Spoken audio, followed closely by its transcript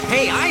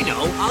Hey, I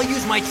know. I'll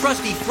use my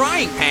trusty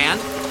frying pan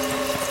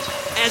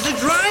as a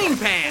drying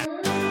pan.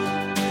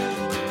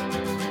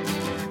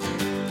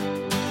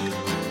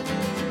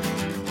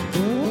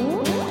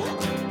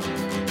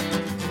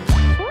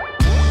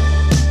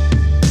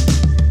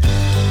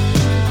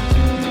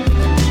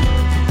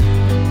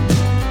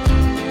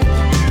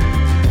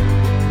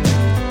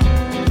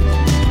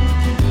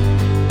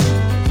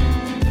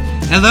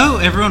 Hello,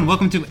 everyone.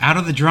 Welcome to Out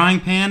of the Drying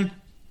Pan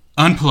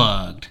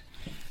Unplugged.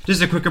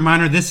 Just a quick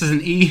reminder, this is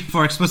an E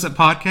for explicit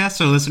podcast,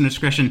 so listener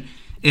discretion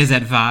is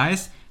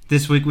advised.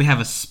 This week we have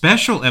a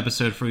special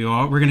episode for you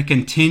all. We're going to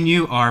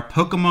continue our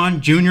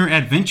Pokemon Junior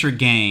Adventure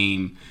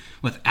game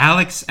with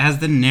Alex as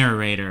the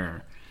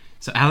narrator.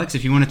 So Alex,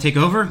 if you want to take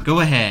over, go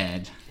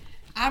ahead.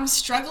 I'm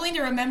struggling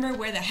to remember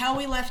where the hell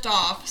we left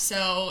off,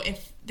 so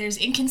if there's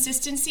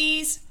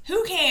inconsistencies,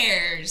 who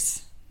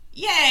cares?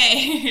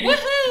 Yay!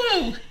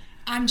 Woohoo!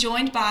 I'm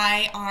joined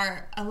by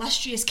our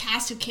illustrious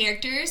cast of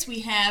characters.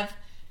 We have,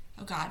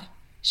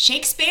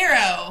 Shakespeare.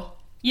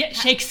 Yeah,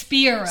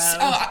 Shakespeare.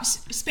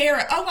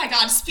 Sparrow. Oh my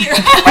God, Sparrow.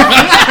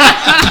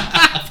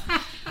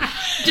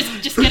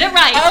 just get it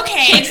right.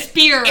 Okay.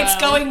 Shakespeare. It's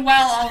going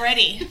well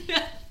already.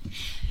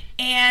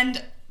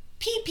 And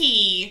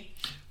PP.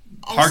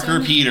 Parker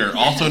Peter,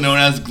 also known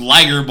as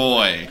Gligar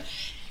Boy.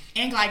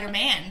 And Gligar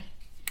Man.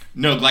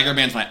 No, Gligar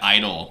Man's my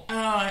idol.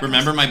 Oh,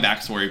 Remember my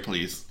backstory,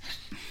 please.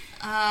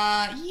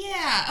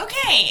 Yeah.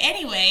 Okay,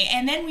 anyway.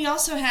 And then we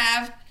also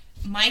have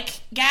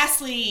Mike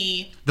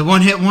Gasly. The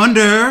one-hit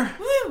wonder.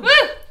 Woo!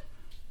 Woo!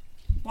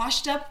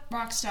 Washed up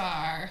rock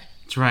star.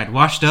 That's right.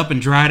 Washed up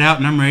and dried out,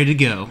 and I'm ready to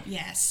go.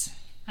 Yes.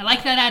 I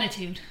like that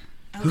attitude.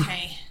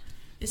 Okay.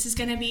 This is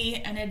going to be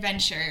an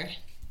adventure.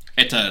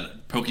 It's a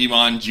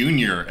Pokemon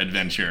Junior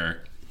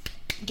adventure.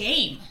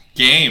 Game.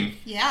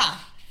 Yeah.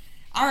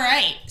 All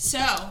right.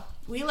 So,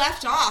 we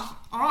left off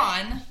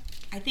on,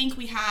 I think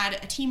we had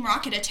a Team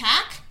Rocket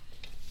attack.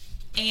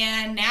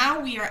 And now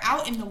we are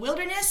out in the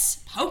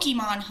wilderness,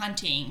 Pokemon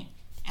hunting.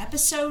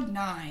 Episode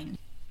 9.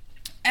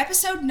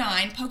 Episode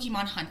 9,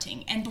 Pokemon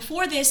hunting. And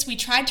before this, we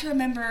tried to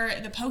remember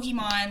the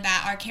Pokemon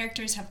that our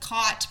characters have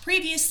caught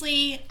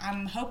previously.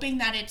 I'm hoping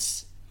that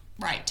it's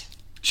right.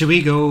 Should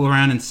we go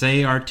around and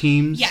say our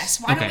teams?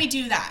 Yes, why don't we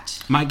do that?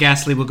 Mike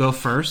Gasly will go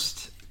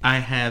first. I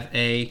have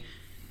a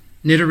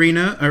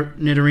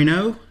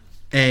Nidorino,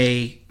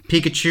 a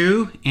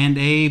Pikachu, and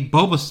a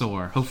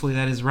Bulbasaur. Hopefully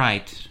that is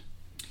right.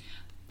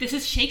 This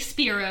is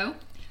Shakespeare.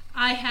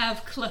 I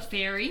have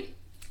Clefairy,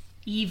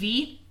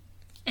 Eevee,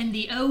 and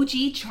the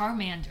OG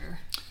Charmander.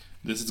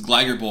 This is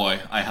Gligar Boy.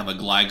 I have a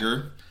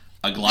Gligar,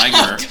 Oh,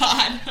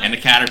 God. and a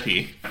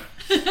Caterpie.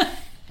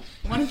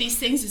 One of these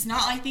things is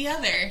not like the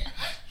other.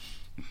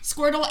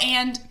 Squirtle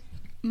and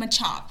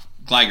Machop.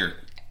 Gligar.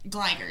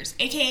 Gligers,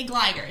 aka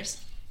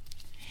Gligers.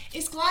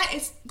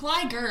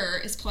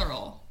 Gligar is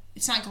plural.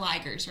 It's not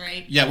Gligers,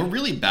 right? Yeah, we're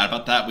really bad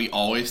about that. We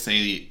always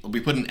say, we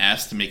put an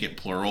S to make it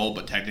plural,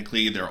 but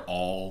technically they're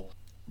all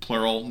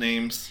plural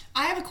names.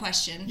 I have a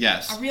question.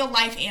 Yes. A real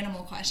life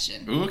animal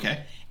question. Ooh,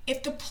 okay.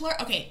 If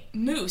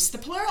moose. The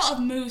plural of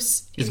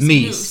moose is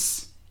meese.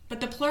 moose.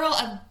 But the plural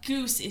of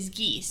goose is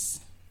geese.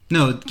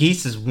 No,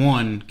 geese is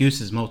one,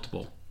 goose is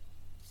multiple.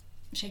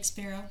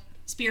 Shakespeare.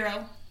 Yes.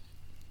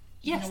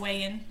 You want to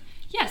weigh in?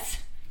 Yes.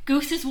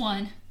 Goose is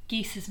one,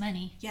 geese is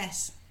many.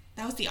 Yes.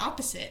 That was the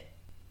opposite.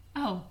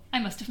 Oh, I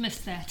must have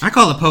missed that. I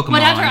call it Pokemon.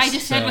 Whatever I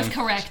just said was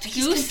correct.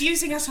 He's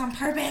confusing us on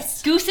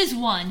purpose. Goose is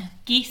one,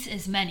 geese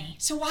is many.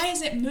 So why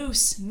is it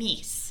moose,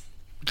 meese?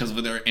 Because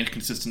of their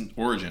inconsistent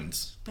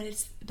origins. But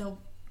it's the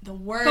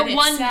word But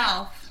one-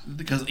 itself.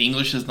 Because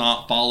English does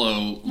not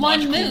follow One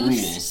logical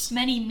moose, rules.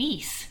 many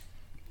meese.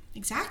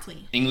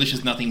 Exactly. English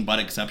is nothing but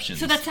exceptions.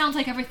 So that sounds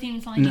like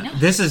everything's lining No, up.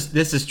 this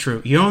is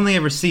true. You only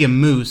ever see a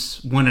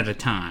moose one at a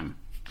time.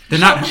 They're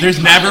not.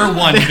 There's never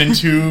once been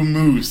two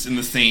moose in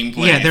the same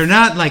place. Yeah, they're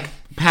not like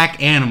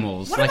pack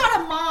animals. What like,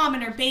 about a mom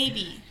and her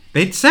baby?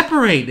 They'd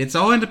separate. It's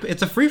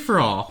a free for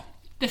all.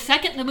 The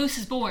second the moose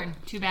is born,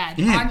 too bad.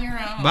 Yeah. On your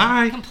own.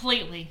 Bye.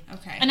 Completely.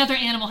 Okay. Another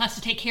animal has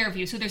to take care of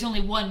you, so there's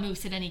only one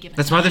moose at any given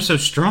That's time. why they're so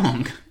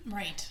strong.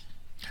 Right.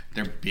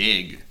 They're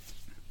big.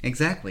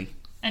 Exactly.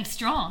 And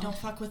strong. Don't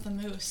fuck with the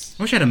moose.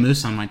 I wish I had a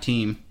moose on my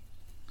team.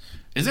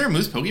 Is there a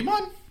moose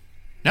Pokemon?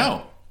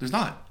 No, there's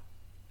not.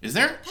 Is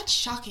there? That's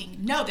shocking.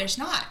 No, there's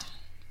not.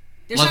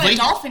 There's Leslie? not a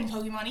dolphin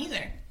Pokemon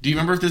either. Do you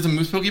remember if there's a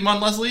moose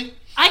Pokemon, Leslie?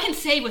 I can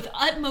say with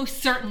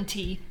utmost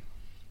certainty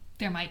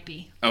there might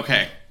be.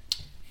 Okay.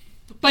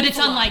 But it's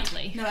Buffalo.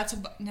 unlikely. No,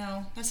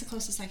 that's the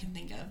closest I can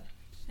think of.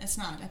 That's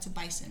not. That's a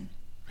bison.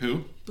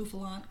 Who?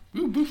 Buffalon.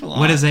 Ooh, Buffalo.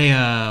 What does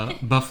a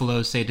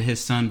buffalo say to his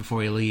son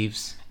before he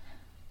leaves?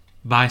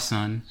 Bye,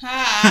 son.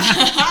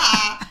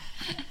 Ha!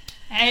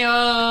 Hey-oh.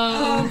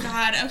 Oh,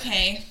 God.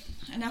 Okay.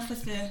 Enough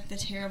with the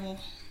terrible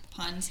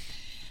puns.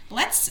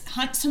 Let's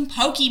hunt some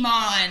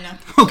Pokemon.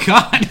 Oh,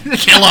 God.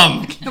 Kill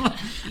him!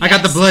 I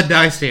got the blood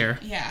dice here.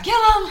 Yeah. Kill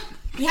him!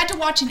 We had to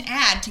watch an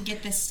ad to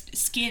get this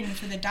skin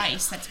for the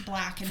dice that's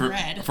black and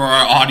red. For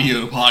our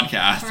audio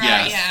podcast,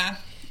 Right, yes. yeah.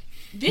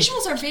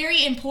 Visuals are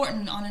very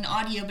important on an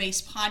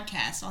audio-based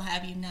podcast, I'll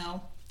have you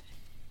know.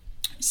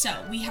 So,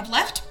 we have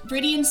left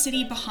Viridian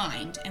City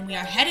behind, and we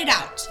are headed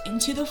out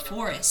into the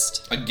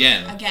forest.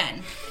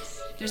 Again.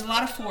 There's a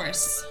lot of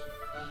forests.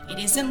 It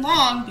isn't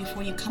long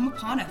before you come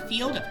upon a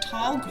field of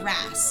tall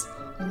grass.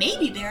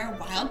 Maybe there are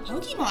wild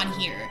Pokemon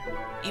here.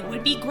 It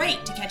would be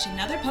great to catch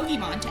another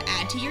Pokemon to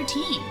add to your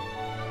team.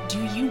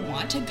 Do you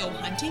want to go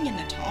hunting in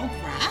the tall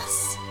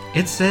grass?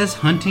 It says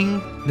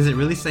hunting. Does it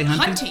really say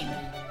hunting?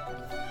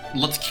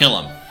 Let's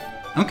kill him.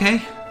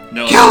 Okay.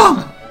 No. Kill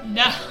him!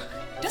 No.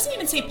 It doesn't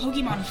even say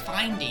Pokemon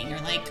finding or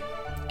like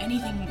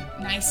anything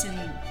nice and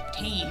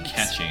tame. It's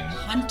Catching.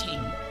 Hunting.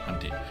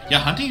 Hunting. Yeah,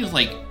 hunting is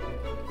like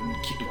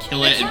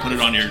kill it and put it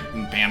on your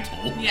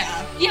mantle.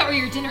 Yeah. Yeah, or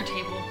your dinner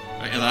table.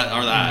 Or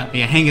that.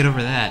 Yeah, hang it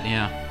over that,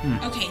 yeah.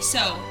 Okay,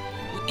 so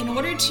in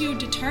order to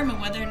determine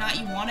whether or not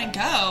you want to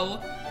go.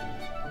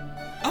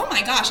 Oh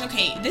my gosh,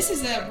 okay, this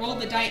is a roll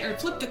the dice or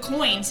flip the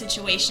coin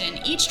situation.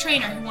 Each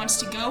trainer who wants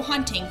to go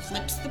hunting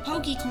flips the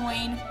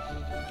Pokecoin.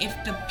 If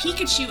the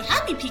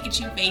Happy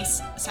Pikachu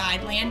face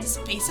side lands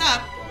face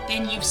up,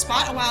 then you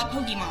spot a wild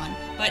Pokemon.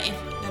 But if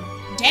the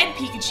dead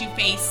Pikachu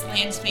face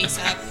lands face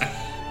up,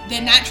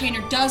 then that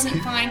trainer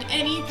doesn't find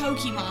any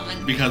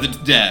Pokemon. Because it's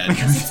dead.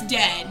 Because it's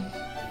dead.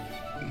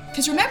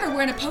 Because remember,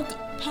 we're in a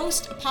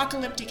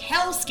post-apocalyptic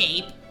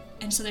hellscape,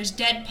 and so there's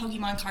dead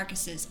Pokemon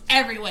carcasses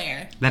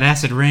everywhere. That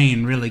acid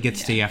rain really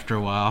gets to you after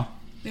a while.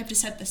 We have to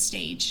set the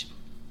stage.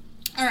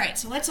 Alright,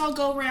 so let's all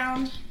go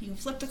around. You can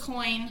flip the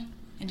coin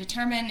and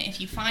determine if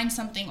you find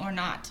something or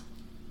not.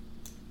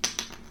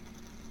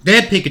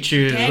 Dead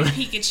Pikachu. Dead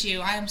Pikachu,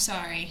 I am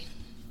sorry.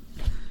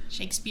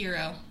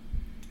 Shakespeare.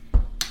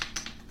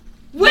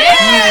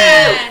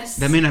 Yes!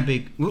 That may not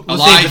be. We'll see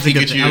Alive if it's a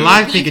good thing. Pikachu.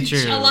 Alive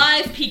Pikachu.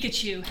 Alive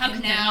Pikachu. How And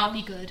can that now- not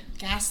be good?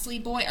 Ghastly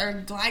Boy,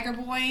 or Gligar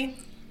Boy,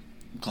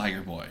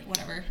 Gligar boy.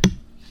 whatever.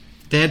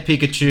 Dead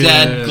Pikachu.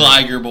 Dead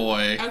Gligar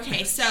boy.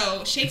 Okay,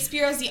 so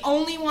Shakespeare is the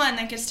only one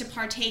that gets to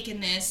partake in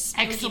this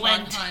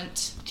Excellent. Pokemon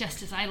hunt.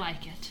 Just as I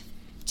like it.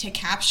 To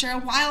capture a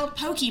wild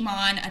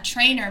Pokemon, a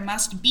trainer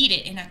must beat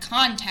it in a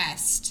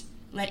contest.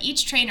 Let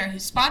each trainer who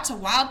spots a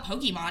wild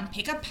Pokemon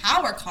pick a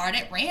power card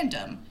at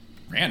random.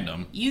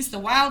 Random. Use the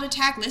wild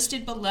attack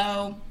listed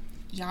below.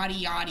 Yada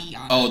yada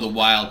yada. Oh, the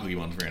wild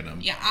Pokemon's random.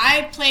 Yeah,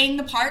 I'm playing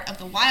the part of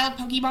the wild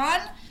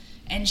Pokemon,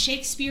 and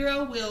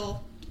Shakespeare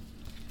will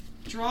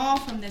draw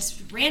from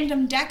this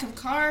random deck of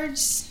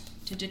cards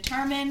to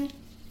determine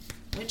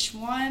which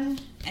one.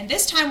 And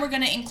this time we're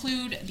going to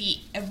include the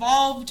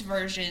evolved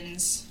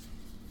versions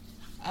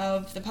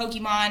of the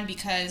Pokemon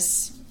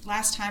because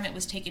last time it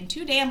was taking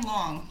too damn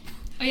long.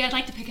 Oh yeah, I'd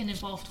like to pick an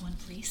evolved one,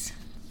 please.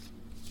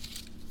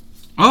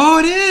 Oh,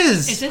 it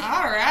is. Is it?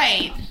 All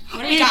right,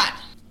 what do we got?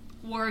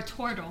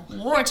 Wartortle.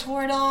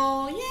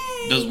 Wartortle,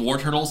 yay! Does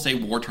Wartortle say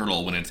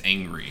Wartortle when it's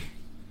angry?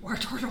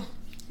 Wartortle.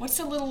 What's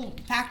the little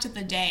fact of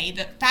the day?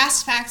 The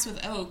fast facts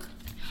with Oak.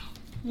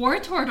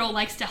 Wartortle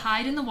likes to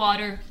hide in the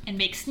water and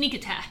make sneak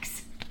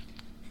attacks.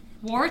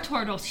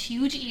 Wartortle's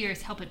huge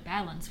ears help it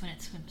balance when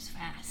it swims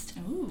fast.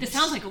 Ooh. This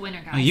sounds like a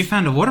winner, guys. Oh, you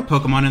found a water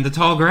Pokemon in the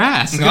tall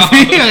grass. Yeah,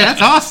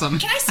 that's awesome.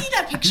 Can I see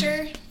that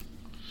picture?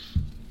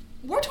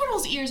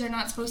 Wartortle's ears are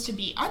not supposed to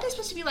be. Aren't they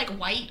supposed to be like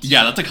white?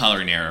 Yeah, that's a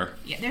coloring error.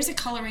 Yeah, there's a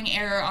coloring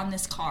error on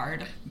this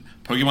card.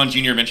 Pokemon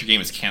Junior Adventure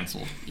game is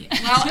canceled. Yeah.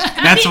 Well,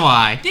 That's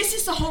why. This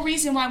is the whole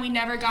reason why we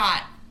never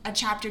got a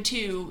chapter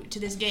 2 to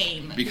this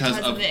game Because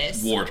of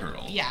this.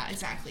 Wartortle. Yeah,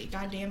 exactly.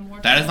 Goddamn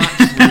Wartortle. That is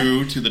not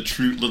true to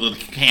the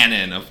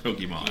canon of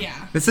Pokemon.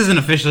 Yeah. This isn't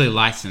officially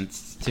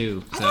licensed,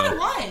 too. I So thought it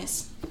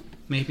was.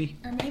 maybe.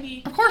 Or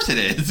maybe. Of course it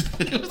is.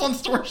 It was on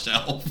store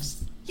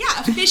shelves.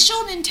 Yeah, official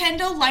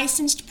Nintendo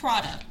licensed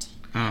product.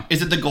 Oh.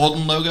 Is it the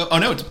golden logo? Oh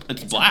no, it's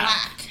It's black.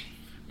 black.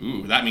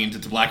 Ooh, that means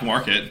it's a black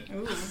market.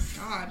 Ooh,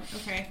 God.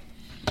 Okay.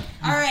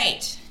 All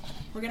right.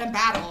 We're gonna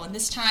battle, and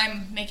this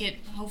time make it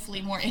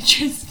hopefully more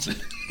interesting.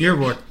 Your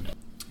board.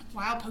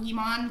 Wild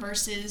Pokemon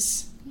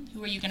versus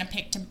who are you gonna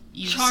pick to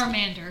use?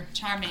 Charmander.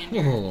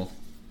 Charmander. Oh.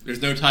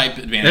 There's no type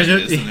There's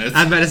advantages no, in this.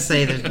 I'm about to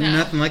say there's No.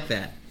 nothing like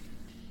that.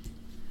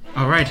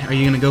 All right, are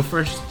you gonna go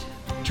first,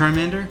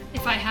 Charmander?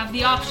 If I have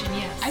the option,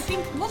 yes. I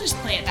think we'll just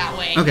play it that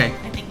way. Okay.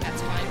 I think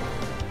that's fine.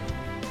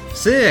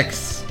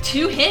 6.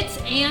 2 hits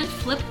and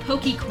flip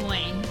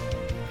Pokecoin.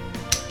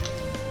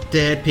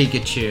 Dead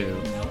Pikachu.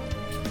 Nope.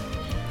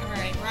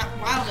 Alright,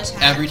 wild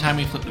attack. Every time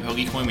we flip the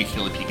Pokecoin, we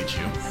kill a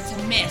Pikachu. That's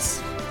a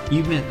miss.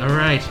 You meant all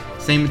right.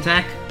 Same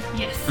attack.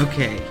 Yes.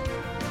 Okay.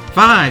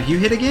 5. You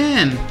hit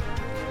again.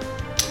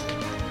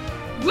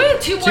 Woo!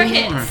 2 more 2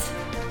 hits. more.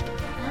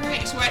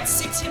 Alright, so we're at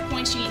 6 hit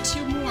points. You need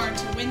 2 more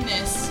to win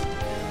this.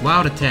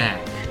 Wild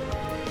attack.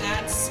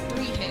 That's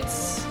 3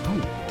 hits.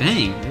 Oh,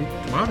 dang.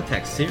 Wild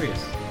attack's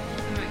serious.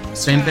 Alright, let's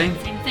Same try.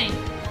 thing? Same thing.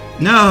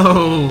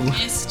 No.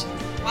 Missed.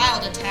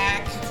 Wild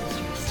attack.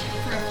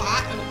 For a 5?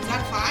 Oh, is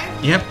that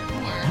 5? Yep.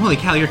 More. Holy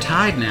cow, you're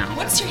tied now.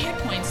 What's your hit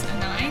points? A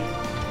 9?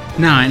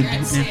 9. You're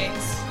at 6.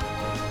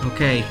 Yeah.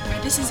 Okay.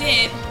 Alright, this is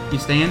it. You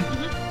stand?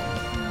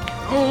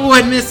 Oh,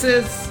 it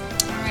misses.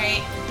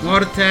 Alright.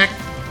 Wild attack.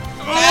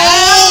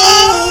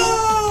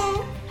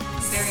 Oh!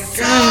 Very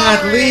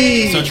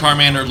Godly. So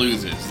Charmander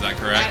loses. Is that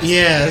correct?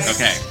 Yes.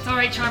 Okay. It's all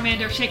right,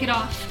 Charmander. Shake it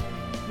off.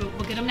 We'll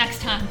get him next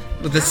time.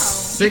 With the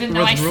sick Even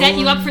though I set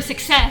you roll. up for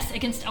success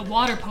against a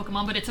water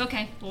Pokemon, but it's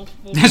okay. We'll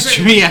That's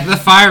regroup. true, yeah. The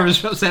fire was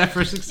set up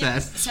for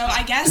success. So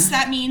I guess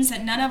that means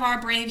that none of our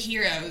brave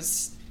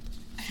heroes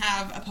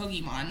have a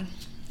Pokemon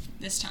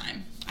this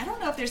time. I don't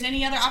know if there's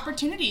any other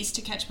opportunities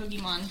to catch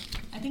Pokemon.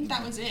 I think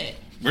that was it.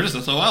 We're just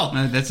SOL.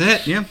 That's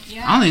it, yeah.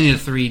 Yeah. I only need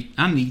 3.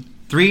 I need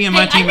 3 in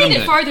my Hey, team. I I'm made it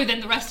good. farther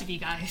than the rest of you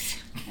guys.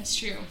 That's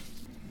true.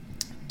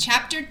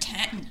 Chapter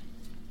 10.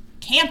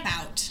 Camp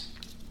Out.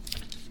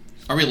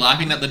 Are we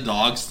laughing at the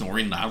dog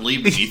snoring loudly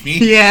beneath me?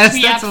 Yes,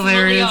 We that's absolutely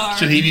hilarious. are.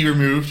 Should he be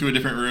removed to a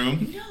different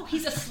room? No,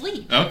 he's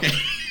asleep. Okay.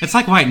 It's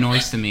like white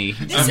noise to me.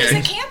 This is Okay.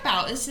 a camp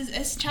out.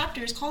 This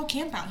chapter is called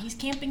Camp Out. He's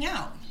camping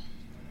out.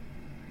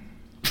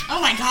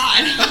 Oh my god.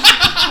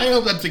 I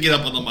hope that's to get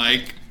up on the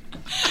mic.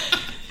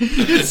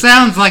 It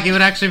sounds like it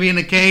would actually be in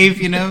a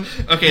cave, you know?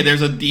 Okay,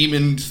 there's a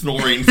demon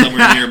snoring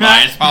somewhere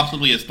nearby. It's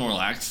possibly a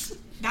Snorlax.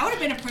 That would have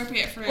been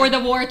appropriate for... Or the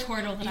war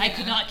turtle that I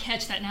could Yeah. not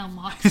catch that now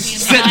mocks me in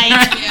the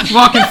night.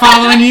 Walking,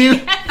 following you.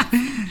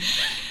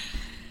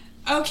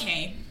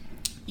 Okay.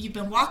 You've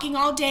been walking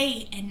all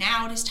day, and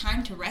now it is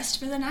time to rest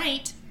for the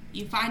night.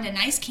 You find a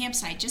nice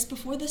campsite just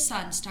before the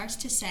sun starts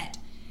to set.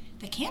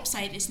 The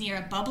campsite is near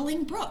a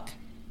bubbling brook.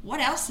 What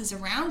else is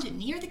around and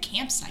near the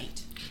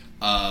campsite?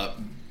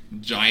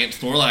 Giant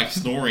Snorlax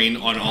snoring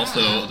on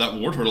also that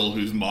war turtle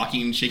who's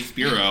mocking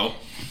Shakespeare.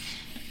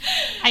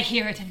 I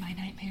hear it in my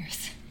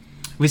nightmares.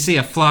 We see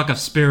a flock of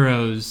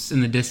sparrows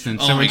in the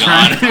distance, so Oh my we're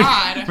God. trying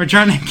God. we're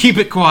trying to keep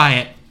it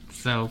quiet.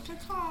 So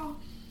Caw-caw.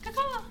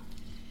 Caw-caw.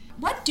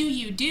 What do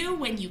you do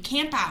when you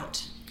camp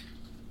out?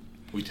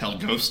 We tell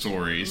ghost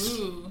stories.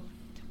 Ooh.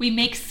 We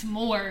make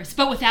s'mores,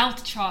 but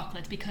without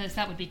chocolate, because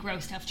that would be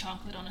gross to have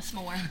chocolate on a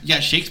s'more.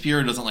 Yeah,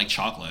 Shakespeare doesn't like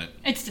chocolate.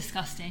 It's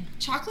disgusting.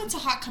 Chocolate's a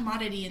hot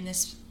commodity in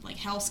this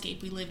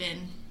hellscape we live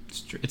in.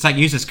 it's like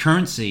used as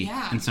currency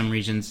Yeah. in some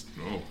regions.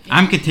 Oh.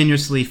 I'm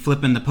continuously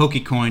flipping the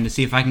Pokecoin to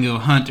see if I can go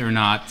hunt or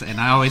not, and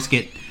I always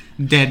get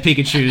dead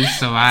Pikachus,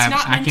 so I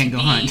not meant can't to go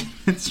be. hunt.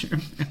 That's true.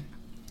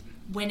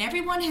 When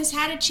everyone has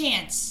had a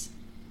chance,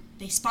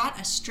 they spot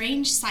a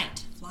strange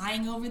sight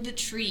flying over the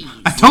trees.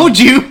 I told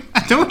you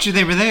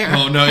they were there.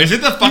 Oh no, is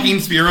it the fucking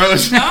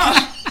Spearows?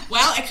 Oh,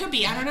 well, it could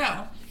be. I don't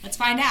know. Let's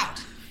find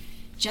out.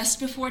 Just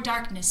before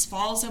darkness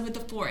falls over the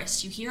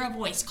forest, you hear a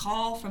voice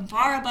call from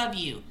far above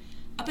you.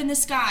 Up in the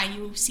sky,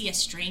 you see a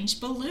strange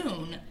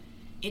balloon.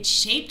 It's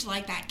shaped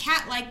like that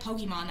cat-like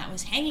Pokemon that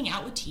was hanging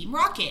out with Team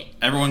Rocket.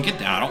 Everyone get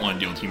down. I don't want to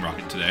deal with Team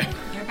Rocket today.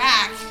 They're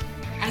back.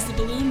 As the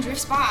balloon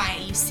drifts by,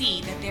 you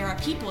see that there are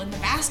people in the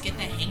basket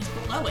that hangs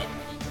below it.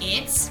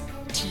 It's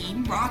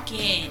Team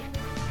Rocket.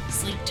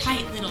 Sleep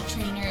tight, little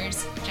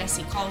trainers,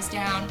 Jessie calls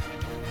down.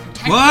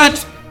 Protect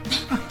What?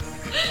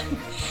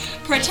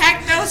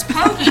 Protect those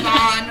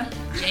Pokemon,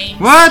 James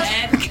What?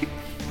 said.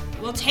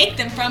 We'll take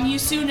them from you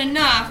soon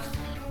enough.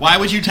 Why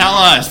would you tell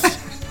us?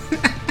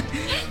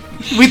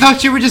 We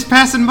thought you were just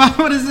passing by.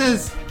 What is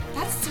this?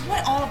 That's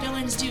what all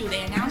villains do.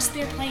 They announce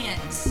their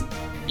plans.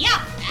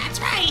 Yeah, that's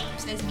right,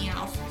 says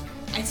Meowth.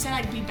 I said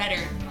I'd be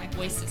better. My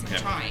voice isn't Yeah.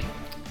 trying.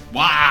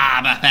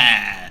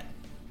 Wabafet.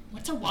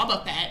 What's a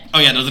Wobbuffet? Oh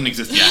yeah, it doesn't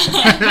exist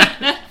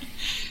yet.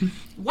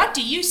 What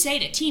do you say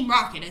to Team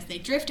Rocket as they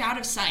drift out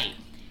of sight?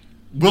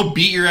 We'll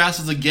beat your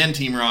asses again,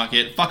 Team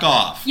Rocket. Fuck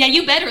off. Yeah,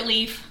 you better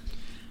leave.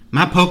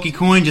 My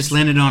Pokecoin just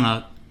landed on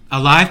a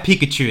live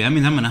Pikachu. That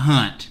means I'm gonna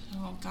hunt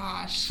Oh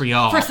gosh. for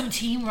y'all. For some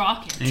Team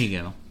Rocket. There you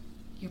go.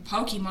 Your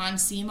Pokemon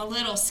seem a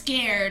little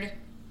scared.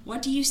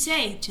 What do you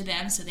say to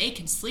them so they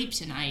can sleep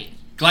tonight?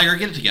 Gligar,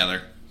 get it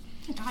together.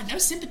 Oh God, no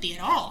sympathy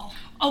at all.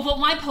 Oh, well,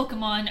 my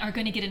Pokemon are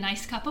going to get a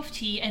nice cup of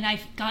tea, and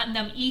I've gotten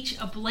them each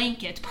a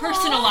blanket,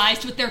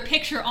 personalized with their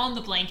picture on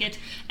the blanket.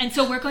 And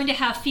so we're going to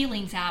have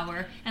feelings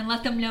hour and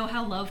let them know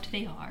how loved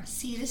they are.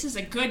 See, this is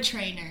a good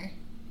trainer.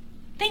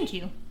 Thank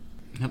you.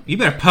 Nope, you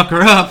better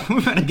pucker up.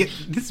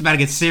 This is about to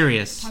get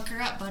serious. Pucker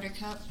up,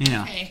 Buttercup.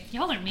 Yeah. Okay,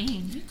 Y'all are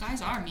mean. you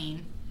guys are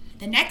mean.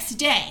 The next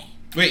day,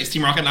 Wait, is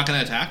Team Rocket not going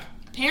to attack?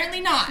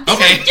 apparently not.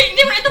 Okay.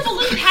 They were in the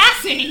balloon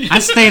passing. I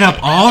stayed up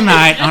all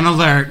night on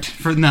alert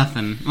for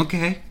nothing.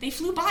 Okay. They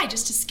flew by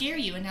just to scare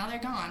you, and now they're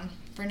gone.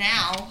 For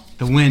now.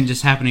 The wind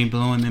just happening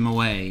blowing them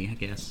away, I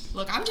guess.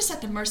 Look, I'm just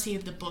at the mercy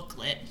of the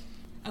booklet.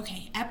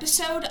 Okay,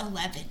 episode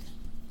 11.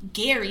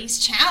 Gary's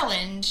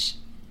Challenge.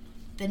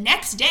 The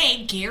next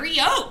day, Gary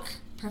Oak,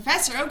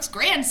 Professor Oak's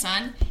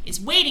grandson,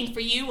 is waiting for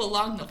you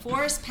along the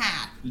forest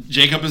path.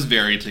 Jacob is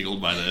very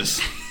tickled by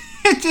this.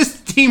 It's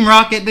just Team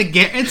Rocket to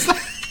get. It's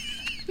like.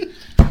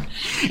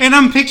 And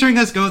I'm picturing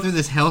us go through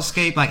this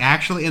hellscape, like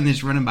actually, and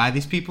just running by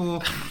these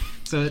people.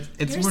 So it's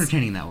There's- more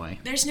entertaining that way.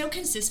 There's no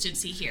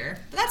consistency here,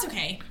 but that's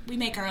okay. We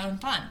make our own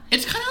fun.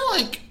 It's kind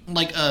of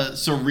like a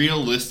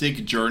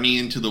surrealistic journey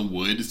into the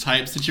woods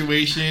type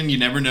situation. You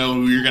never know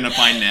who you're going to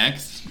find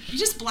next. You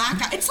just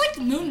black out. It's like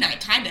Moon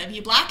Knight, kind of.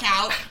 You black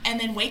out and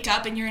then wake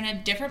up and you're in a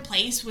different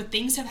place with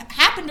things have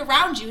happened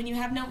around you and you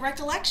have no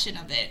recollection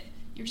of it.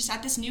 You're just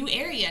at this new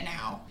area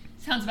now.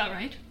 Sounds about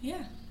right.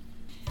 Yeah.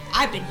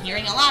 I've been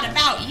hearing a lot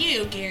about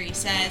you, Gary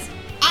says.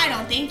 I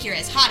don't think you're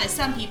as hot as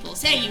some people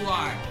say you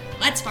are.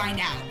 Let's find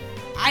out.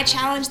 I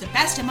challenge the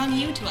best among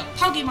you to a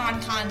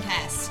Pokemon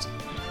contest.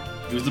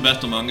 Who's the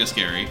best among us,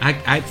 Gary?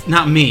 It's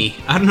not me.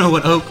 I don't know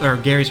what Oak or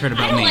Gary's heard I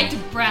about don't me. like to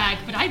brag,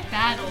 but I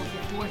battled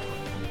with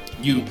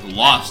Wartortle. You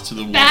lost to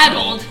the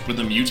Battled. Wartortle with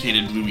the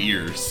mutated blue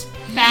ears.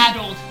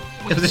 Battled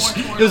with It was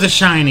Wartortle. it was a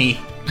shiny.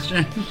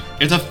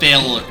 It's a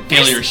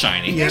failure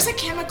shiny. There's a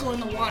chemical in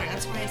the water.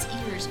 That's why its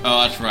ears.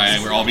 Oh, that's right.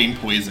 We're all being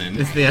poisoned.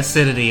 It's the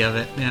acidity of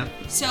it. Yeah.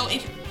 So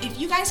if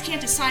you guys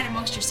can't decide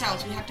amongst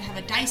yourselves, we have to have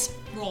a dice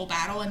roll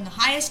battle, and the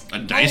highest A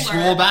dice roller-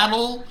 roll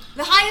battle?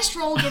 The highest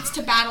roll gets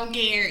to battle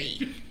Gary.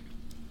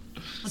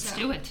 Let's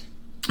do it.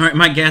 All right,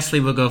 Mike Ghastly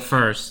will go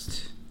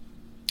first.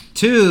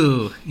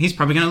 2. He's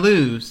probably gonna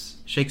lose.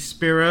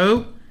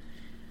 Shakespeare.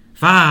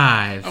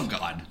 5. Oh,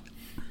 God.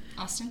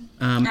 Austin.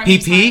 PP? Or, I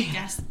mean,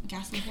 sorry,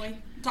 Ghastly Boy.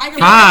 Tiger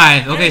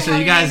 5. Boy. Okay, so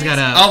you guys got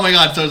to Oh, my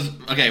God. So,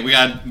 okay, we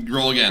got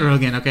roll again. roll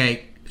again.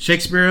 Okay,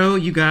 Shakespeare,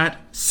 you got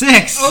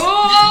 6.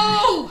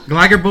 Oh!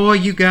 Gligar Boy,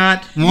 you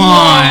got 1.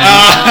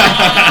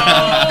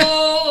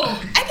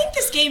 Oh! I think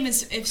this game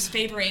is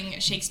favoring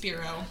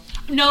Shakespeare.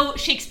 No,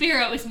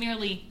 Shakespeare is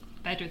merely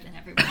better than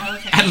everyone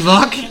else. At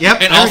luck.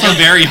 Yep. And also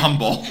very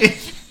humble.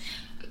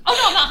 Oh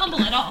no, I'm not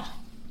humble at all.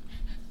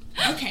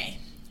 Okay.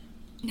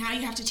 Now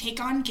you have to take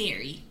on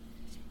Gary.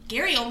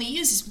 Gary only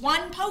uses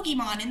one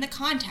Pokemon in the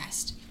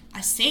contest, a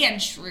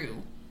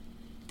Sandshrew.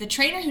 The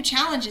trainer who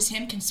challenges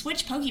him can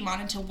switch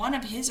Pokemon until one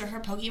of his or her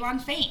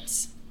Pokemon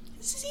faints.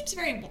 This seems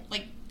very,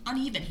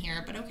 uneven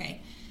here, but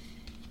okay.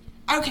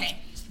 Okay.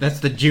 That's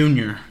the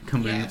junior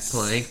coming Yes.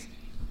 into play.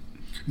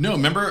 No,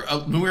 remember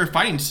when we were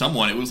fighting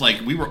someone, it was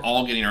like we were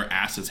all getting our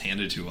asses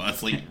handed to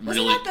us. Like,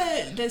 Wasn't really.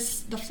 that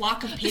the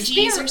flock of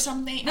Pidgeys spear. or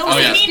something? No, Oh,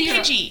 it yeah. was the mean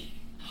Spear. Pidgey.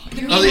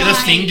 Oh, the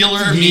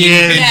singular mean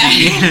Yes.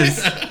 Pidgey.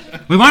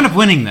 Yes. We wound up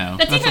winning though.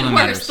 That's all even that worse.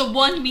 matters. The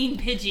one mean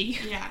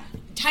Pidgey. Yeah.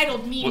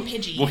 Titled Mean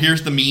Pidgey. Well,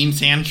 here's the mean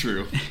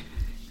Sandshrew.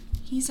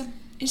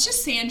 It's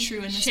just Sandshrew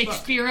in this book.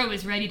 Shakespeare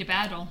is ready to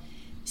battle.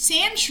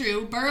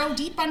 Sandshrew burrow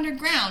deep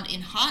underground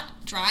in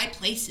hot, dry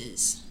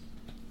places.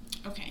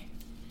 Okay.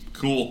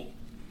 Cool.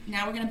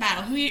 Now we're gonna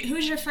battle.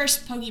 Who's your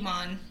first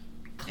Pokemon?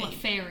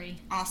 Clefairy.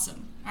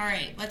 Awesome. All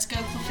right, let's go,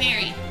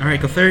 Clefairy. All right,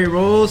 Clefairy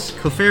rolls.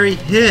 Clefairy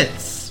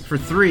hits for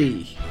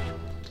 3.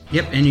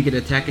 Yep, and you get to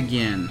attack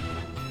again.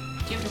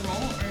 Do you have to roll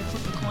or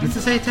flip a coin? Does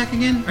it say attack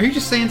again? Are you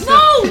just saying No,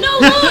 stuff? no,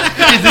 look!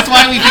 Is this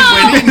why we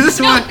keep winning? Is this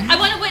No, why? I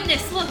want to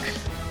witness. Look,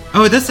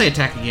 Oh, it does say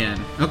attack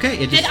again. Okay,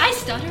 it just. did I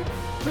stutter?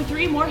 For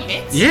 3 more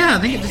hits? Yeah, I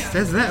think it just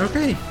says that.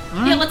 Okay. All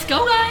right. Yeah, let's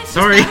go, guys.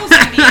 Sorry. Battle's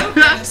gonna be over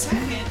in a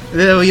second.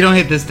 Well, you don't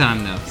hit this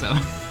time though. So.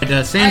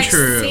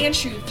 Sandshrew. All right,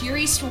 Sandshrew,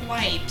 Fury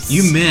Swipes.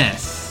 You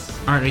miss.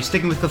 All right, are you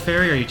sticking with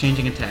Clefairy or are you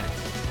changing attacks?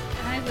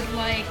 I would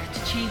like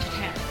to change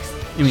attacks.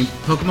 You mean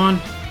Pokemon?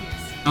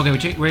 Yes.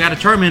 Okay, we got a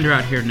Charmander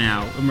out here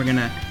now, and we're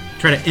gonna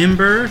try to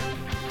Ember.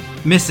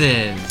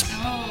 Misses.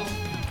 Oh.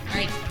 All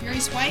right, Fury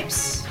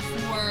Swipes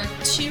for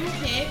 2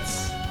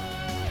 hits,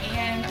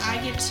 and I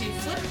get to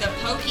flip the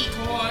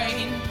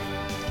Pokecoin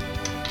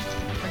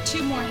for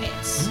 2 more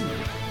hits.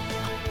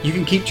 You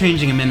can keep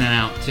changing them in and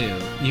out too.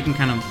 You can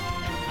kind of.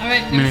 All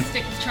right, I'm gonna Man.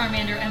 stick with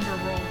Charmander Ember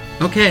roll.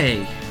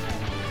 Okay.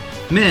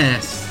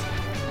 Miss.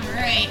 All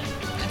right,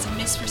 that's a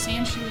miss for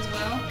Sandshrew as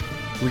well,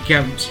 We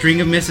got a string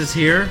of misses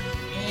here.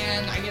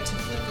 and I get to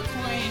flip the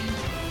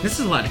coin. This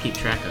is a lot to keep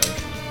track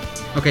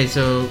of. Okay,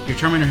 so your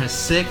Charmander has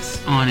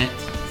 6 on it.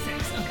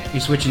 6. Okay.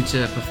 You're switching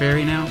to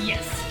Clefairy now?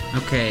 Yes.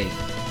 Okay.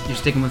 You're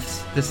sticking with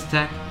this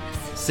attack?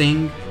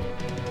 Sing.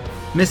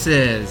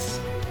 Misses.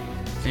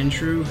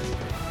 Sandshrew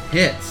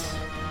hits.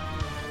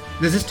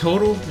 Is this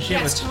total? Does she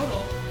have Yes, a-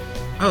 total.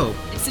 Oh,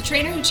 It's the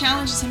trainer who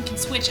challenges him can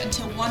switch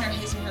until one or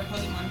his or her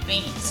Pokemon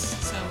faints.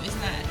 So is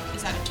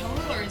that a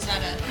total or is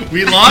that a?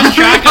 We lost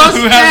track of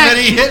who has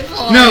many hit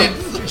points. no.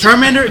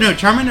 Charmander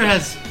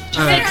has,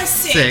 Charmander has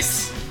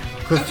 6.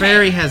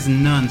 Clefairy has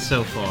none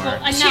so far. Well,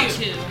 I'm now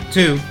 2.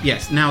 2. 2,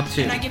 yes, now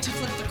 2. And I get to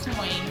flip the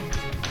coin.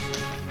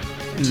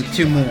 And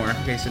 2 more.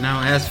 Okay, so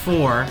now it has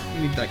 4.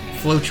 We need like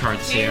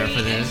flowcharts here for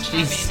Fairy this.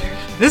 and Jeez.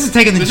 Charmander. This is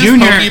taking the This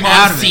junior is Pokemon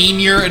out of it.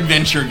 Senior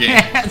Adventure Game.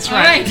 That's All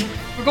right. right,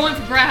 we're going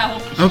for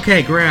Growl.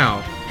 Okay,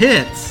 Growl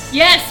hits.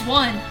 Yes,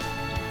 1.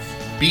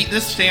 Beat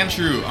this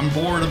Sandshrew. I'm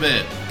bored of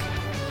it.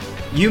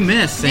 You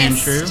miss,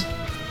 Missed.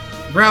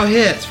 Sandshrew. Growl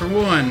hits for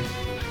 1.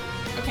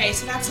 Okay,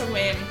 so that's a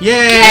win.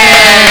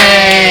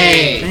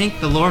 Yay! Thank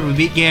the Lord we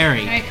beat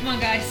Gary. All right, come on,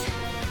 guys.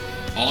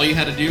 All you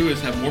had to do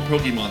is have more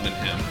Pokemon than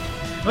him.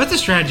 What's the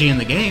strategy in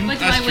the game? What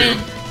do That's I win?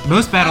 true.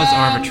 Most battles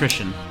are of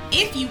attrition.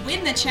 If you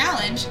win the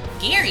challenge,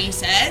 Gary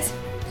says,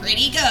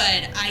 pretty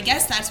good. I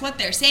guess that's what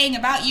they're saying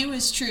about you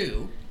is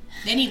true.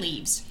 Then he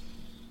leaves.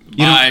 You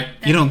Bye.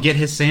 you don't get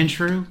his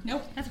Sandshrew?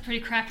 Nope. That's a pretty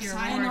crappy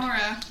reward.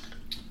 Sayonara.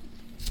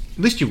 At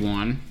least you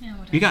won. Yeah,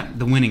 whatever. You got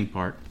the winning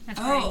part. That's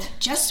Oh, great.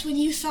 just when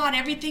you thought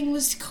everything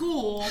was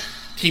cool,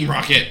 Team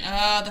Rocket.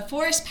 the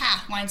forest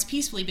path winds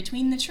peacefully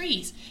between the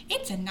trees.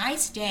 It's a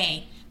nice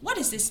day. What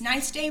does this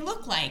nice day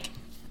look like?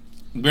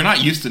 We're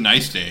not used to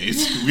nice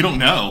days. We don't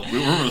know.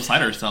 We're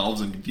beside ourselves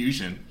in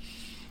confusion.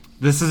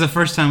 This is the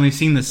first time we've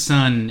seen the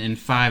sun in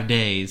 5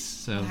 days.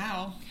 So,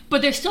 Wow.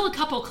 But there's still a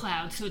couple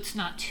clouds, so it's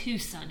not too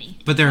sunny.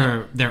 but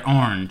they're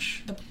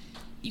orange.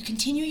 You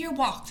continue your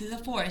walk through the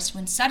forest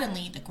when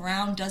suddenly the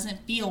ground doesn't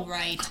feel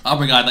right. Oh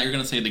my god, I thought you were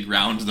going to say the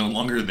ground is no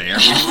longer there.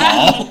 We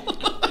fall.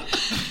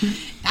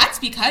 That's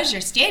because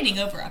you're standing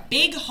over a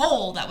big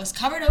hole that was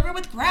covered over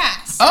with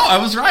grass. Oh, I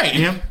was right.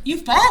 Yep. You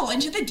fall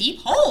into the deep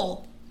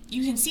hole.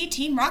 You can see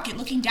Team Rocket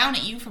looking down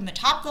at you from the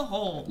top of the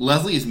hole.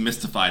 Leslie is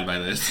mystified by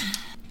this.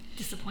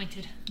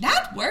 Disappointed.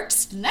 That worked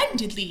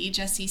splendidly,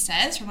 Jessie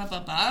says from up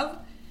above.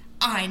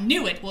 I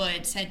knew it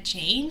would, said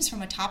James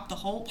from atop the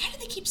hole. Why do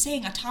they keep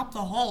saying atop the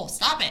hole?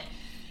 Stop it.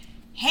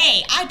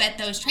 Hey, I bet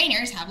those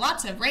trainers have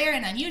lots of rare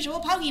and unusual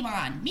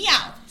Pokemon.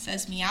 Meow,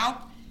 says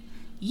Meow.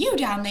 You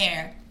down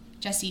there,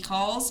 Jessie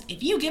calls.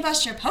 If you give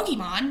us your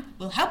Pokemon,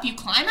 we'll help you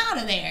climb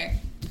out of there.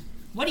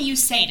 What do you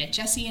say to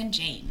Jessie and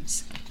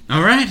James?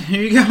 All right,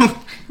 here you go.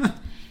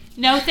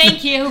 No,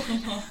 thank you.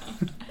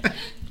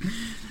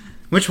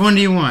 Which one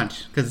do you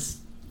want? Because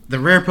the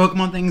rare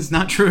Pokemon thing is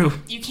not true.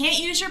 You can't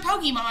use your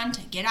Pokemon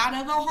to get out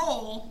of the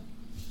hole.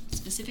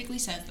 Specifically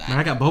says that. But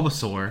I got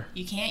Bulbasaur.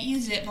 You can't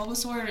use it.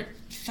 Bulbasaur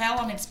fell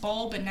on its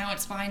bulb and now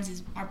its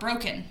spines are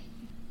broken.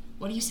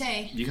 What do you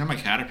say? You got my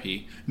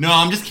Caterpie. No,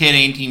 I'm just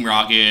kidding, Team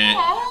Rocket.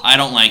 Aw. I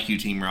don't like you,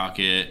 Team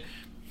Rocket.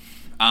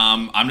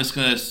 I'm just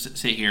going to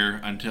sit here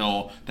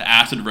until the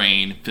acid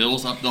rain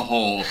fills up the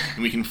hole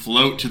and we can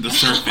float to the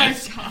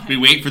surface. God. We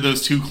wait for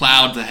those 2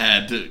 clouds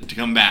ahead to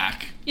come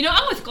back. You know,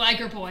 I'm with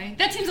Gligar Boy.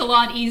 That seems a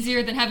lot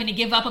easier than having to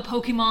give up a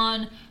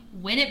Pokemon,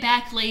 win it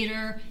back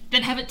later,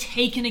 then have it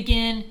taken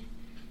again.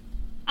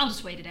 I'll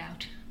just wait it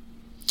out.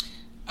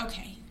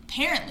 Okay,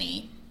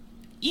 apparently,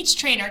 each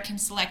trainer can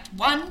select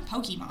one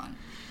Pokemon.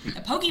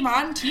 The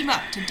Pokemon team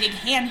up to dig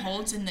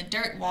handholds in the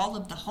dirt wall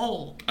of the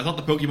hole. I thought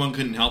the Pokemon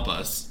couldn't help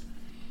us.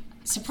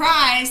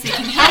 Surprise, they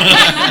can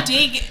help you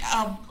dig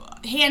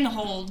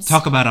handholds.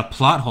 Talk about a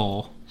plot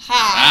hole.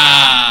 Ha!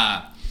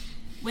 Ah!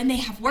 When they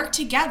have worked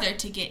together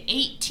to get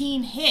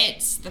 18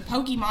 hits, the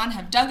Pokemon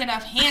have dug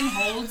enough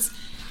handholds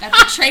that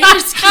the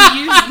trainers can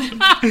use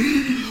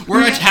them.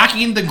 We're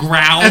attacking the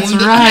ground. That's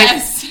right.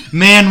 Yes.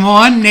 Man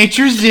 1,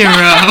 nature 0.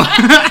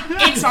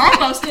 It's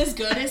almost as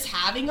good as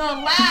having a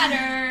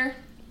ladder.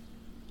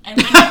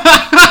 And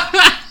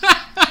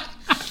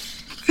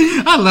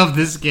I love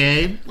this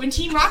game. when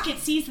Team Rocket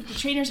sees that the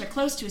trainers are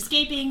close to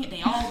escaping,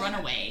 they all run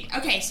away.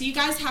 Okay, so you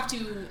guys have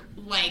to,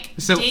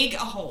 dig a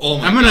hole. Oh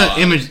my I'm gonna God.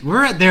 image.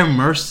 We're at their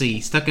mercy,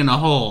 stuck in a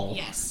hole.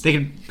 Yes. They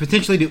could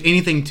potentially do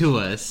anything to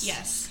us.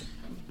 Yes.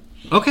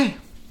 Okay.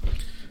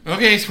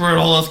 Okay,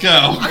 Squirtle, let's go.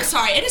 I'm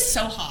sorry, it is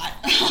so hot.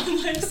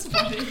 I'm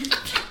sweating.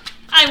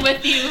 I'm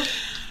with you.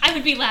 I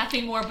would be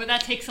laughing more, but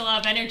that takes a lot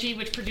of energy,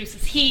 which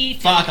produces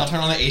heat. Fuck, I'll turn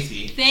on the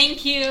AC.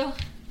 Thank you.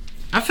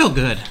 I feel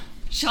good.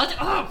 Shut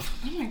up.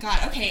 Oh my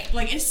god, okay,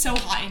 it's so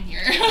hot in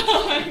here.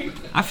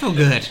 I feel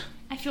good.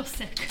 I feel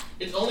sick.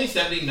 It's only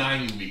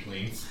 79, you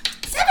weaklings.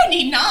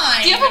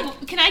 79! Do you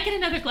have can I get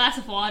another glass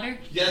of water?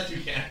 Yes, you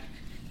can.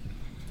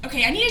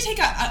 Okay, I need to take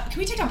can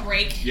we take a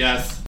break?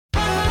 Yes.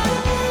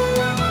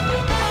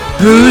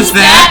 Who's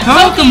that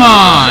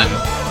Pokemon?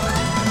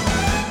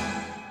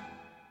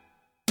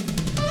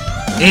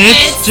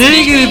 It's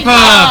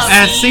Jigglypuff,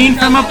 as seen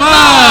from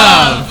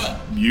above.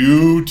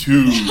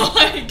 Mewtwo. Oh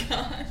my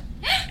god.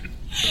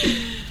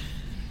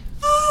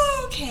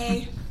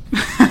 Okay.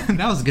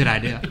 That was a good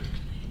idea.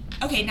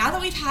 Okay, now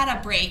that we've had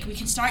a break, we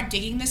can start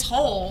digging this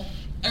hole.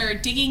 Or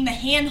digging the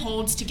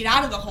handholds to get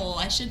out of the hole,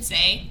 I should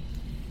say.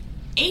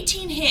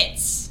 18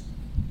 hits.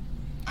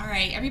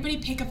 Alright, everybody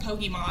pick a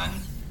Pokemon.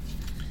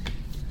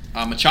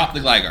 Machop the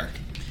Gligar.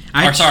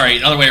 I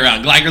Sorry, other way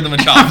around. Gligar the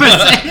Machop.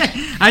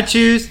 I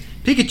choose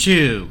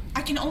Pikachu.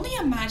 I can only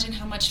imagine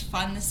how much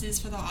fun this is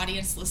for the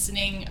audience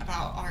listening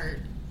about our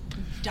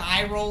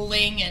die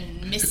rolling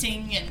and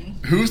missing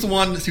and... Who's the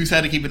one who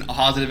said to keep a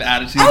positive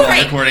attitude Oh, while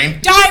right. recording?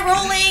 Die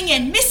rolling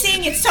and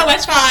missing, it's so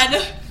much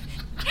fun!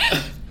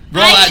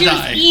 Roll I that choose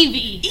die.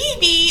 Eevee.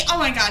 Eevee! Oh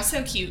my god,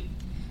 so cute.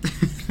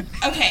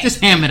 Okay. Just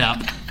ham it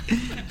up.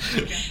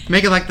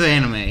 Make it like the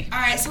anime.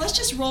 Alright, so let's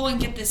just roll and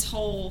get this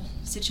whole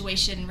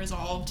situation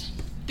resolved.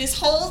 This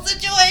whole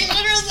situation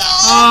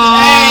resolved!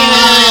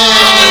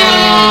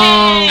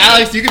 Oh.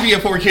 Alex, you could be a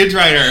poor kids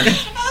writer.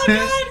 Oh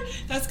god,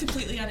 that's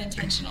completely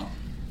unintentional.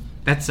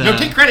 That's No,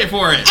 take credit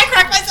for it. I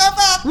cracked myself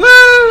up!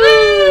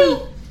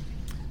 Woo!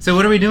 So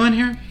what are we doing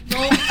here?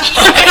 Roll.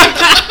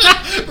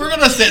 We're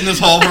gonna sit in this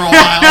hole for a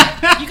while.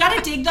 You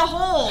gotta dig the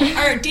hole,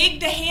 or dig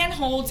the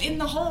handholds in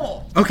the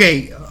hole.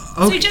 Okay.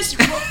 So you just...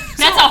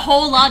 That's a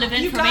whole lot of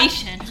you got-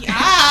 information.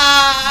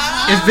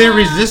 Yeah. Is there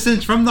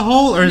resistance from the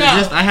hole, or is it No.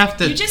 just I have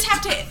to? You just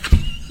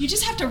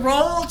have to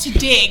roll to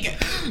dig.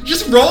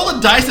 Just roll the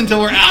dice until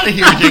we're out of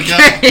here, Jacob.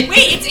 Okay.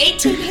 Wait, it's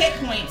 18 hit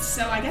points,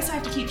 so I guess I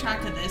have to keep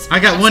track of this. I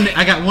got one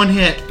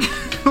hit.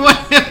 1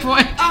 hit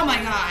point. Oh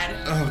my god.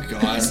 Oh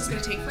god. This is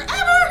gonna take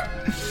forever.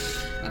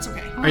 That's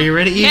okay. Are you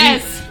ready, Evie?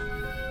 Yes.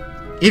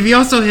 Evie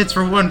also hits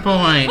for 1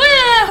 point.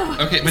 Woo!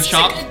 Okay,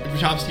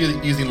 Machop's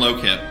using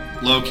low kick.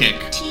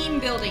 Team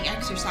building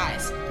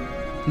exercise.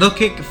 Low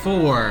kick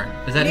 4.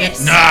 Is that Miss.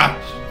 hit? Nah.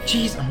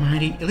 Jeez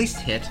almighty. At least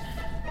hit.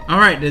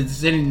 Alright,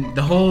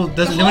 the hole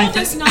doesn't The do hole anything?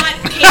 does not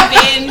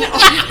cave in.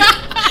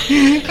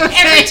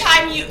 Every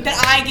time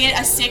that I get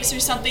a 6 or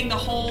something, the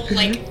hole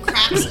like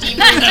cracks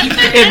deeper and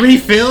deeper. It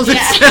refills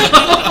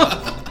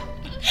itself.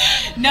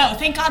 No,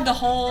 thank God the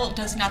hole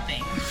does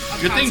nothing.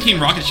 Good thing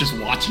Team Rocket's just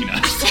watching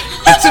us.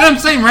 That's what I'm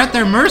saying. We're at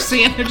their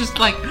mercy, and they're just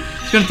like,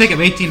 it's gonna take them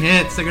 18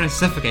 hits. They're gonna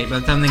suffocate by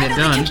the time they I get know,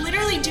 done. they could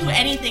literally do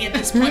anything at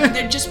this point.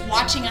 They're just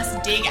watching us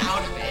dig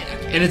out of it.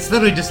 Okay. And it's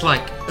literally just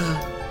like,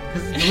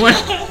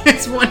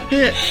 it's one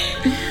hit.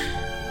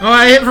 Oh,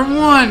 I hit for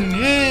 1.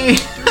 Yay!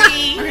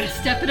 3. We're gonna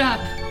step it up.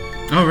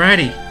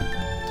 Alrighty.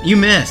 You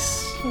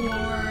miss 4.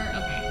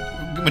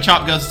 Okay.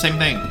 Machop does the same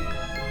thing.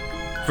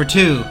 for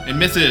 2. It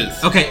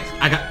misses. Okay,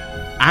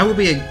 I will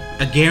be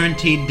a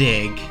guaranteed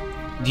dig.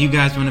 Do you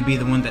guys want to be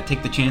the one that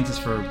take the chances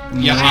for more?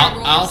 Yeah,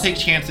 rolls. I'll take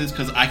chances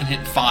because I can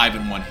hit 5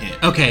 in one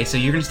hit. Okay, so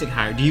you're gonna stick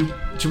higher.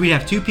 Should we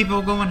have 2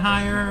 people going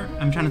higher?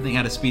 I'm trying to think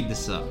how to speed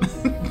this up.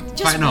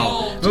 Just Fighting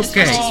all. roll. Just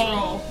Okay.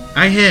 roll.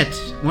 I hit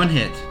 1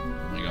 hit.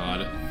 Oh my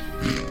god.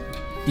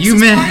 You This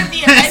is missed. part of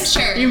the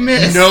adventure. You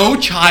missed. No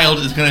child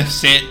is gonna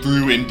sit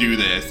through and do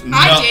this.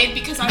 I No. did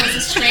because I was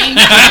a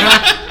stranger.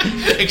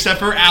 Except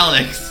for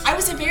Alex. I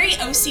was a very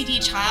OCD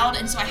child,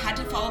 and so I had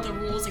to follow the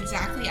rules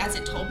exactly as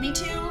it told me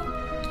to.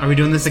 Are we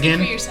doing this For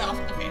again? yourself.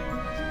 Okay.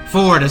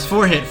 4. Does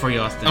 4 hit for you,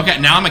 Austin? Okay,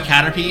 now I'm a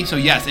Caterpie, so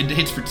yes, it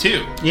hits for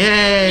 2. Yay!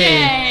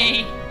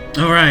 Yay!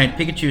 All right,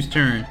 Pikachu's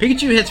turn.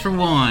 Pikachu hits for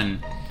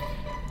 1.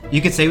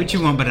 You can say what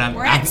you want, but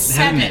We're I at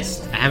 7. haven't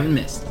missed. I haven't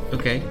missed.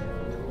 Okay.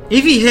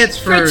 Eevee hits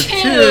for 2.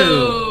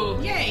 2.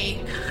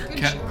 Yay. Good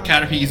job.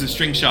 Caterpie uses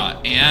string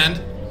shot and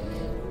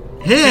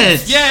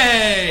Hits.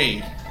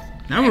 yay!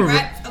 Now We're we're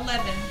at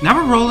 11. now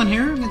we're rolling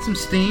here. Get some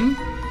steam.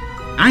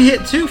 I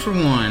hit 2 for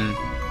 1.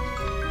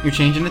 You're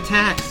changing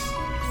attacks.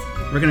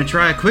 We're gonna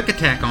try a quick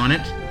attack on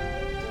it,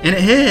 and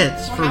it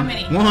hits For for how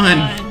many? 1.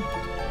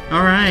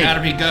 All right.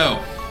 Caterpie, go.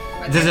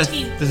 We're at Does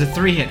 13. a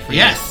 3 hit for you?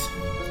 Yes.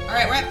 All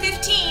right, we're at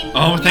 15.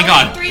 Oh, We thank only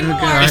God. need 3 Oh, more.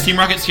 God. Is Team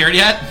Rocket scared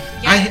yet?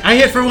 Yeah. I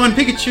hit for 1,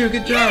 Pikachu.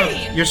 Good job.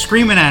 Yay. You're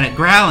screaming at it,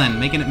 growling,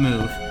 making it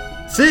move.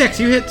 6.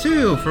 You hit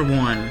 2 for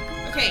 1.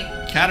 Okay,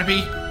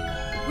 Caterpie.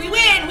 we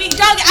win. We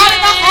dug out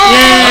of the hole.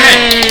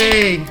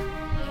 Yay!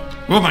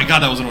 Oh my god,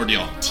 that was an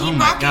ordeal. Team Oh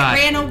my Rocket God.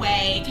 ran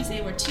away because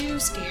they were too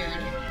scared.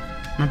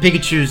 My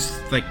Pikachu's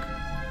like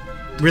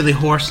really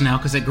hoarse now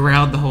because it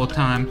growled the whole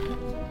time.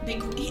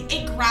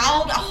 It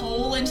growled a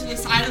hole into the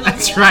side of the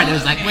That's wall. right, it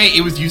was like, Wait,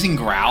 it was using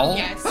growl?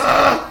 Yes.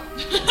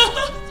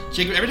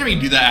 Jacob, every time you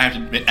do that, I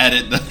have to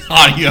edit the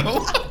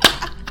audio.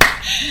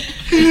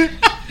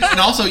 And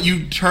also,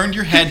 you turned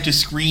your head to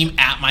scream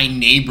at my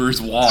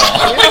neighbor's wall.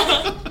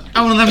 I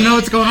want to let them know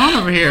what's going on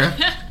over here.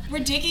 We're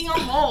digging a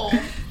hole.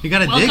 You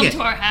gotta Welcome dig it.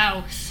 to our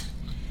house.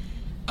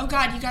 Oh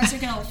God, you guys are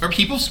gonna. Are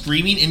people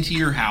screaming into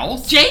your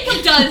house?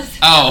 Jacob does.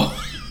 Oh.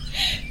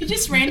 You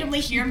just randomly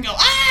hear him go,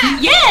 ah!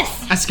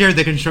 Yes, I scared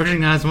the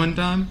construction guys one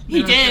time.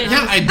 he did.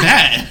 Yeah, I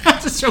bet. I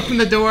just opened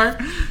the door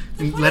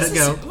and What let is it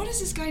go. this- What is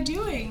this guy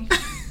doing?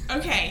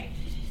 Okay,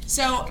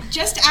 so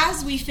just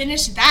as we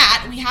finish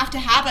that, we have to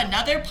have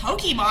another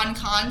Pokemon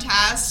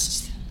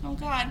contest. Oh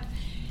God.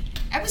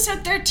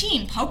 Episode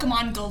 13,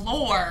 Pokemon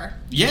Galore.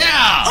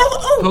 Yeah.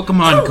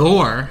 Pokemon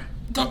Gore.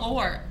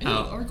 Galore. Ooh,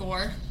 Oh. or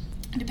Gore.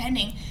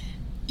 Depending.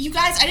 You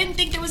guys, I didn't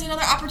think there was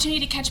another opportunity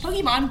to catch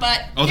Pokemon,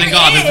 but Oh, thank there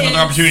God, there's is. another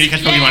opportunity to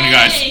catch Pokemon, you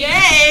guys.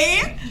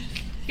 Yay!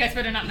 You guys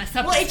better not mess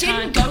up Well, it this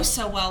time. didn't go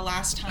so well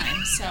last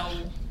time, so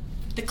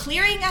the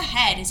clearing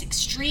ahead is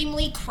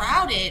extremely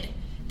crowded.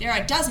 There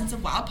are dozens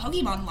of wild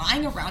Pokemon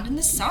lying around in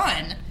the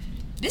sun.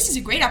 This is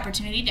a great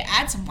opportunity to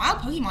add some wild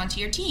Pokemon to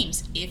your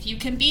teams, if you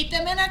can beat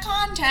them in a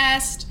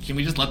contest. Can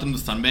we just let them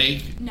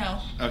sunbake? No,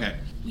 Okay.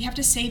 we have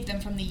to save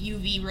them from the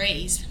UV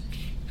rays.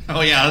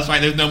 Oh yeah, that's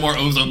right. There's no more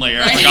ozone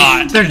layer. I Right.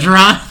 forgot. They're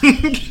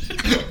drying.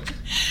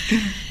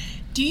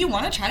 Do you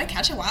want to try to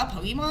catch a wild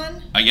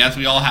Pokemon? I guess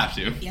we all have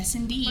to. Yes,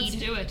 indeed. Let's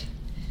do it.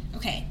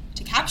 Okay,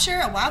 to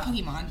capture a wild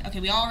Pokemon. Okay,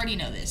 we already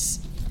know this.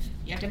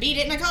 You have to beat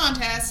it in a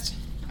contest.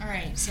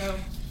 Alright, so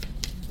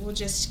we'll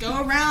just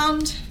go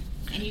around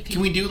and you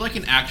Can we do like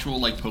an actual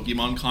like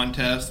Pokemon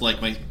contest?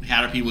 Like my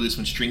Caterpie will do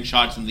some string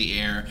shots in the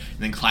air and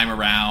then climb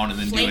around and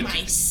then Flame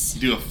ice.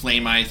 do a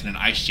flame ice and an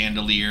ice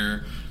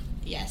chandelier.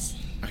 Yes.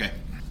 Okay.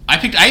 I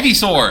picked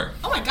Ivysaur.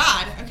 Oh my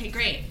god. Okay,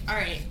 great.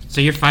 Alright.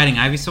 So you're fighting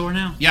Ivysaur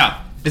now?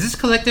 Yeah. Is this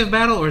collective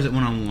battle or is it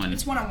one-on-one?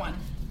 It's 1-on-1.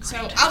 So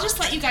I'll just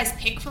let you guys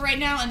pick for right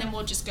now and then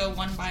we'll just go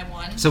one by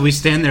one. So we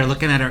stand there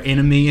looking at our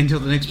enemy until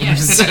the next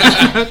Yes.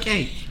 person.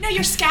 Okay. No,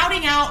 you're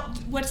scouting out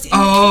what's in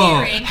Oh.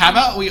 the clearing. How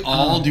about we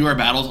all do our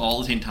battles all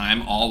at the same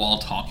time, all while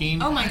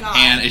talking? Oh my God.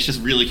 And it's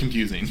just really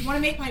confusing. You want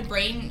to make my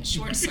brain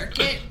short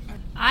circuit?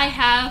 I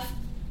have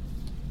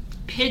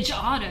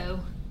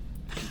Pidgeotto.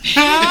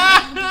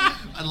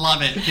 I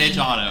love it.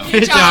 Pidgeotto.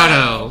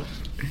 Pidgeotto.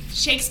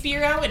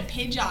 Shakespeareo and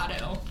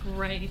Pidgeotto.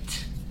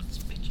 Great.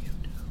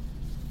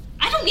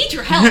 I don't need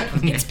your help.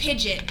 It's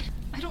Pidgeot.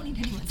 I don't need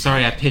anyone.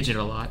 Sorry, I pidget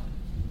a lot.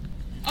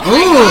 Oh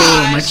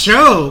Ooh, my my gosh.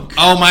 choke.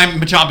 Oh, my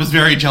Machop is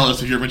very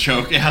jealous of your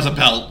Machoke. It has a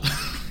belt.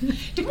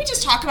 we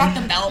just talk about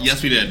the belt?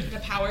 Yes, we did. The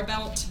power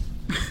belt.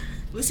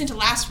 Listen to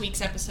last week's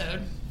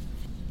episode.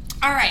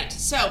 Alright,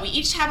 so we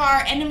each have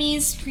our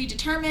enemies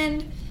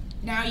predetermined.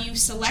 Now you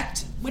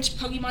select which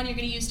Pokemon you're going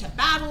to use to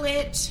battle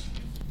it.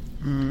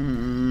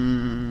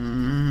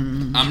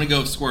 I'm gonna go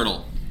with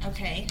Squirtle.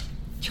 Okay.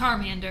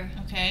 Charmander.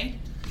 Okay.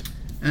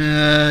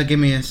 Give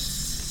me a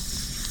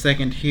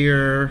second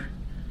here.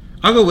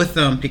 I'll go with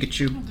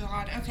Pikachu. Oh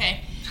god.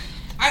 Okay.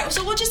 All right.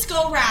 So we'll just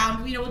go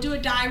around. We'll do a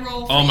die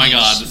roll. For Oh my each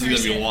god, this is gonna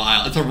be person.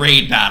 wild. It's a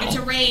raid battle. It's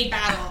a raid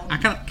battle.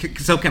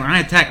 So can I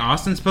attack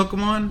Austin's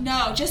Pokemon?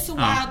 No, just the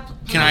wild.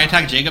 Can I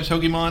attack Jacob's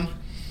Pokemon?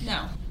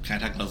 No. Can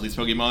I attack Leslie's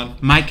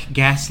Pokemon? Mike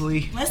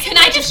Ghastly. Leslie Can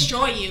might I just-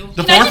 destroy you?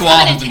 The Can I fourth just wall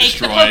go ahead has and been take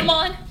the destroyed.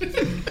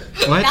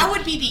 Pokemon? What? That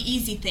would be the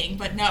easy thing,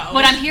 but no.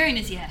 What I'm hearing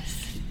is yes.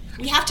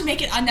 We have to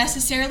make it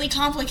unnecessarily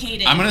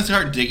complicated. I'm gonna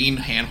start digging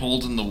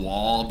handholds in the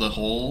wall of the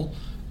hole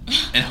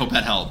and hope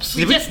that helps.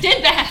 We just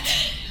did that.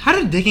 How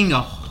did digging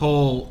a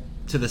hole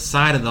to the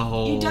side of the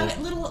hole? You dug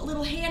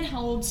little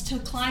handholds to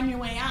climb your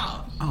way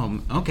out. Oh,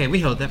 okay. We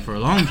held that for a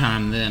long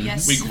time then.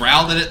 Yes. We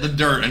growled it at the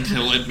dirt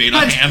until it made a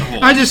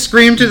handhold. I just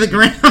screamed to the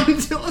ground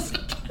until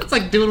it's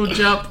like doodle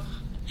jump.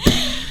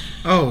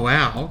 Oh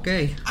wow.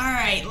 Okay. All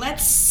right,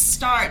 let's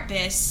start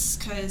this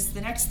because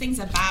the next thing's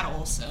a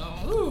battle. So,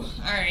 ooh, all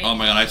right. Oh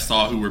my god, I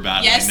saw who we're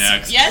battling Yes,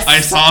 next. yes. I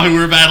saw who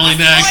we're battling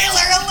next.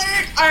 Spoiler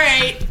alert! All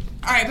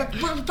right, but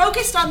we're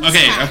focused on this.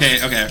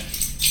 Okay.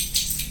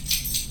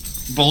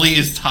 Bully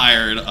is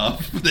tired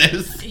of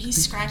this.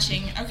 He's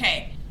scratching.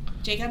 Okay,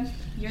 Jacob,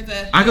 you're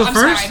the. I go I'm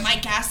first? sorry,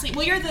 Mike Ghastly.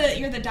 Well, you're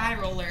the die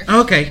roller.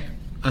 Okay.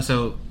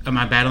 So am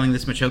I battling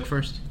this Machoke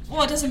first?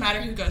 Well, it doesn't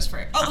matter who goes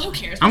first. Oh, who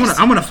cares? I'm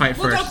gonna fight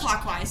We'll first. go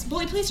clockwise.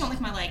 Bully, please don't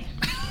lick my leg.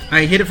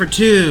 I hit it for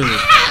 2.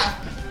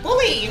 Ah!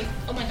 Bully!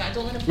 Oh my god,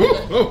 don't let him pull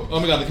it. Oh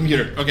my god, the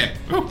computer. Okay.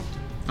 Woo.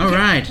 All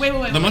right.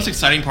 Wait. The most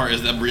exciting part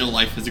is the real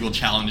life physical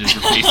challenges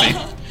we're facing.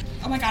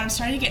 Oh my god, I'm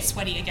starting to get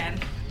sweaty again.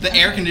 The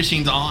air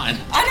conditioning's on.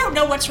 I don't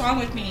know what's wrong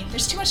with me.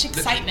 There's too much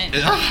excitement.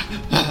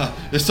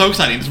 It's so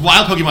exciting. There's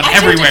wild Pokemon I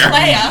everywhere. turned to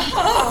Clea.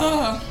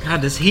 Oh,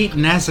 God, this heat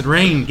and acid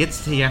rain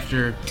gets to you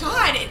after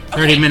god.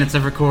 30 minutes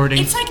of recording.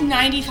 It's like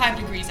 95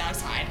 degrees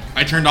outside.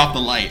 I turned off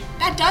the light.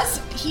 That does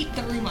heat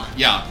the room up.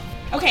 Yeah.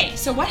 Okay,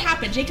 so what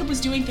happened? Jacob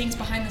was doing things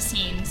behind the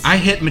scenes. I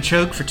hit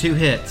Machoke for 2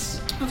 hits.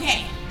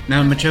 Okay.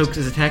 Now Machoke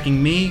is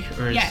attacking me,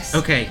 or is, Yes.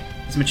 Okay,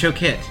 is Machoke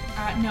hit?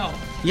 No.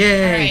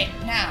 Yay!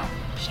 Alright, now,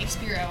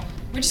 Shakespeare.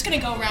 We're just gonna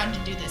go around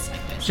and do this like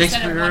this.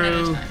 Instead of one at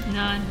a Shakespeare. time.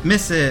 None.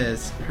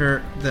 Misses.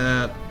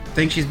 The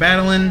thing she's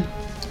battling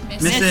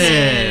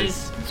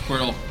misses.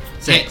 Squirtle.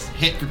 6.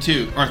 Hit for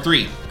 2 or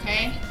 3.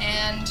 Okay,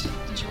 and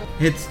did you roll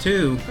Hits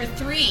 2. for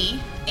 3?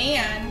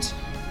 And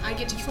I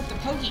get to flip the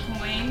Poke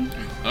Coin.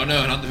 Oh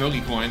no, not the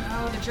Pokecoin.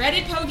 Oh, the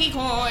dreaded Poke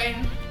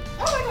Coin.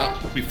 Oh my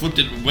god. We flipped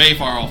it way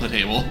far off the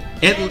table.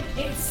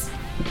 It's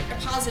a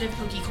positive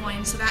Poke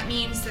Coin, so that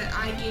means that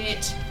I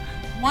get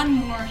 1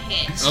 more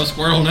hit. Oh,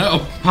 Squirtle,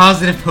 no.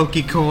 Positive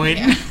Pokecoin.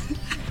 Yeah.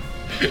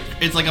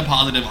 It's like a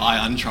positive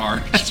ion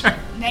charge. That's right.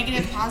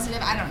 Negative,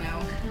 positive, I don't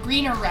know.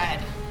 Green or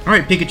red. All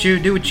right,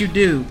 Pikachu, do what you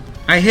do.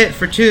 I hit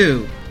for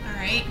 2,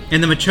 Alright.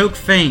 and the Machoke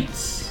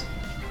faints.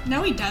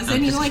 No, he doesn't.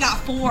 I'm He's just- only got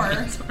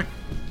 4. Sorry.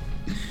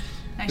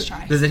 Nice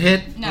try. Does it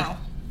hit? No.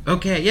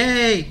 Okay,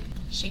 yay!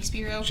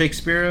 Shakespeare.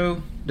 Shakespeare,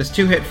 does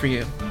 2 hit for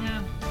you? No.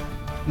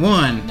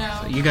 1. No.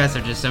 So you guys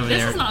are just over This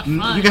there. is not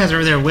fun. You guys are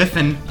over there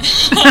whiffing.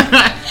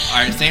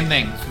 Alright, same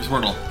thing for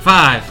Squirtle.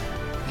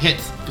 5.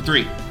 Hits for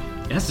 3.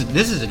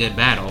 This is a good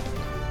battle.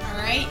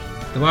 Alright.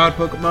 The wild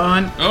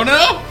Pokemon. Oh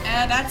no!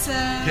 That's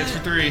a. Hits for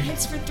 3.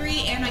 Hits for 3,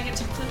 and I get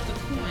to flip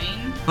the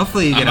coin.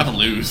 Hopefully you I'm get about to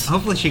lose.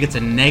 Hopefully she gets a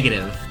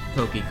negative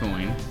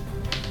Pokecoin.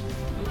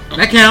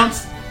 That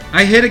counts.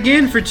 I hit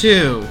again for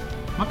 2.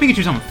 My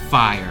Pikachu's on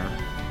fire.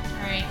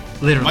 Alright.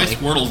 Literally. My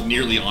Squirtle's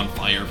nearly on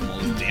fire from all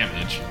this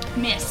damage.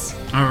 Miss.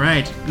 All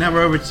right. Now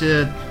we're over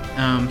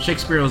to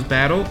Shakespeare's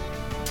battle.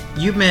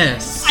 You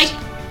miss. That's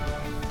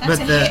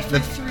But a the- hit for the-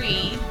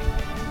 3.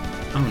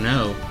 Oh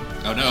no.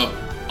 Oh no.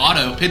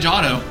 Auto.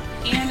 Pidgeotto.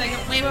 And I go.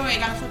 Wait. I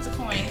gotta flip the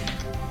coin.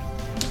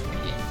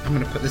 I'm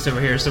gonna put this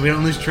over here so we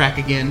don't lose track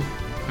again.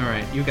 All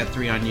right. You got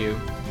 3 on you,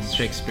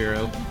 Shakespeare.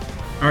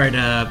 All right.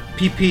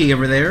 PP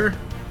over there.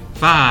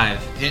 5.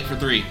 Hit for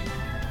 3.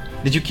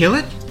 Did you kill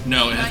it?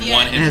 No, it Not has yet.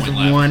 1 It hit has point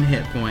left. 1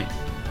 hit point.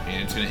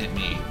 And it's gonna hit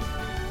me.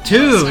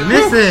 2. It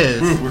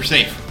misses. Woo, we're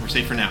safe. We're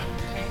safe for now.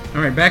 Okay.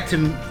 All right. Back to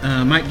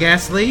Mike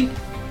Ghastly.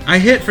 I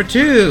hit for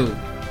 2.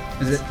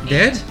 Is it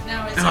dead?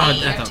 No, it's Oh, 8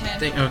 I out of thought.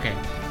 10. Okay.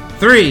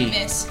 3.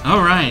 Miss.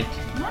 All right.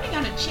 I'm running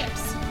out of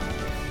chips.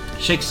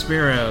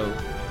 Shakespeare.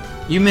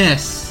 You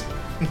miss.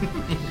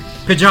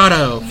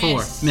 Pidgeotto. 4.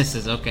 Miss.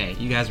 Misses. Okay.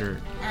 You guys are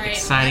Alright,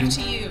 exciting. back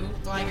to you,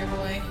 Gligar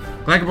Boy.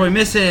 Gligar Boy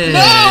misses.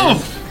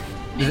 No!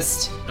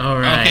 Missed. All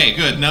right. Okay,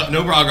 good.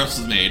 No progress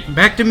was made.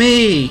 Back to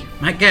me,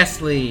 Mike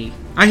Ghastly.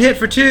 I hit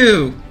for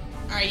 2.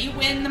 Alright, you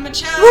win the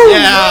Machop.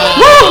 Yeah.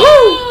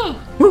 Woo!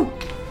 Woo!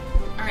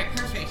 Alright,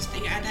 perfect.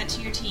 Then you add that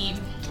to your team.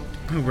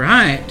 All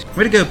right.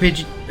 Way to go,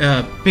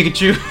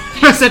 Pikachu.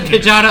 I said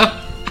Pidgeotto.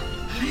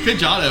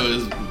 Pidgeotto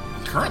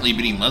is currently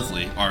beating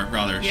Leslie, or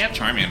rather, Yep.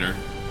 Charmander.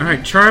 All right,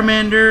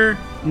 Charmander.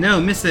 No,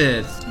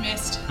 misses.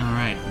 Missed. All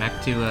right,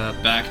 back to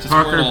Back to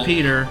Parker, Squirtle.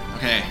 Peter.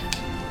 Okay.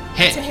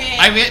 Hit. It's a hit.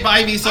 I hit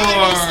by Ivysaur.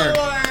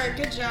 Ivysaur,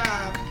 good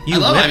job. You I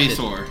love whipped it.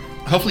 Ivysaur.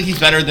 Hopefully he's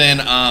better than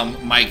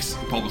Mike's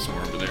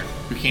Bulbasaur over there,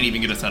 who can't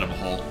even get us out of a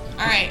hole.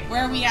 All right,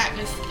 where are we at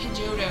with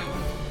Pidgeotto?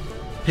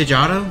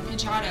 Pidgeotto.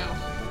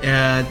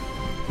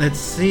 Pidgeotto. Let's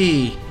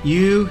see.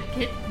 You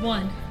Hit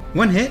 1.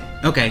 one hit.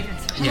 Okay.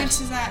 How Yeah, much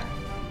is that?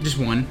 just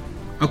one.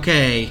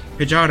 Okay.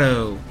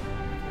 Pidgeotto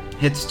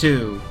hits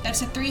 2.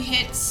 That's a 3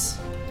 hits,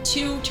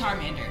 2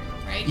 Charmander,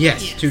 right?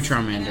 Yes, Yes. 2 And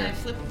then I Charmander.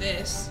 flip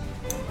this,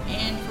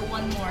 and for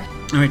 1 more.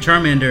 All right,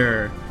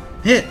 Charmander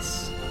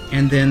hits,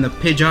 and then the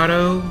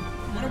Pidgeotto.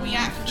 What are we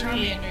at for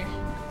Charmander?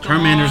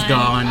 Charmander's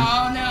gone.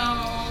 Oh no.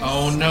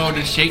 Oh no,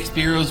 did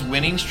Shakespeare's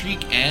winning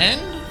streak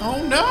end?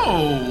 Oh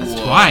no!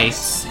 That's twice.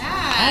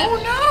 Sad.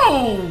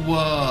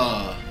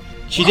 Oh no!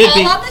 She did All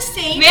beat. on the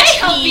same May I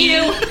help team.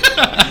 you?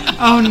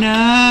 Oh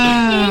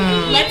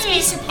no! Let's be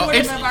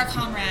supportive it's- of our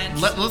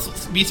comrades.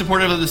 Let's be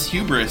supportive of this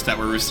hubris that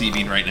we're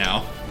receiving right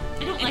now.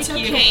 I don't It's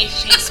like okay, you.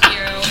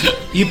 Shakespeare.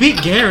 You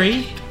beat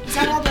Gary. Is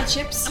that all the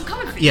chips? I'm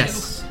coming for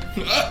Yes.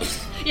 you.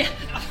 Yeah.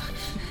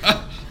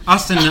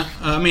 Austin.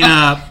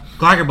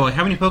 Gligar Boy.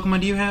 How many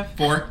Pokemon do you have?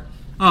 4.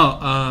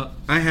 Oh,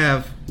 I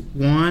have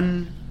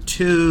 1,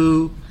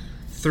 2,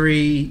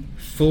 3,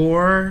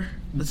 4.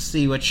 Let's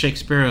see what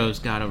Shakespeare's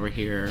got over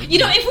here. You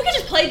know, if we could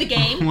just play the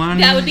game, One,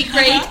 that would be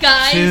great,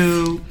 guys.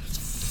 2,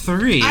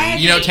 3.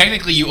 You know,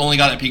 technically, you only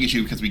got a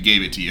Pikachu because we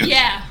gave it to you.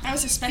 Yeah. That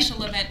was a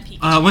special event,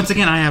 Pikachu. Once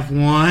again, I have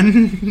 1.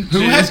 Who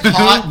has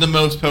caught the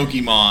most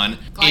Pokemon?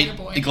 Gligar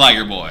Boy.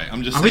 Gligar Boy.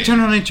 I'm just Are saying. we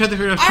turning on each other?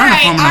 We're trying right,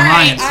 to form an all right,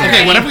 alliance. all here. Okay,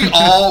 right. what if we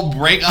all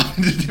break up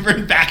into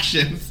different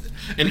factions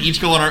and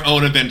each go on our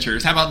own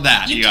adventures? How about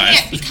that, you guys?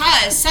 can't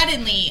because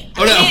suddenly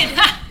Oh,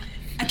 no.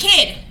 a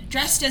kid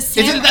dressed as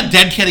Samurai. Isn't it that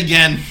dead kid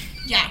again?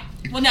 Yeah.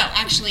 Well, no,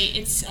 actually,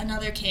 it's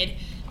another kid.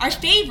 Our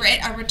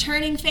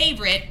returning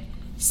favorite,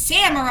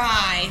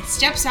 Samurai,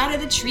 steps out of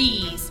the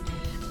trees.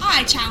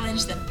 I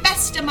challenge the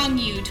best among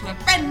you to a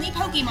friendly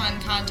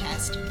Pokemon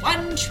contest.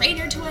 One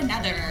trainer to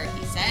another,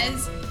 he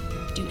says.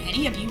 Do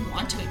any of you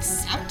want to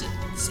accept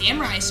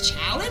Samurai's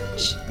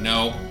challenge?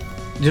 No.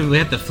 Do we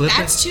have to flip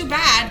That's too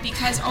bad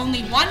because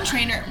only one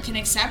trainer can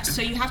accept,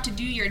 so you have to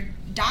do your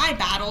die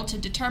battle to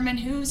determine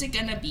who's it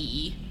gonna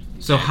be.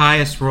 it? So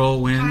highest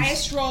roll wins.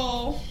 Highest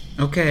roll.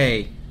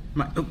 Okay.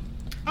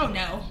 Oh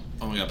no.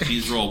 Oh my god,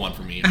 please roll 1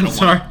 for me. I'm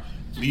sorry.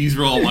 Please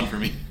roll 1 for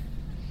me.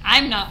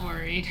 I'm not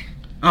worried.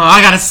 Oh,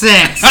 I got a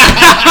 6.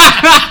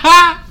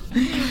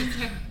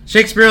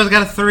 Shakespeare's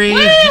got a 3. Woo!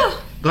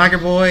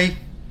 Gligar Boy,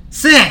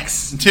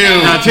 6. 2.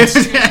 No, 2.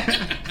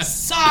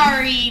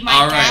 Sorry, Mike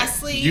All right.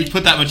 Gasly. You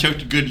put that Machoke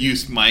to good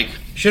use, Mike.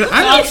 Should Oh,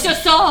 I? it's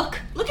just suck.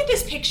 Look at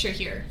this picture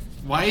here.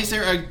 Why is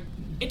there a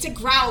It's a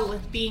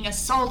Growlithe being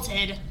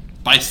assaulted.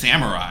 by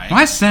Samurai?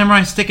 Why is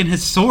Samurai sticking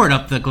his sword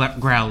up the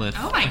Growlithe?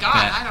 Oh my like god,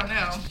 that? I don't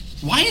know.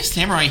 Why is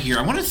Samurai here?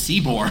 I want a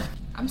Seaborn.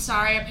 I'm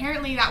sorry,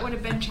 apparently that would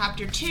have been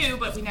chapter 2,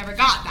 but we never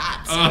got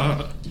that.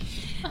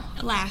 So.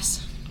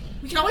 Alas.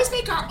 We can always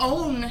make our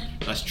own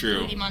That's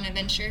true. Pokemon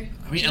adventure.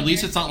 I mean, at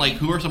least it's not like,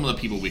 who are some of the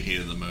people we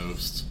hated the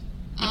most?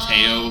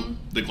 Mateo,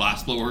 the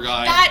glassblower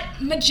guy? That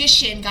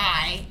magician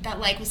guy that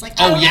like was like,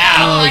 Oh, oh, yeah.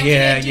 I Oh,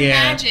 yeah, can't do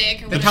yeah. magic. Or The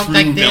the whatever. top- true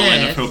like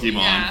villain this. of Pokemon.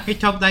 Yeah. He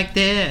talked like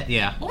that.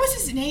 Yeah. What was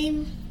his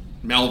name?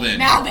 Melvin.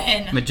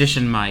 Malvin.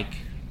 Magician Mike.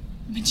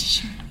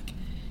 Magician Mike.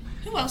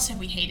 Who else have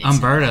we hated?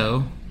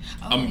 Umberto.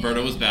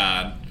 Umberto was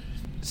bad.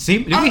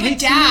 See, did Oh, we the hate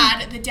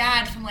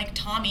dad from like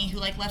Tommy who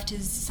like left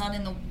his son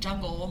in the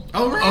jungle.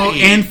 Oh, right. Oh,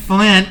 and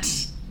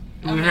Flint.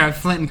 We have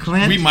Flint and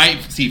Clint. We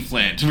might see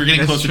Flint. We're getting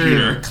That's close to true.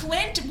 Peter.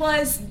 Clint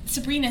was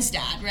Sabrina's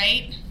dad,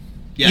 right?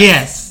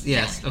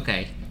 Yes.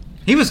 Okay.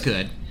 He was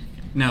good.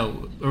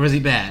 No, or was he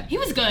bad? He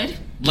was good.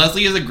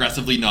 Leslie is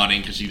aggressively nodding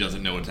because she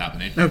doesn't know what's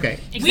happening. Okay.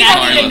 We don't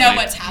Sorry, even know Leslie.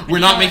 what's happening. We're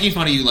not making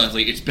fun of you,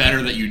 Leslie. It's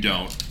better that you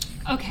don't.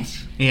 Okay.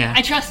 Yeah.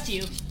 I trust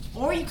you.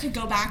 Or you could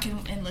go back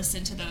and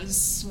listen to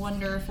those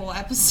wonderful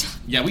episodes.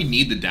 Yeah, we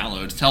need the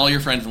downloads. Tell all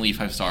your friends and leave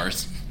 5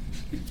 stars.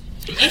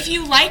 If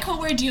you like what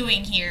we're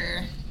doing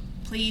here,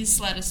 please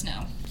let us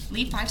know.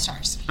 Leave 5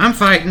 stars. I'm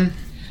fighting.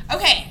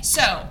 Okay,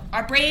 so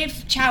our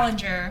brave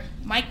challenger,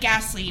 Mike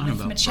Gasly I don't with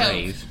know about Machoke,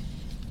 brave.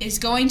 is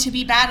going to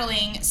be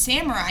battling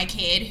Samurai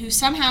Kid, who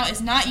somehow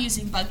is not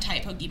using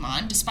Bug-type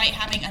Pokemon, despite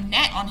having a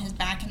net on his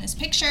back in this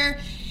picture.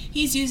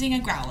 He's using a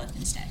Growlithe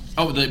instead.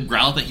 Oh, the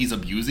Growlithe that he's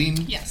abusing?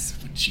 Yes.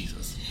 Oh,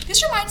 Jesus.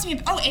 This reminds me of,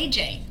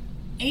 AJ.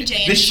 AJ.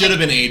 and This should have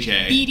like- been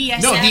AJ.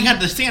 BDSM. No, he had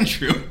the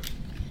Sandshrew.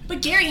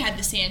 But Gary had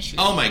the Sandshrew.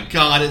 Oh my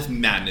god, it's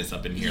madness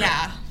up in here.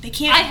 Yeah, they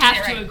can't I get have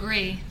it to right.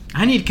 agree.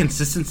 I need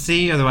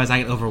consistency, otherwise I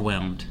get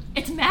overwhelmed.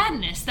 It's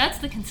madness. That's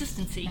the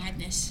consistency.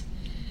 Madness.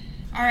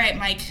 All right,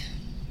 Mike.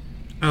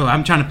 Oh,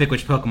 I'm trying to pick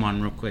which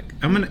Pokemon real quick.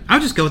 I'll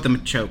just go with the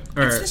Machoke. It's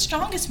Or the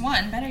strongest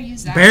one. Better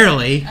use that.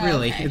 barely, Oh,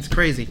 really. okay. It's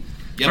crazy.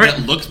 Yeah, All but right.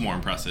 it looks more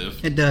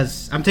impressive. It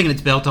does. I'm taking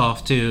its belt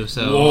off too,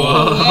 so.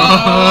 Whoa.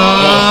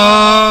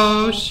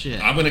 Oh,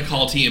 shit. I'm gonna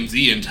call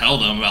TMZ and tell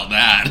them about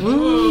that.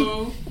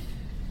 Ooh.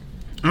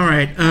 All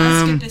right.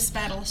 Let's get this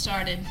battle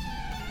started.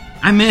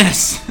 I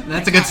miss.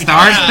 That's a good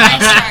start.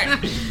 Nice start.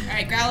 All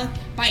right, Growlithe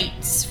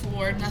bites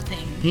for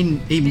nothing.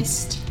 he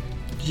Missed.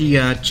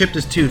 chipped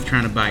his tooth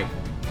trying to bite.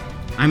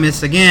 I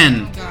miss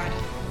again. Oh God.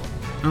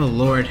 Oh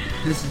Lord,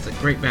 this is a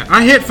great battle.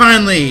 I hit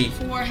finally.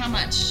 For how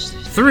much?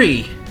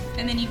 3.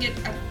 And then you get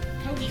a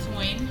Poke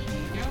Coin. Here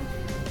you go.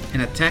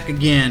 And attack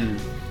again.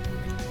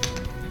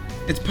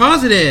 It's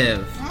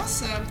positive.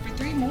 Awesome. For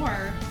 3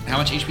 more. How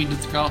much HP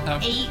does Growlithe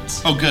have?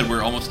 8. Oh, good.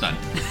 We're almost done.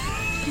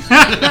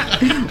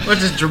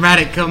 What's this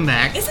dramatic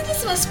comeback? Isn't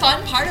this the most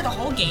fun part of the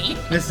whole game?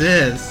 This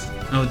is.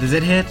 Oh, does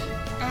it hit?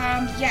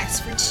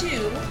 Yes, for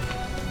 2.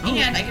 Oh.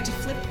 And I get to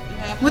flip.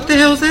 What the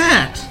hell's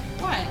that?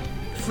 What?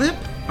 Flip?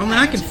 Only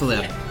I can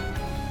flip.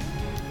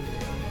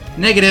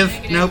 Negative.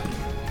 Nope.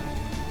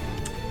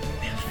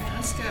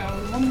 Let's go.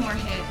 1 more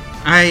hit.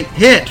 I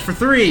hit for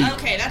 3.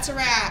 Okay, that's a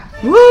wrap.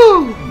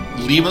 Woo!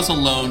 Leave us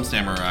alone,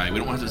 Samurai. We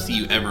don't want to see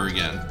you ever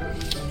again.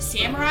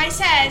 Samurai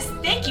says,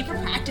 "Thank you for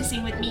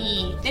practicing with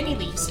me." Then he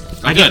leaves.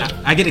 Oh, I good.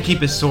 get to keep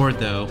his sword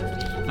though.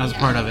 That was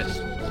part of it.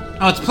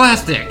 Oh, it's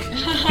plastic.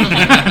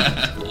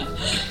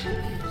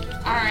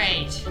 All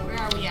right, where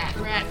are we at?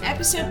 We're at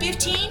episode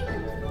 15,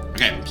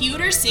 Okay.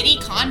 Pewter City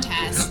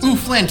Contest. Ooh,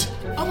 Flint.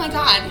 Oh my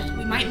God,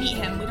 we might meet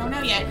him. We don't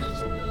know yet.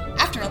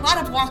 After a lot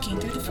of walking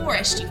through the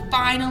forest, you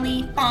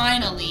finally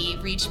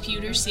reach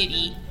Pewter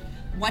City.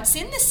 What's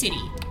in the city?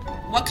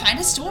 What kind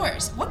of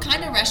stores? What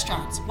kind of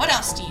restaurants? What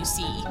else do you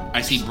see?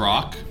 I see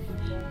Brock.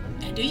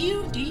 Do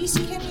you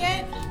see him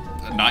yet?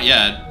 Not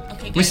yet.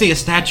 Okay, good. We see a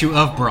statue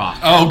of Brock.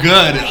 Oh,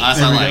 good. That's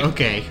There I we like. go.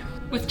 Okay.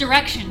 With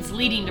directions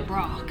leading to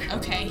Brock.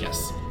 Okay.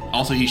 Yes.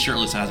 Also, he's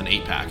shirtless and has an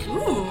 8-pack.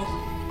 Ooh.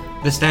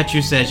 The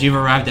statue says you've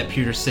arrived at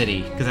Pewter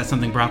City because that's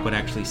something Brock would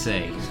actually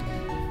say.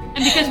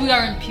 And because we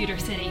are in Pewter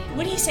City.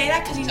 Would he say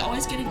that because he's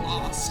always getting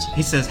lost?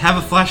 He says, "Have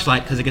a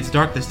flashlight because it gets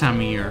dark this time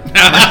of year." Oh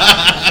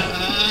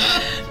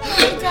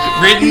my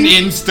God. Written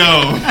in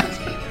stone.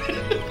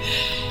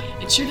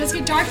 It sure does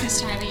get dark this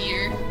time of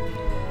year.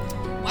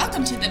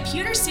 Welcome to the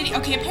Pewter City.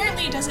 Okay,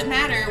 apparently it doesn't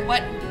matter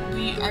what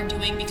we are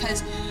doing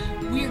because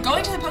we are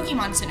going to the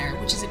Pokemon Center,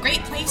 which is a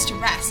great place to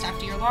rest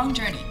after your long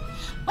journey.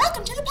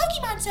 Welcome to the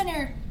Pokemon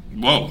Center.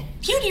 Whoa.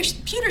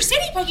 Pewter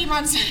City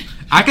Pokemon Center.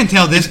 I can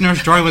tell this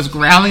Nurse Joy was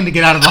growling to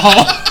get out of the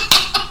hole.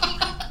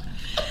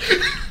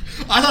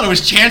 I thought it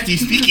was Chansey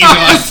speaking to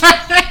us.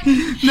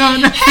 No.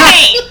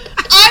 Hey,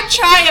 I'm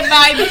trying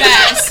my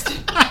best.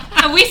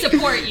 And we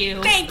support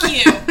you. Thank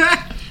you.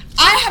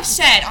 I have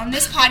said on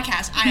this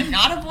podcast, I am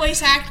not a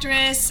voice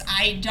actress.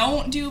 I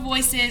don't do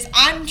voices.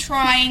 I'm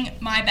trying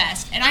my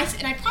best, and I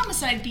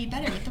promised I'd be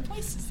better with the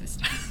voices this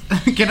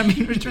time. Can I meet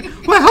Nurse Joy?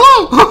 Well,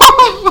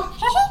 hello.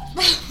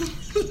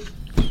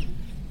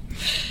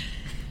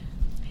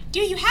 Do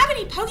you have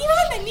any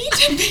Pokemon that need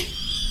to be?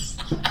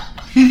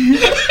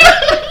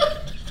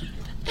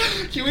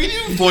 Can we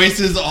do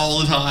voices all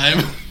the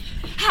time?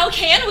 How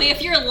can we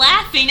if you're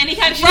laughing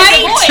anytime she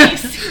Right?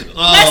 has a voice?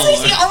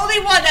 Leslie's the only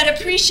one that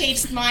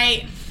appreciates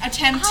my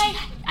attempt.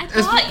 I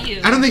thought you.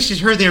 I don't think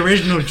she's heard the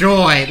original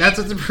Joy. That's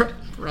what's the problem.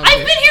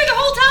 I've been here the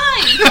whole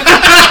time.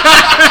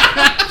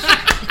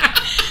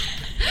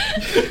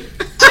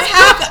 I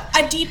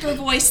have a deeper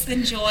voice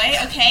than Joy,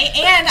 okay?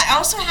 And I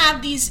also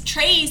have these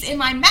trays in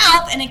my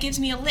mouth, and it gives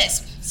me a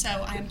lisp. So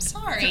I'm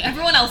sorry.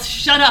 Everyone else,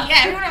 shut up. Yeah,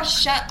 everyone else,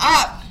 shut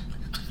up.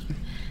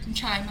 I'm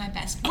trying my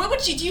best. What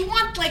would you do? You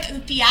want like the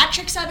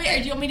theatrics of it, or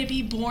do you want me to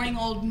be boring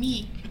old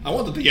me? I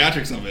want the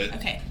theatrics of it.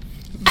 Okay.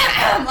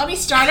 Let me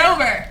start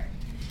over.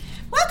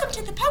 Welcome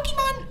to the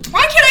Pokemon.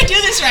 Why can't I do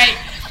this right?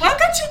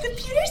 Welcome to the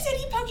Pewter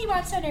City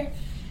Pokemon Center.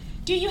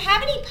 Do you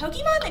have any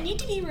Pokemon that need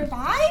to be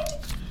revived?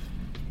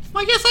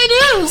 Well, yes, I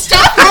do.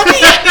 Stop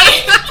looking at me.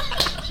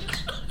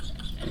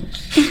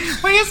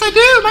 Well, yes, I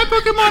do. My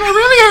Pokemon are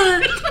really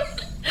hurt.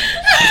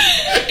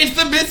 It's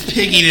the Miss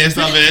Pigginess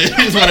of it,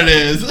 is what it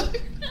is.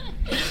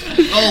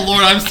 Oh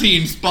Lord, I'm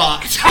seeing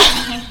spots. You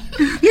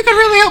can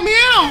really help me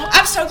out.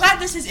 I'm so glad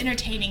this is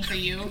entertaining for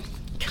you.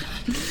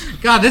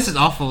 God, this is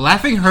awful.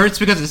 Laughing hurts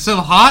because it's so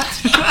hot.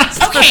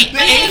 Okay, The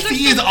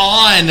AC is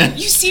on.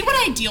 you see what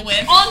I deal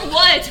with. On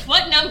what?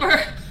 What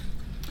number?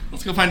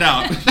 Let's go find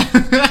out.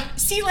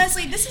 See,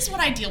 Leslie, this is what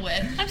I deal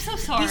with. I'm so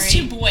sorry. These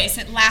two boys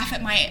that laugh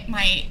at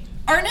my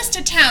earnest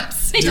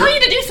attempts. They tell you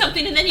to do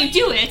something and then you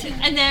do it,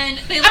 and then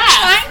they I'm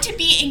laugh. trying to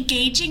be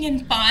engaging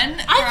and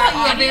fun. I thought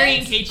you were very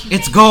audience. engaging.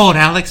 It's gold,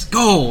 Alex.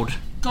 Gold.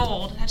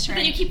 Gold, that's But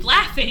then you right. keep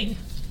laughing.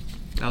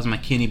 That was my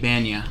Kenny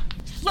Banya.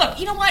 Look,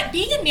 you know what?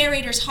 Being a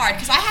narrator's hard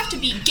because I have to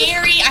be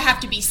Gary, I have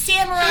to be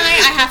Samurai,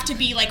 I have to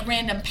be like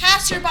random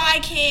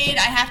passerby kid,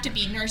 I have to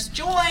be Nurse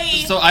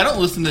Joy. So I don't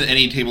listen to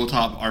any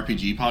tabletop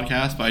RPG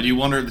podcast, but I do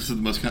wonder if this is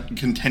the most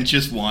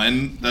contentious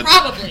one that's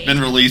Probably.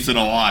 been released in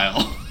a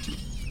while.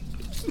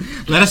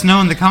 Let us know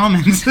in the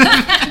comments.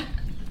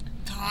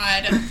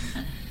 God.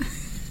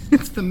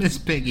 It's the Miss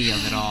Piggy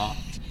of it all.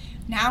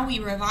 Now we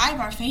revive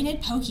our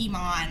fainted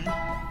Pokemon.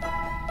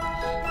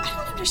 I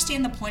don't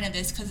understand the point of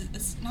this because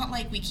it's not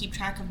like we keep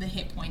track of the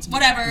hit points.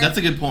 Whatever. That's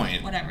a good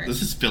point. Whatever.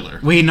 This is filler.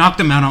 We knocked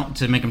them out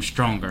to make them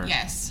stronger.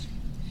 Yes.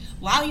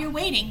 While you're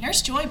waiting,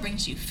 Nurse Joy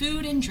brings you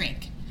food and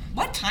drink.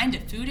 What kind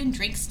of food and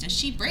drinks does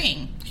she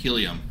bring?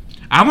 Helium.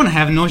 I want to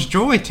have Nurse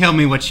Joy tell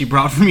me what she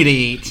brought for me to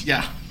eat.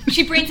 Yeah.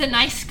 She brings a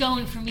nice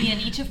scone for me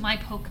and each of my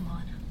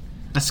Pokemon.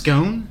 A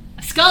scone?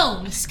 A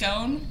scone? A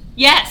scone?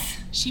 Yes.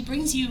 She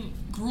brings you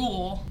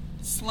gruel,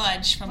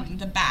 sludge from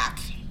the back.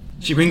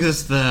 She brings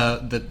us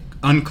the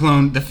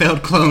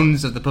failed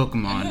clones of the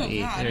Pokemon Oh, to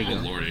eat. God. There you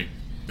Oh, go. lordy.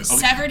 The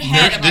severed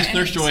head of our This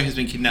Nurse enemies. Joy has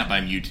been kidnapped by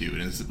Mewtwo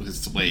and is his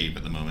slave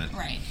at the moment.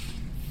 Right.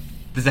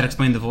 Does that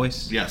explain the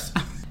voice? Yes.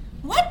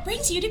 What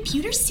brings you to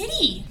Pewter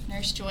City?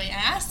 Nurse Joy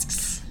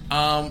asks.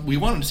 We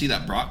wanted to see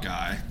that Brock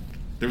guy.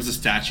 There was a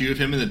statue of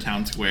him in the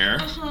town square.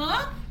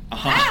 Uh-huh.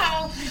 Uh-huh.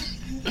 Wow.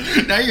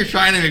 Now you're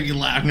trying to make me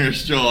laugh,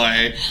 Nurse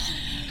Joy.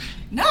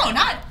 No,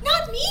 not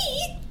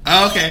me.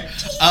 Oh, okay.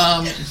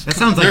 That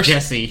sounds like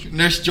Jesse.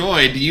 Nurse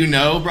Joy, do you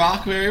know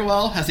Brock very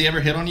well? Has he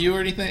ever hit on you or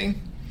anything?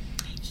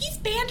 He's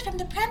banned from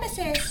the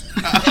premises.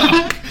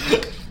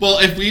 Well,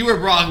 if we were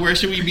Brock, where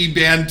should we be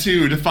banned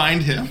to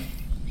find him?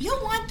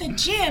 You'll want the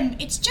gym.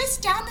 It's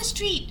just down the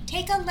street.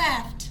 Take a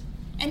left,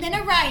 and then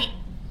a right,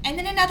 and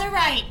then another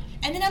right,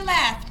 and then a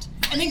left,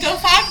 and then go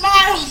 5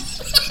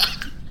 miles.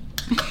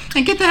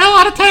 And get the hell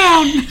out of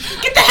town!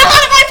 Get the hell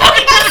out of my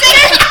Pokemon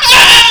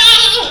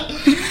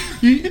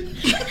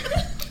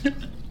Center!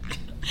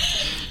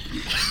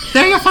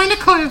 There you'll find a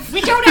cliff.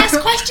 We don't ask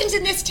questions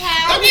in this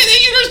town. Okay,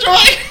 thank you, Nurse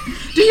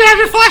Joy. Do you have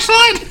your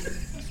flashlight?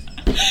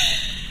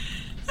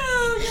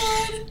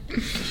 Oh,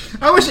 God.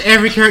 I wish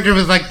every character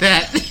was like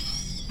that.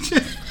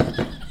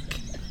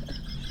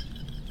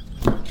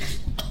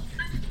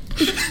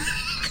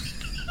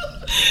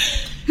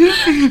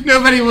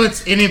 Nobody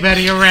wants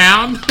anybody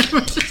around.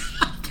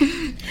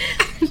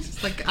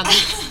 Just like Oh,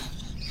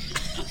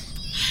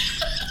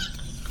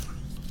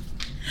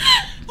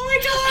 my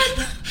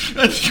God.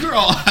 You're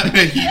all having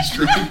a heat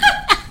stroke.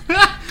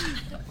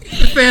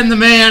 fan the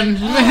man.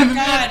 Oh,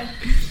 God.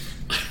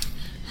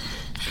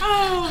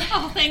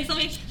 Oh, thanks. Let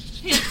me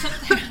hit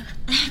something.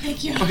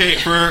 Thank you. Okay,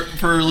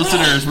 for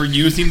listeners, we're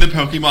using the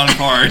Pokemon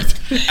cards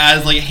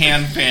as like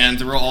hand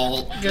fans. We're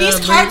all These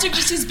cards are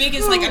just as big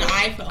as like an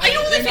iPhone. Are you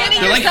only fanning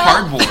they're like yourself?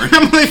 cardboard.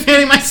 I'm only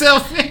fanning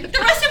myself. The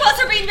rest of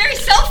us are being very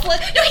selfless.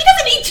 No, he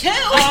doesn't need 2.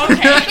 Oh,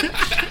 okay.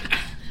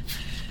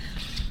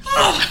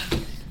 Oh.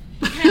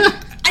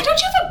 I don't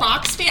you have a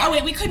box fan? Oh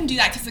wait, we couldn't do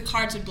that because the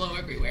cards would blow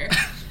everywhere.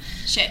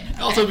 Shit.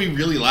 Okay. Also, be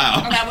really Oh,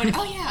 loud. that would.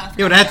 Oh yeah.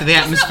 It would add to the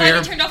Wasn't that why atmosphere.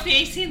 we turned off the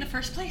AC in the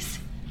first place?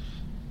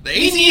 The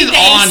AC is the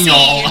on, AC.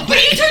 y'all. But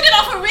you turned it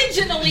off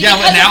originally Yeah,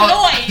 but because now- of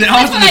noise.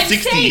 now it's That's in what the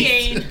I'm 60s.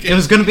 saying. It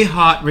was going to be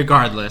hot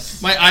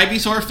regardless. My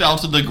Ivysaur fell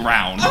to the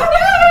ground.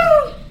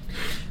 Oh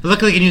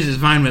Luckily, it can use its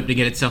Vine Whip to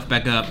get itself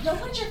back up. no!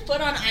 Don't put your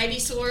foot on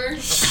Ivysaur.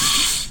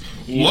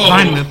 Whoa.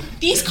 Vine Whip.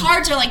 These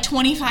cards are like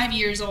 25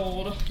 years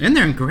old. And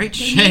they're in great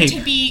They need to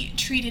shape. be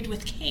treated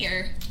with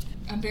care.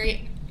 I'm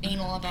very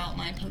anal about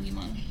my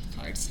Pokemon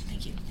cards.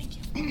 Thank you. Thank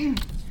you.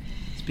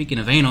 Speaking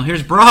of anal,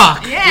 here's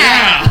Brock.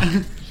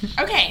 Yeah.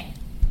 Okay.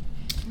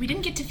 We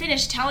didn't get to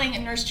finish telling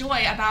Nurse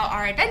Joy about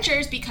our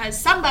adventures because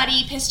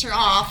somebody pissed her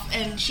off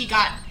and she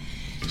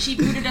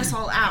booted us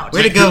all out.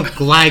 Way to go,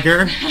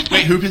 Gligar.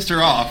 Wait, who pissed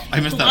her off? I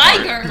missed that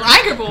part. Liger.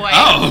 Liger Boy.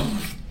 Oh.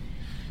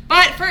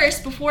 But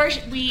first, before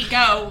we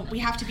go, we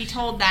have to be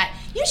told that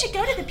you should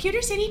go to the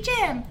Pewter City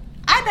Gym.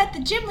 I bet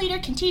the gym leader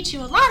can teach you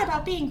a lot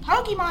about being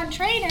Pokemon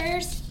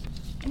trainers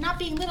and not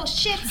being little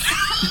shits.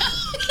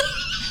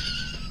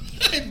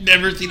 I've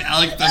never seen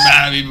Alex so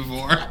mad at me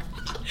before.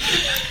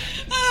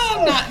 Oh,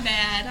 I'm not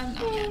mad. I'm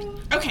not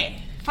mad.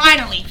 Okay,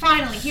 finally,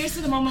 here's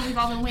the moment we've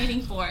all been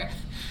waiting for.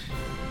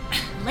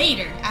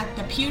 Later, at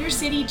the Pewter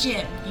City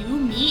Gym, you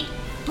meet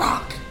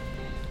Brock.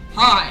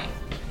 Hi.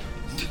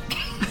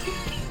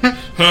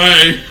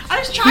 Hey. I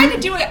was trying to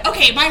do it.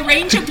 Okay, my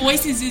range of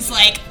voices is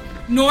like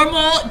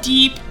normal,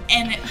 deep,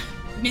 and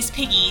Miss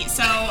Piggy.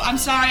 So I'm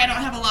sorry I don't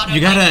have a lot of.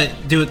 You gotta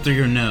do it through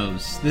your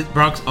nose.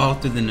 Brock's all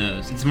through the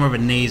nose. It's more of a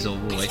nasal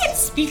I voice. can't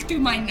speak through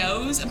my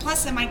nose, and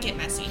plus it might get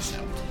messy. So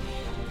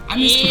I'm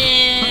just. Ew.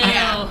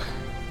 Yeah.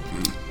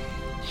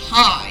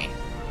 Hi.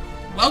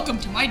 Welcome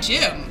to my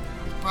gym,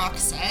 Brock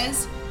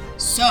says.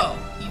 So,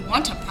 you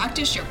want to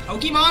practice your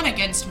Pokemon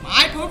against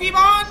my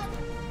Pokemon?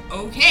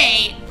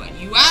 Okay, but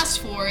you asked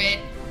for it.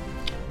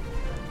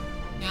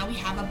 Now we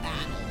have a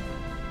battle.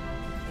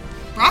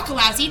 Brock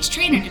allows each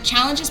trainer to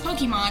challenge his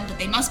Pokemon, but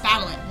they must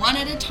battle it one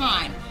at a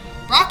time.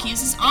 Brock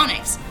uses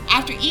Onix.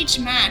 After each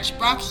match,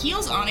 Brock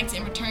heals Onix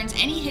and returns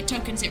any hit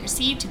tokens it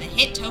received to the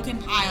hit token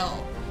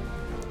pile.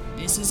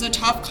 This is a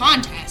tough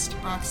contest,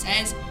 Brock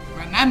says.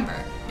 Remember,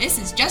 this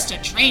is just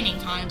a training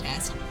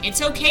contest.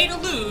 It's okay to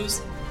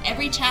lose.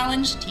 Every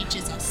challenge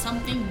teaches us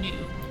something new.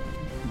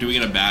 Do we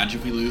get a badge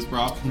if we lose,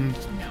 Brock? No.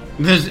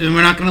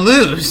 We're not gonna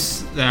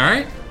lose.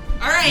 Alright?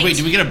 Alright. Wait,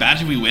 do we get a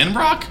badge if we win,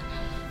 Brock?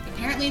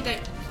 Apparently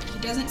that he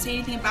doesn't say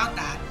anything about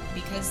that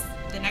because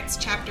the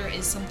next chapter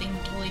is something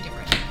totally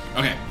different.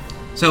 Okay.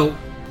 So,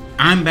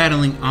 I'm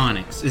battling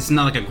Onix. It's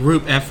not like a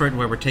group effort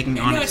where we're taking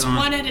Onix No, it's on.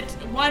 one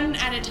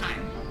at a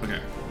time. Okay.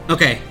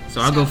 Okay, so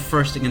I'll go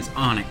first against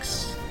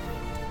Onix.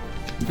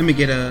 Let me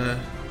get a...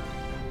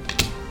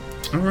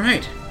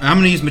 Alright. I'm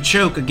gonna use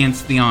Machoke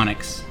against the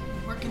Onix.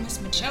 working this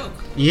Machoke.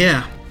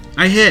 Yeah.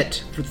 I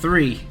hit for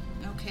 3.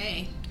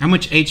 Okay. How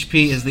much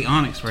HP is the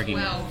Onyx working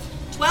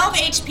with? 12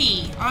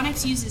 HP.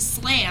 Onyx uses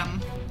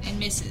Slam and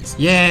misses.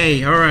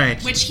 Yay,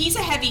 alright. Which he's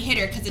a heavy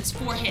hitter because it's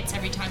 4 hits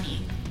every time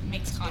he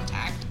makes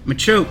contact.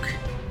 Machoke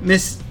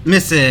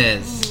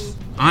misses.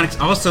 Onyx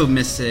also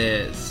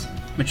misses.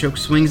 Machoke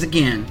swings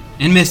again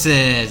and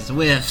misses.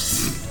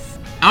 Whiffs.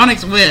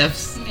 Onyx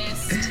whiffs.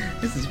 Missed.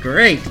 This is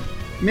great.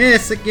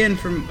 Miss again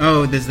from...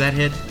 Oh, does that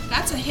hit?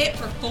 That's a hit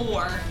for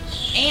 4.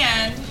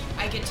 And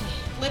I get to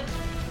flip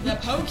the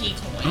Pokey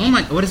coin. Oh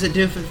my... What does it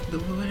do for...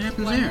 What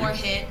happens One there? more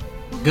hit.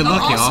 Good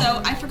luck, y'all.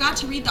 Also, I forgot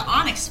to read the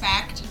Onyx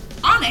fact.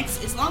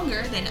 Onyx is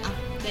longer than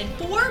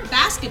 4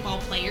 basketball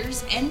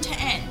players end to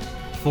end.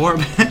 4...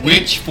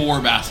 Which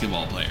 4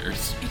 basketball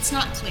players? It's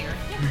not clear.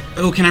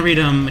 Oh, can I read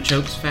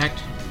Machoke's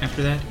fact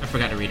after that? I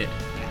forgot to read it.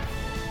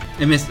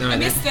 I missed... I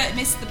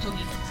missed the Pokey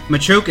coin.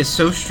 Machoke is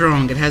so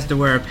strong it has to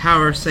wear a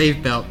power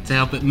save belt to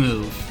help it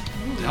move.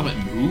 Help it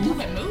move? Help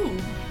it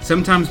move.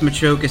 Sometimes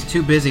Machoke is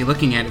too busy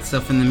looking at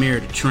itself in the mirror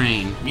to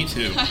train. Me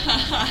too.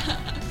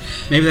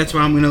 Maybe that's why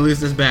I'm going to lose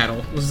this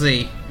battle. We'll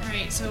see.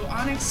 Alright, so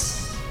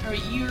Onyx... Or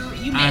you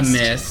missed. I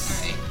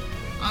miss. Alright.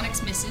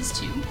 Onyx misses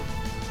too.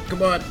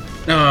 Come on.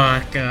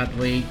 Oh, God,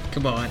 Lee.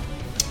 Come on.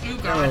 Oh,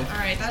 God. Oh.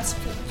 Alright, that's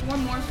 4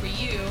 more for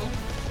you.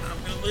 I'm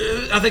going to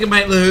lose. I think I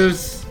might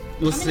lose.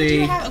 We'll How many do see.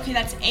 you have? Okay,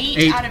 that's 8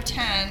 8. out of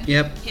 10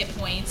 Yep. hit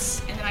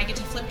points. And then I get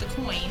to flip the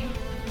coin.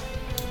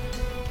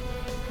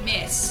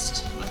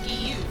 Missed. Lucky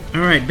you.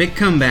 Alright, big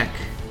comeback.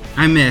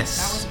 I miss.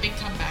 That was a big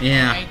comeback.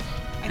 Yeah. Alright.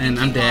 I think And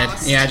I'm you dead.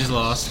 lost. Yeah, I just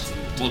lost.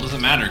 Well, it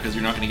doesn't matter because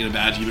you're not going to get a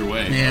badge either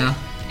way. Yeah.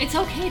 It's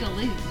okay to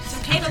lose. It's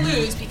okay to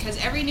lose because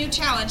every new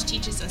challenge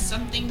teaches us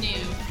something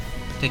new.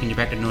 Taking you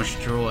back to North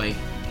Joy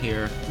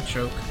here.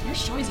 Machoke. Your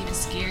story's even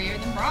scarier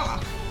than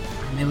Brock.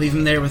 I may leave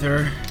him there with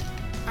her.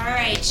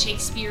 Alright,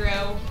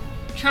 Shakespeare-O.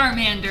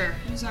 Charmander.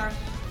 Who's our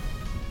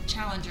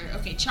challenger?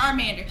 Okay,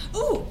 Charmander.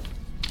 Ooh!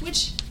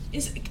 Which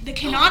is the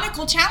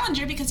canonical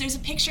challenger because there's a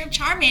picture of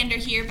Charmander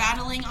here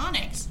battling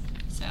Onyx.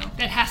 So,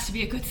 That has to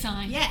be a good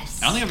sign. yes.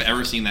 I don't think I've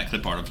ever seen that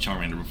clip art of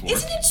Charmander before.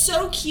 Isn't it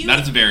so cute? That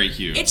is very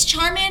cute. It's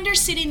Charmander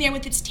sitting there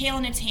with its tail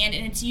in its hand,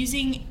 and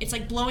it's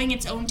like blowing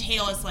its own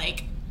tail as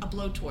like a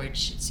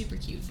blowtorch. It's super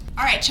cute.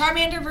 All right,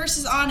 Charmander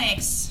versus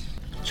Onyx.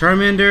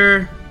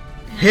 Charmander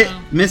hit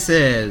No.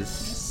 misses.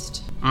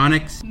 Missed.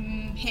 Onyx,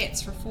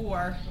 Hits for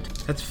 4,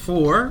 that's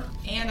 4.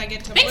 and I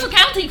get to Thanks for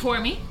counting for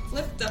me.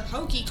 flip the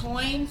Pokey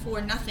coin for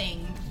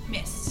nothing.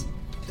 Miss.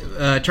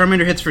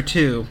 Charmander hits for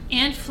 2.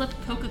 And flip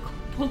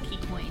Pokey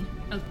coin.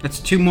 Oh, That's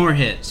 2 more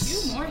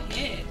hits. 2 more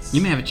hits.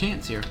 You may have a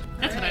chance here.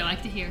 that's what I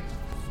like to hear.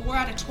 4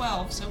 out of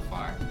 12 so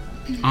far.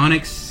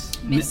 Onyx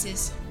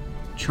Misses.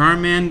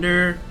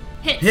 Charmander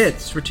Hits.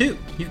 hits for 2.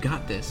 You've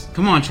got this.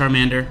 Come on,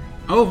 Charmander.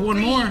 Oh, 1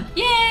 more.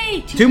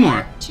 Yay! 2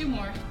 more. 2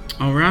 more.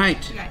 All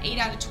right. We got 8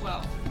 out of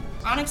 12.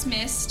 Onyx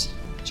missed.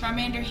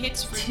 Charmander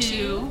hits for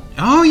 2.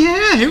 Oh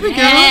yeah, here we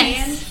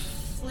Yes. And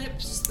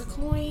flips the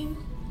coin.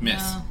 Miss.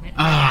 No. go.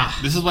 Ah.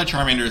 This is why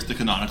Charmander is the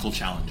canonical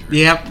challenger.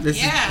 Yep.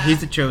 Yeah. He's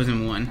the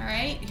chosen one.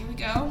 Alright, here we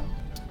go.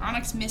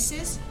 Onyx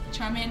misses.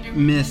 Charmander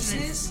Miss.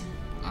 misses.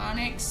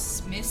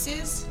 Onyx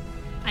misses.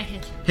 I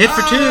hit. Hit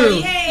for 2.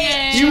 Oh,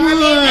 yay! You won.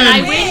 And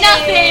I win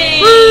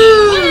nothing!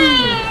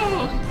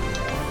 Woo!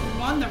 Wow! You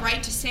won the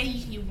right to say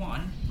you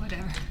won.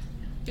 Whatever.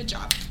 Good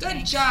job.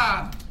 Good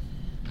job.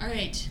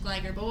 Alright,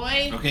 Gligar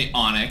boy. Okay,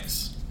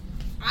 Onyx.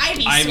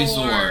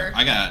 Ivysaur.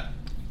 I got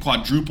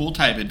quadruple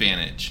type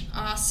advantage.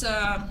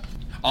 Awesome.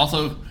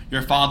 Also,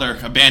 your father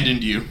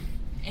abandoned you.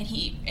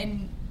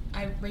 And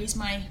I raised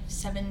my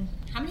 7.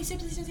 How many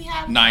siblings does he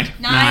have? 9.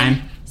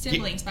 9.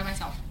 siblings by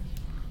myself.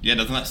 Yeah,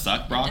 doesn't that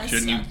suck, Brock? does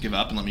Shouldn't you suck. give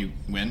up and let me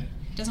win?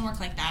 It doesn't work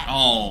like that.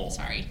 Oh.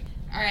 Sorry.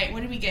 Alright,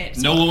 what did we get?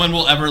 No one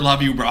will ever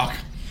love you, Brock.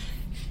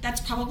 That's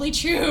probably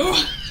true.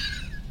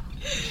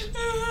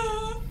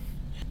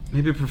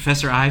 Maybe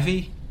Professor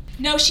Ivy.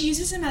 No, she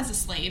uses him as a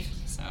slave,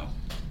 so.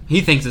 He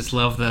thinks it's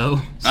love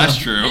though. That's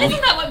So- true.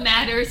 Isn't that what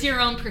matters?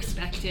 Your own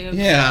perspective.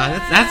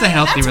 Yeah, that's a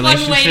healthy That's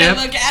relationship. one way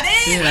to look at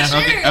it. Yeah.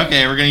 Sure.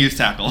 Okay, we're gonna use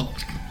tackle.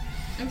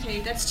 Okay,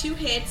 that's 2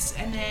 hits,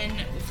 and then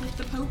we flip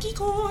the Pokey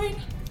coin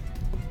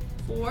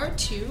for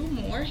 2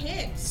 more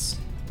hits.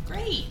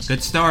 Great.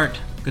 Good start.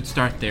 Good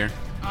start there.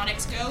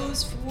 Onyx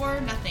goes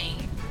for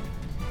nothing.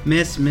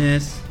 Miss.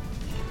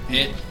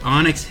 Hit.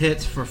 Onyx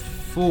hits for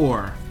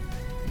 4.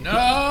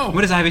 No.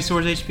 What is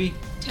Ivysaur's HP?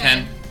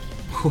 10.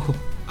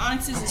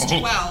 Onyx's is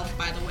 12,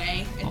 by the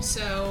way, and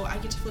so I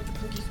get to flip the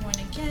Pokey coin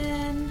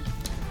again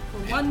for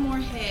 1 more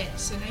hit.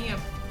 So now you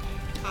have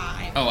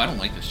 5. Oh, I don't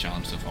like this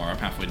challenge so far. I'm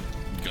halfway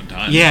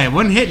done. Yeah,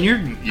 1 hit and you're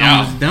Yeah.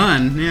 almost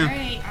done. Yeah.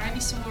 Alright,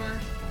 Ivysaur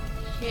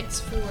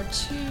hits for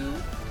 2.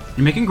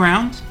 You're making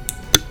ground.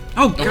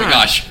 Oh, my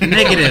gosh.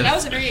 Negative. That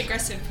was a very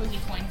aggressive Pokey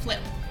coin flip.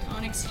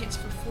 Onyx hits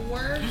for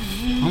 4.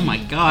 Oh my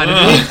god.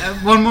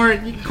 Ugh. One more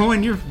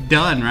coin, you're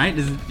done, right?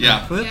 Is it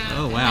Yeah. Flip? Yeah,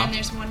 Oh and wow. then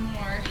there's 1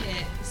 more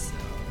hit, so.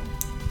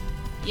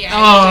 Yeah.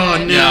 Oh, you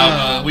did. no.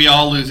 Yeah, we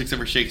all lose except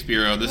for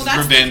Shakespeare. This Well, is that's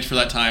revenge for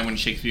that time when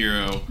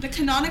Shakespeare The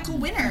canonical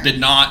winner. did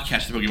not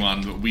catch the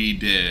Pokemon, but we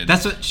did.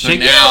 That's what so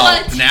Shakespeare-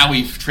 What? now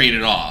we've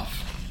traded off.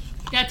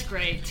 That's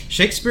great.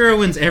 Shakespeare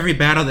wins every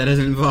battle that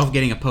doesn't involve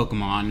getting a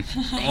Pokemon.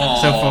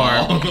 Aw. So far.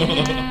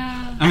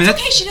 Yeah. I mean, It's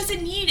that's okay, she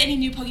doesn't need any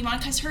new Pokemon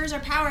because hers are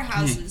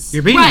powerhouses.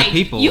 you're beating Right. the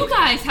people. You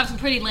guys have some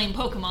pretty lame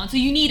Pokemon, so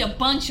you need a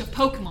bunch of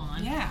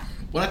Pokemon. Yeah.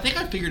 What I think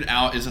I figured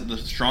out is that the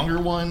stronger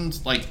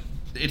ones, like,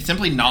 it's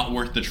simply not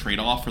worth the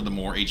trade-off for the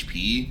more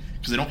HP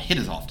because they don't hit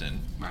as often.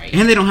 Right.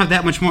 And they don't have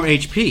that much more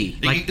HP.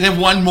 They have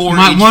one more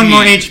One HP.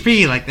 more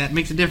HP, like that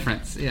makes a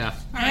difference. Yeah.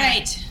 All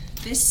right.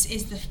 This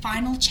is the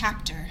final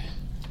chapter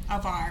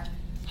of our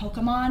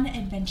Pokemon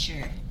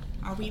adventure.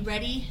 Are we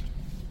ready?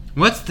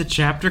 What's the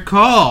chapter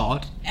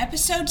called?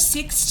 Episode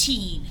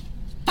 16.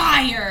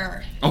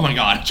 Fire. Oh my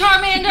god.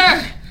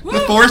 Charmander!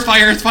 The forest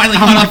fire is finally Oh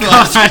caught my up to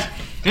us. god!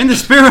 And the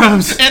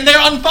Spearows! And they're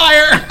on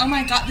fire! Oh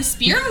my god, the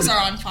Spearows are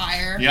on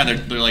fire. Yeah,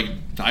 they're like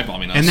dive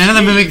bombing us. And none of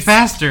them moving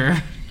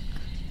faster.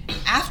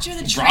 After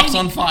the Brock's training...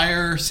 on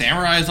fire,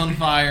 Samurai's on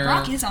fire.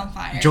 Brock is on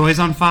fire. Joy's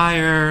on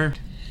fire.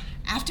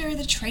 After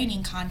the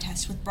training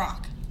contest with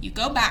Brock, you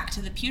go back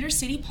to the Pewter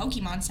City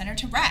Pokemon Center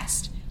to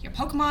rest. Your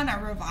Pokemon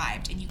are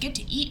revived, and you get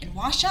to eat and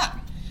wash up.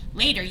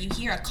 Later, you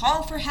hear a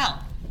call for help.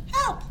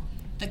 Help!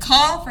 The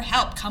call for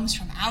help comes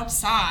from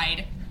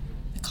outside.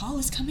 The call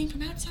is coming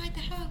from outside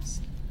the house.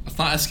 It's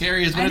not as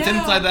scary as when I it's know.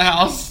 inside the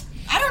house.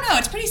 I don't know,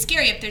 it's pretty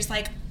scary if there's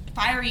like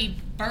fiery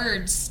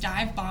birds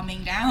dive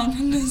bombing down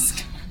from the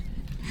sky.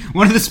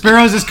 One of the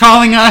Spearows is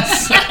calling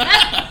us.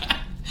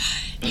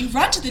 You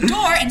run to the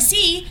door and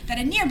see that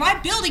a nearby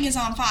building is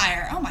on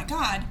fire. Oh my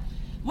god.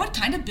 What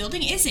kind of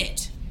building is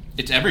it?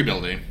 It's every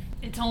building.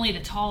 It's only the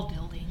tall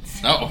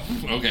buildings. Oh,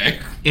 okay.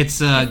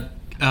 It's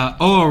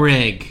oil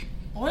rig.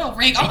 Oil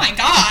rig. Oh my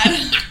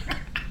god.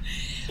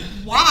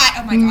 Why?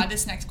 Oh my god,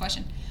 this next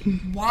question.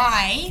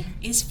 Why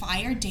is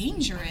fire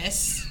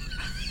dangerous?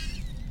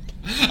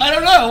 I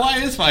don't know. Why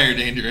is fire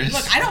dangerous?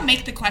 Look, I don't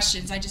make the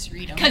questions, I just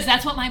read them. Because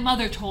that's what my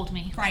mother told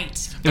me.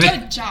 Right. Okay,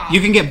 Good job. You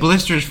can get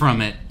blisters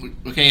from it.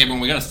 Okay, everyone,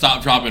 we gotta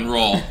stop, drop, and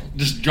roll.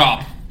 Just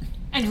drop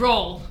And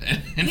roll.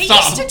 and They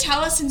stop. used to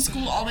tell us in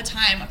school all the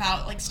time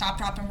about like stop,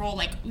 drop, and roll.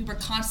 Like we were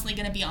constantly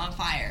going to be on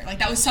fire. Like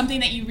that was something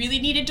that you really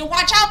needed to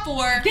watch out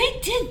for They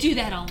did do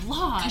that a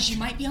lot. because you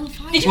might be on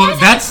fire. Did you Well, guys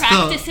that's have to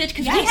the- practice it?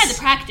 Because we Yes. had to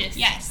practice.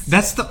 Yes.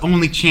 That's the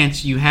only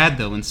chance you had,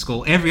 though, in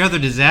school. Every other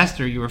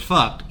disaster, you were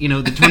fucked. You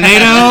know, the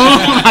tornado,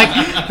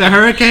 like the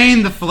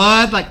hurricane, the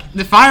flood, like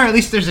the fire. At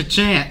least there's a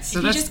chance. So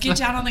If you that's just get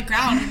the- down on the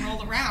ground and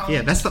roll around.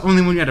 Yeah, that's the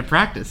only one you had to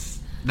practice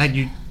that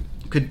you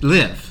could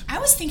live. I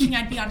was thinking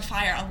I'd be on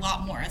fire a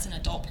lot more as an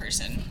adult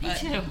person. Me But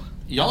too.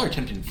 Y'all are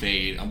attempting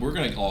fate. We're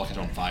gonna all catch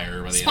on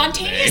fire by the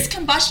spontaneous end of the day.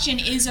 combustion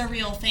is a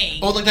real thing.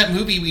 Oh, like that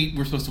movie we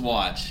were supposed to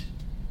watch.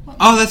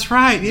 Oh, that's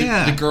right.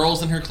 Yeah. The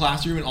girls in her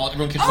classroom and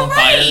everyone catches Oh, on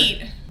fire.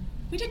 right.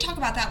 We did talk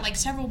about that like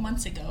several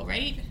months ago,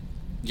 right?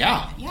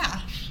 Yeah.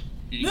 Yeah.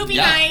 Movie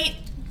Yeah. night.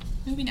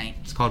 Movie night.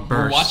 It's called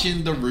We're Burst.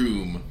 watching The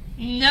Room.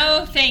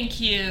 No, thank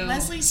you.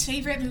 Leslie's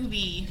favorite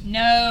movie.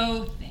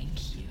 No,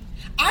 thank you.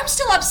 I'm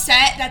still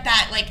upset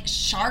that like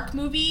shark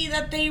movie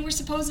that they were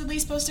supposedly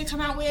supposed to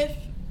come out with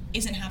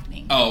isn't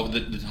happening. Oh,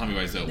 the Tommy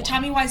Wiseau The one.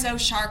 Tommy Wiseau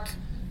shark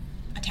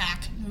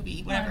attack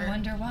movie, I whatever.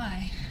 wonder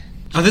why.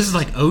 Oh, this is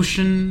like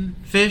ocean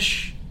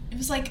fish. It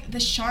was like the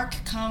shark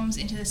comes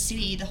into the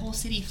city, the whole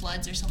city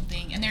floods or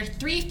something, and there are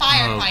 3 Oh,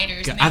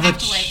 firefighters, God. and they have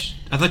to like.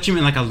 I thought you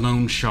meant like a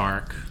lone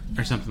shark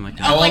or something like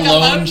that. Oh, like a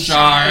Lone lone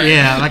Shark. shark.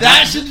 Yeah, like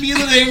that I- should be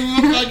the name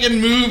of a fucking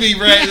movie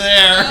right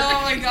there.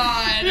 Oh my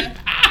god.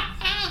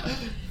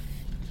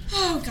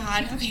 Oh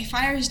god. Okay,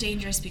 fire is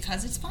dangerous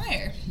because it's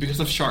fire. Because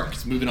of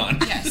sharks. Moving on.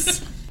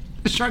 Yes.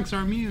 The sharks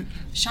are immune.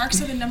 Sharks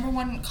are the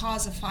 #1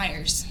 cause of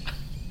fires.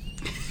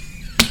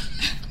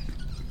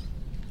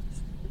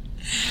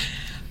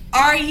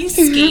 Are you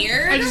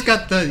scared? I just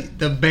got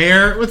the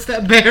bear. What's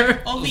that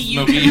bear? Only you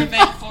Smokey. can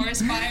prevent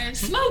forest fires.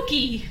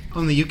 Smokey!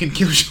 Only you can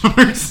kill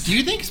sharks. Do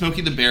you think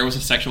Smokey the Bear was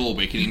a sexual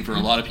awakening for a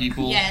lot of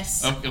people?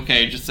 Yes.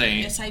 Okay, just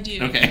saying. Yes, I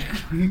do. Okay.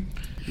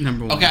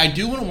 #1. Okay, I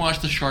do want to watch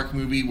the shark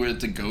movie where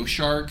it's a ghost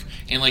shark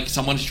and like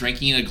someone's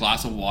drinking a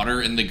glass of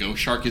water and the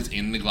ghost shark is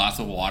in the glass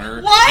of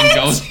water What? and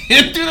goes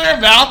into their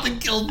mouth and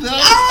kills them. Oh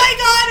my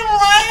god,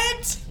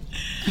 what?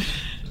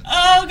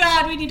 Oh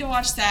god, we need to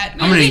watch that.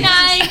 I'm Movie gonna-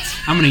 night!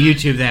 I'm gonna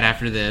YouTube that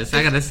after this.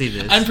 I gotta see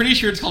this. I'm pretty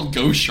sure it's called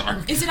Ghost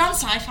Shark. Is it on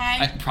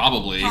Sci-Fi?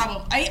 Probably.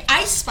 Probably.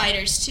 Ice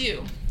Spiders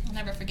too. I'll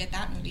never forget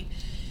that movie.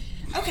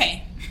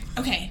 Okay.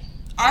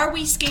 Are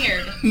we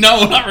scared?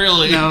 No, not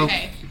really. No.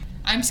 Okay.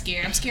 I'm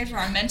scared. I'm scared for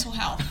our mental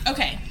health.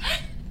 Okay.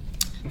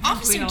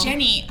 Officer We all-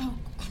 Jenny. Oh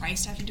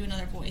Christ! I have to do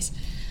another voice.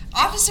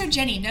 Officer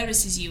Jenny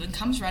notices you and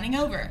comes running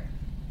over.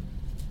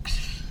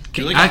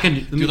 Do like I a,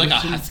 can do like a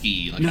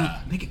husky. Like No,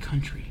 a, make it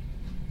country.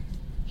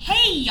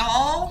 Hey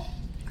y'all.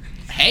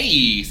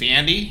 hey,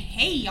 Sandy.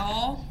 Hey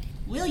y'all.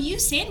 Will you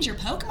send your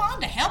Pokemon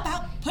to help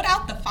out put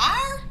out the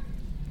fire?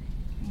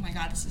 Oh my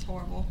god, this is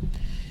horrible.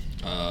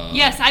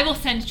 Yes, I will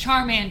send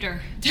Charmander.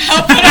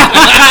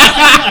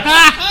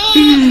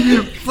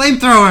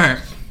 Flamethrower.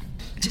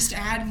 Just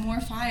add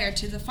more fire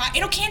to the fire.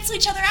 It'll cancel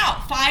each other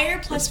out. Fire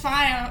plus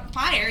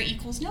fire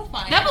equals no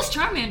fire. That was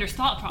Charmander's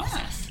thought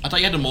process. I thought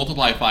you had to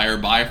multiply fire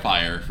by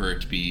fire for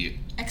it to be...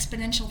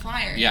 Exponential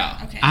fire. Yeah.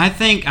 Okay. I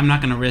think I'm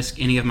not going to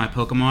risk any of my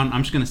Pokemon.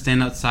 I'm just going to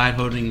stand outside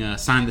holding a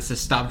sign that says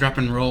stop, drop,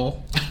 and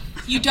roll.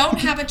 You don't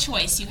have a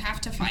choice. You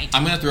have to fight.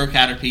 I'm going to throw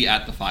Caterpie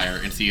at the fire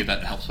and see if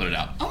that helps put it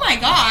out. Oh my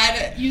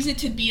god. Use it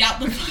to beat out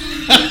the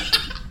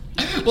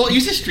fire. Well,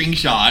 use a string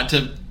shot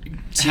to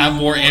have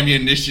more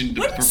ammunition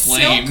for Wouldn't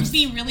flames. silk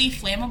be really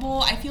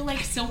flammable? I feel like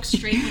silk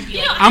string would be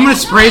like... I'm going to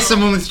spray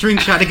someone with string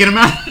shot to get them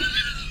out.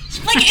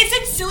 Like, it's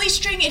in Silly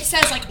String, it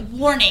says, like,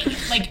 warning.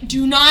 Like,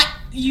 do not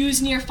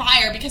use near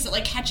fire because it,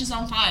 like, catches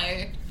on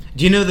fire.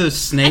 Do you know those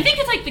snake... I think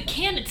it's like the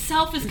can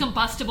itself is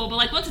combustible, but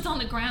like once it's on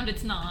the ground,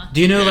 it's not.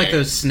 Do you know, like, Okay.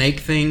 those snake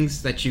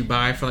things that you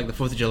buy for, like, the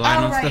 4th of July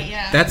and all right, stuff?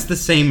 yeah. That's the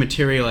same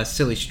material as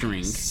silly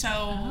string.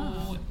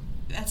 So,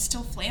 that's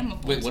still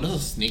flammable. Wait, what is a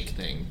snake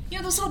thing? You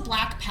know those little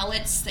black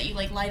pellets that you,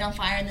 like, light on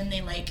fire and then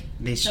they, like...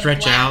 They the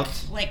stretch black,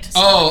 out? Like,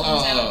 smoke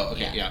comes out?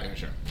 Okay, yeah,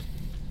 sure.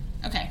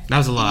 Okay. That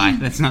was a lie.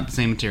 That's not the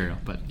same material,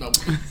 but... Nope.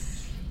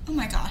 Oh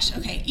my gosh,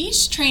 okay.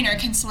 Each trainer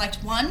can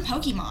select one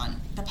Pokemon.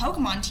 The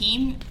Pokemon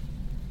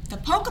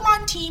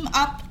team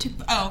up to...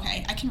 Oh,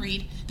 okay, I can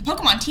read. The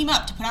Pokemon team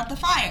up to put out the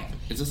fire.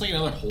 Is this like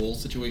another hole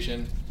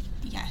situation?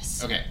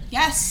 Yes. Okay.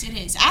 Yes, it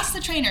is. Ask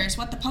the trainers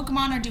what the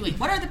Pokemon are doing.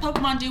 What are the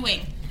Pokemon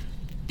doing?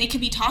 They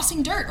could be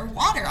tossing dirt or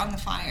water on the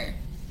fire.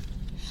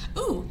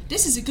 Ooh,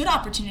 this is a good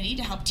opportunity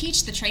to help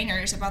teach the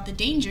trainers about the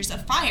dangers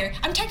of fire.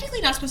 I'm technically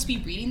not supposed to be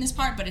reading this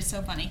part, but it's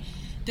so funny.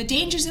 The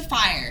dangers of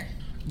fire.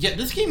 Yeah,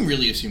 this game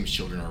really assumes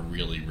children are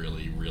really,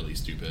 really, really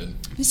stupid.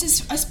 This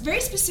is a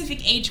very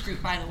specific age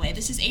group, by the way.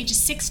 This is ages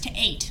 6 to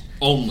 8.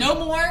 Only.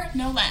 No more,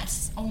 no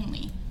less.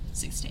 Only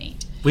 6 to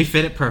 8. We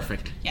fit it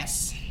perfect.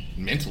 Yes.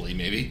 Mentally,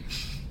 maybe.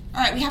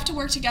 All right, we have to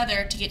work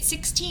together to get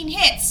 16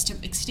 hits to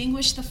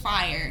extinguish the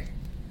fire.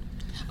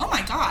 Oh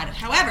my god.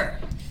 However,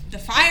 the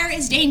fire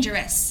is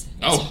dangerous.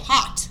 It's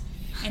hot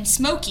and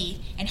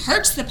smoky and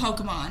hurts the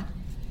Pokemon.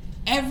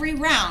 Every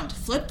round,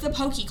 flip the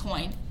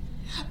Pokecoin.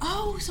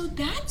 Oh, so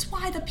that's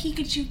why the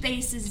Pikachu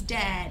face is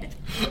dead.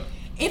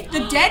 If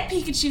the dead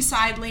Pikachu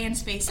side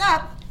lands face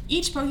up,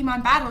 each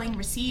Pokemon battling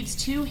receives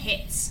 2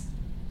 hits.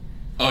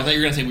 Oh, I thought you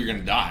were going to say we were going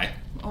to die.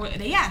 Oh,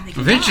 yeah, they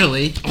can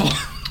Eventually. die.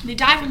 They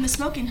die from the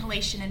smoke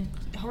inhalation and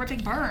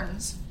horrific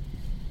burns.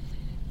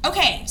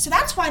 Okay, so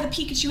that's why the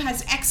Pikachu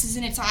has X's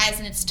in its eyes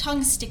and its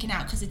tongue sticking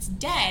out, because it's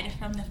dead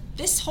from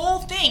this whole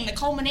thing. The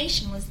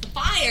culmination was the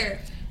fire.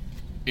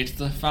 It's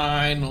the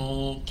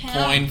final Count.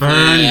 coin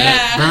Burn, flip.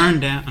 Yeah. burn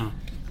down.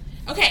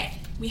 Oh. Okay,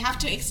 we have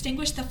to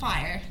extinguish the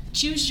fire.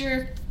 Choose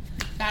your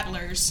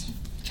battlers.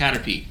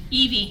 Caterpie.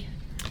 Eevee.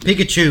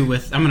 Pikachu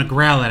with... I'm going to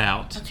growl it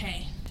out.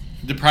 Okay.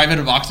 Deprive it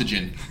of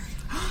oxygen.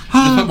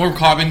 To put more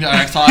carbon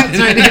dioxide.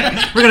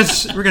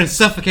 we're gonna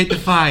suffocate the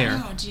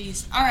fire. Oh,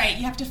 jeez. All right,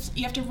 you have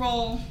to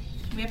roll.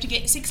 We have to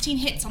get 16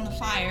 hits on the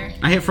fire.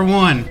 I hit for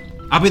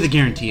 1. I'll be the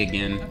guarantee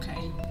again. Okay.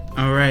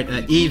 All right,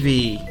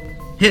 Eevee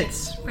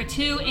hits For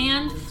 2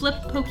 and flip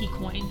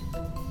Pokecoin.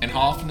 And how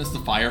often is the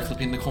fire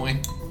flipping the coin?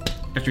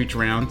 after each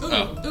round.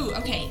 Ooh,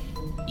 okay.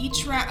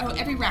 Each round,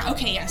 every round.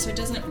 Okay, yeah, so it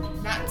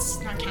doesn't,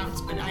 that's not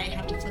counts, but I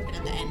have to flip it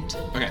at the end.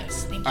 Okay.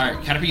 Yes, thank you.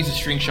 Alright, Caterpie uses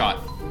string shot.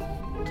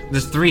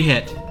 There's 3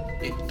 hit.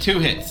 2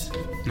 hits.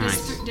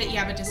 Nice.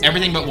 Yeah, but does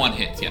Everything but 1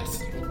 hits,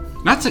 yes.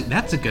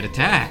 That's a good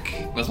attack.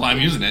 That's why I'm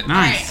using it.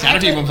 Nice.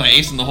 Alright. Caterpie will play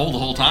ace in the hole the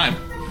whole time.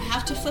 I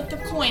have to flip the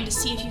coin to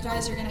see if you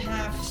guys are gonna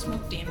have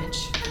smoke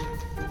damage.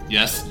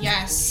 Yes.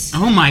 Yes.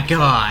 Oh my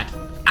god.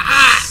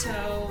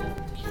 So,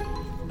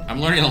 I'm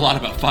learning a lot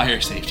about fire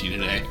safety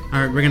today.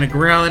 All right, we're gonna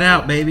growl it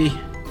out, baby.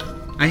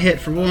 I hit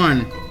for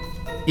 1.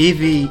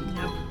 Eevee.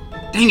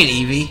 nope. Dang it,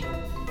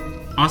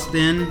 Eevee.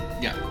 Austin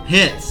Yeah.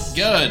 hits.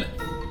 Good.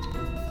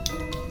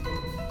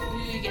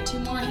 You get 2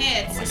 more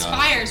hits. my This God.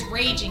 fire is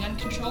raging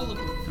uncontrollably.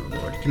 Oh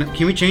lord.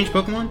 Can we change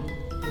Pokemon?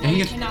 No, Dang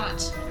you it.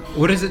 cannot.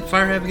 What does it?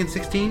 Fire have against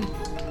 16?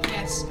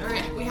 Yes.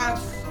 Alright, we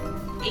have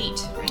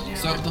 8 right now.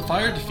 So if the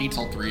fire defeats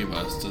all 3 of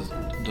us, does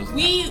I will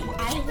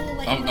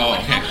let you know Oh, what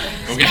okay.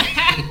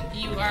 happens. Okay.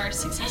 You are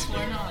successful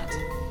or not.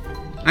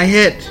 I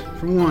hit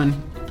for 1.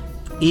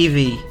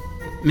 Eevee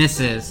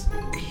misses.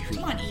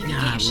 Come on, Evie, get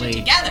your shit Golly.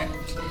 together.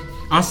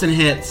 Austin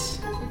hits.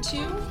 For 2,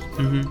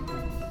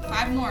 Mm-hmm.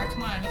 5 more.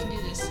 Come on, we can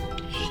do this.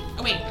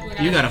 Oh wait,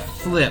 we You gotta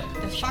flip.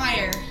 the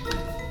fire.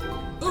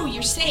 Ooh,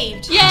 you're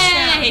saved. Yay! This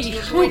round, you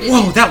avoided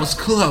Whoa, it. that was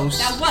close.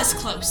 That was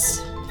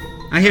close.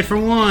 I hit for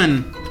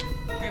 1.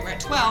 Alright, we're at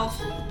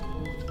 12.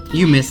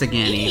 You miss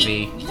again,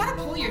 Evie, Eevee. you gotta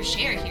pull your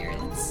share here.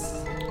 Let's.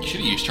 You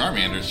should have used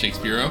Charmander,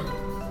 Shakespeare.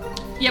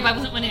 Yeah, but I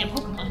wasn't winning a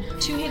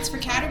Pokemon. 2 hits for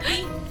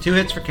Caterpie. 2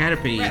 hits for We're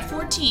Caterpie. at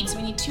 14, so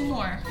we need 2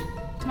 more.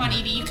 Come on,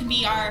 Evie, you can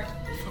be our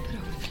Flip it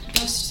over.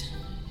 ghost.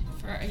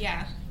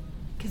 Yeah.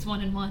 Because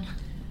 1 and 1.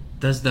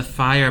 Does the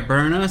fire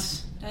burn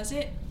us? Does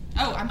it?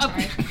 Oh, I'm Oh.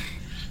 sorry.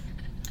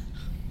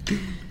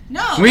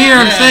 No. We no.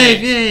 are Yay.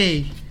 safe,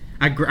 yay!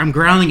 I'm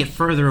growling it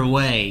further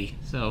away,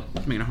 so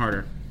it's making it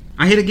harder.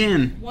 I hit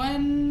again.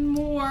 1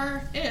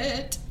 more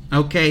hit.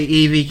 Okay,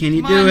 Eevee, can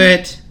you Come do on.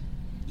 it?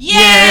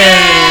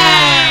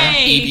 Yeah!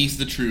 Eevee's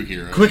the true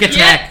hero. Quick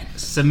attack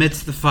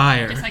submits the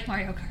fire. Just like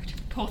Mario Kart.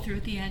 Pull through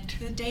at the end.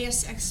 The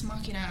Deus Ex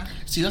Machina.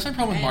 See, that's my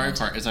problem with Mario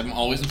Kart, is I'm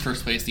always in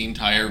first place the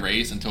entire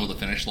race until the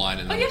finish line.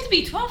 And Oh, you have to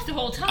be 12th the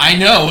whole time. I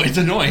know, it's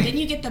annoying. Then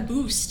you get the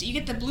boost. You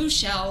get the blue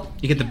shell.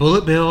 You get the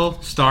Bullet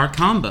Bill star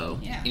combo.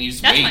 Yeah. And you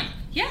just That's wait. fine.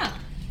 Yeah.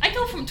 I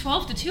go from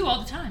 12 to 2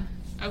 all the time.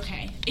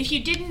 Okay. If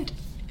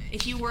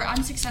you were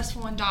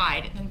unsuccessful and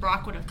died, then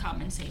Brock would have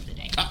come and saved the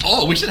day.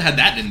 Oh, we should have had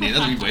that, didn't we?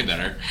 That would be way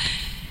better.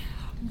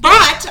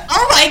 But,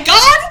 oh my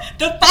god,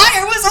 the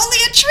fire was only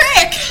a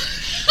trick!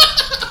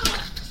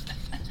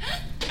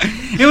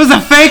 It was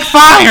a fake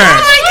fire!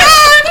 Oh my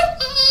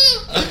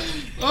god!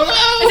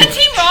 Oh Is it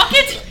Team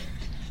Rocket?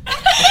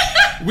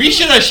 no! We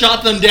should have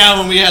shot them down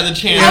when we had the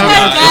chance. Oh my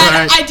Yeah, god,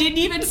 right. I didn't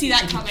even see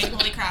that coming.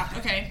 Holy crap.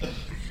 Okay.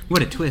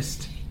 What a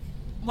twist.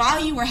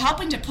 While you were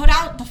helping to put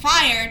out the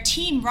fire,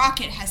 Team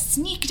Rocket has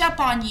sneaked up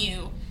on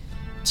you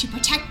to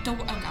protect the... Oh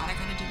god, I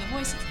gotta do the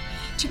voices.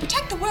 To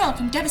protect the world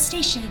from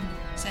devastation,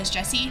 says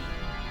Jesse.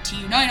 To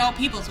unite all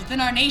peoples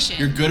within our nation.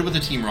 You're good with the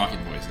Team Rocket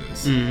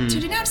voices. To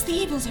denounce the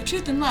evils of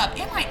truth and love.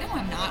 Am I? No,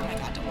 I'm not. Oh my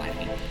god, don't lie to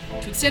me.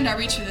 To extend our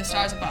reach through the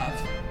stars above.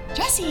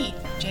 Jesse!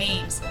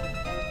 James.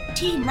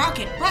 Team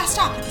Rocket, blast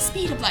off at the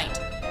speed of light.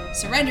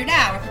 Surrender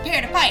now or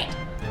prepare to fight.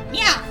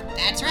 Meow,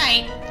 that's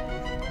right.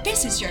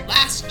 This is your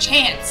last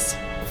chance.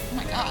 Oh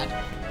my god.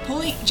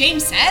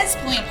 James says,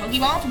 pulling a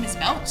Pokeball from his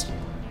belt.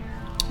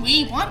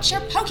 We want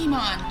your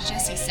Pokemon,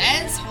 Jessie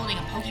says, holding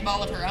a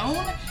Pokeball of her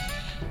own.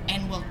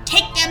 And we'll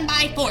take them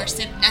by force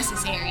if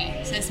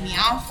necessary, says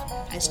Meowth,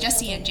 as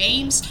Jessie and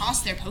James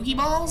toss their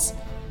Pokeballs.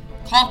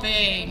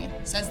 Coughing,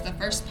 says the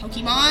first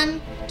Pokemon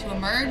to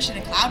emerge in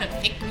a cloud of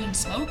thick green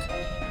smoke.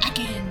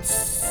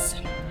 Ekans,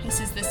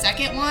 hisses the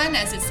second one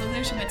as it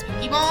slithers from its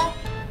Pokeball.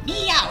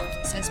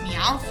 Meowth, says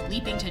Meowth,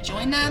 leaping to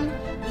join them.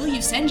 Will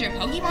you send your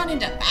Pokemon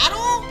into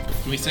battle?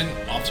 Can we send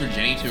Officer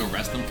Jenny to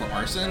arrest them for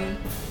arson?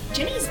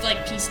 Jenny's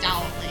like pieced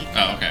out, like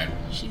Oh, okay.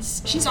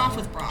 she's off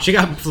with Brock. She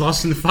got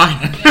lost in the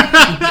fire.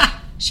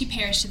 She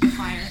perished in the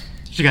fire.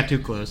 She got too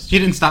close. She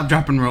didn't stop,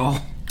 drop, and roll.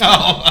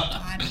 Oh.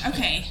 God.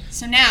 Okay,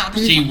 so now the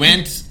She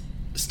went,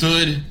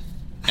 stood,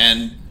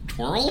 and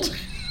twirled?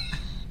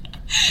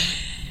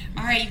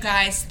 Alright, you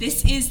guys,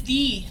 this is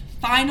the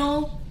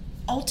final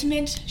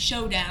ultimate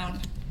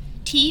showdown.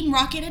 Team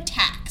Rocket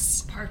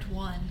attacks. Part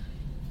 1.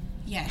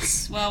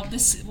 Yes, well,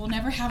 this will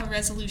never have a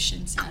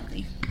resolution,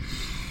 sadly.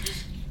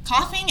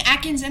 Coughing,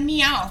 Ekans, and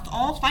Meowth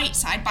all fight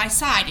side by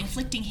side,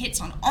 inflicting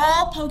hits on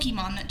all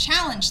Pokemon that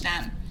challenge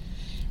them.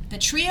 The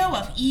trio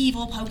of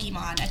evil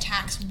Pokemon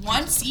attacks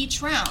once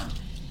each round.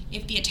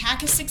 If the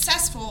attack is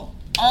successful,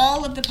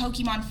 all of the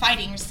Pokemon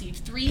fighting receive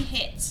 3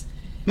 hits.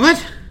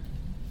 What?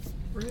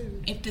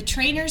 If the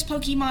trainer's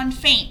Pokemon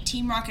faint,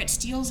 Team Rocket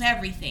steals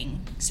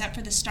everything, except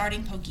for the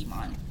starting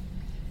Pokemon.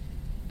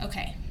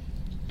 Okay.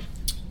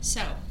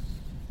 So,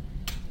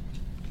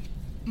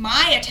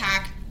 my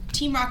attack,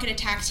 Team Rocket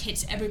attacks,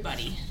 hits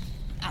everybody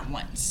at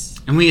once.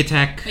 And we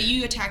attack. But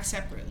you attack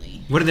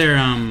separately. What are their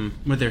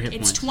hit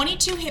It's points?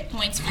 22 hit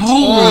points for Oh.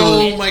 Team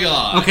Oh Rocket. my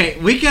god. Okay,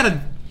 we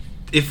gotta.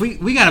 If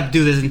we gotta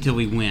do this until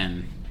we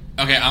win.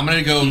 Okay, I'm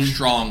gonna go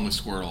strong with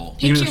Squirtle.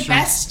 Pick You're your gonna try-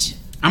 best.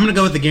 I'm gonna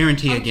go with the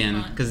guarantee Pokemon.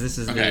 again because this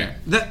is Okay.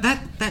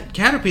 that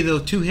Caterpie though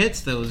 2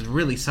 hits though is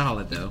really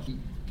solid though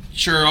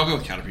Sure, I'll go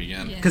with Caterpie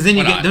again. Yeah. because then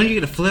you Why get not? don't you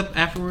get a flip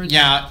afterwards?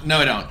 Yeah, no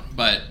I don't,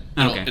 but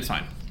Okay. it's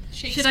fine.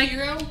 Should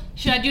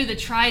I do the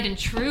tried and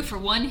true for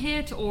 1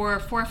 hit or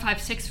 4, 5,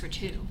 6 for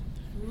 2?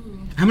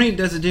 How many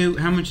does it do?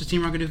 How much does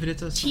Team Rocket do if it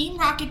hits us? Team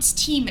Rocket's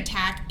team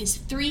attack is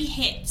 3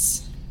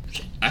 hits.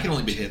 I can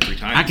only be hit 3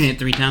 times. I can hit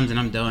 3 times and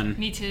I'm done.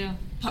 Me too.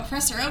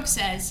 Professor Oak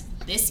says,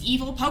 this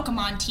evil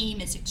Pokemon team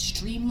is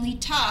extremely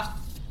tough.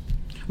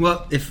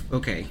 Well,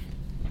 okay.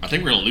 I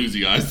think we're gonna lose,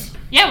 you guys.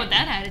 Yeah, with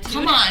that attitude.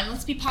 Come on,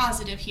 let's be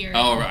positive here.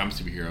 Oh, right, I'm a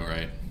superhero,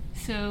 right?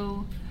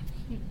 So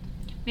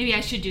maybe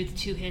I should do the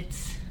 2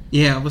 hits.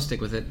 Yeah, we'll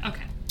stick with it.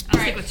 Okay. I'll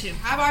Alright, stick with 2.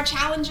 have our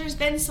challengers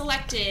been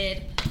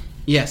selected?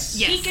 Yes.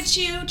 Yes.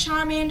 Pikachu,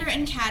 Charmander,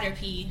 and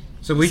Caterpie.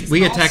 So This we is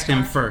we all attacked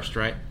them star. first,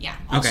 right? Yeah,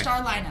 Okay.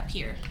 all-star lineup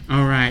here.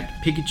 All right.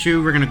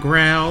 Pikachu, we're gonna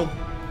growl.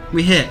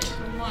 We hit.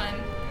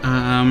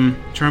 1.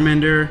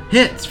 Charmander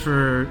hits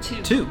for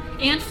 2. 2.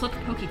 And flip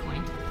a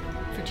Pokecoin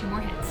for 2 more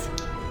hits.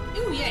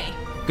 Ooh, yay.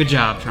 Good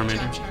job, Good job,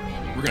 Charmander.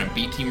 Charmander. We're gonna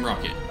beat Team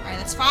Rocket. Alright,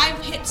 that's 5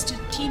 hits to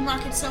Team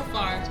Rocket so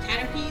far.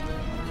 Caterpie,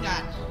 we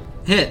got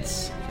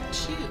Hits.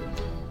 2.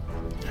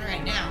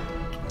 Alright, now,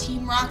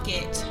 Team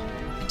Rocket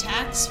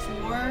attacks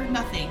for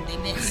nothing. They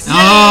miss. All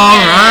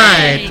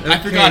right. Yay. I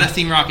forgot it's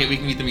Team Rocket. We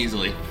can beat them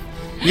easily.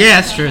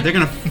 Yeah, that's true. They're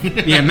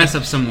gonna mess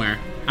up somewhere.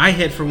 I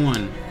hit for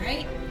 1.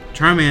 Alright,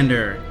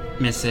 Charmander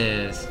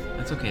misses.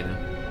 That's okay though.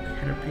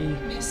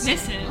 Caterpie.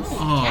 Misses.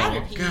 Oh,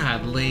 Caterpie.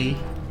 godly.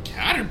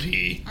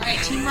 Caterpie. Alright,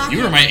 Team Rocket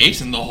You were my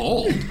ace in the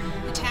hole.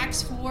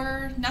 attacks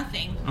for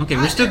nothing. Okay,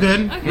 we're still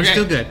good. Okay. We're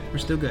still good. We're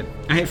still good.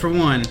 I hit for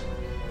 1.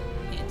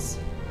 Hits.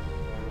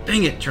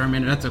 Dang it,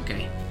 Charmander. That's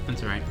okay.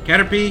 That's all right.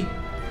 Caterpie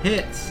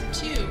hits.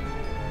 2.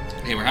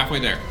 Hey, we're halfway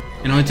there.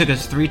 It only took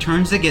us 3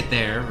 turns to get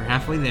there. We're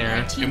halfway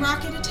there. Team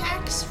Rocket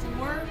attacks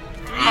for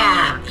 3.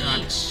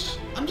 each.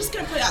 I'm just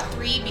gonna put out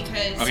 3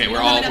 because Okay, we we're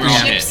don't all- have we're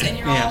enough all ships hit. and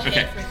you're all Yeah. hit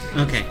Okay. for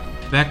 3. Okay,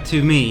 back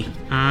to me.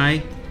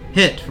 I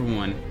hit for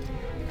 1.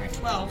 Alright,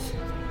 12.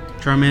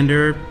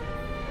 Charmander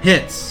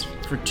hits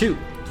for 2.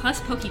 Plus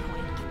Pokecoin.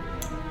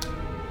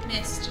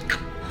 Missed.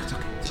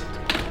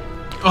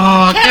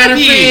 Oh,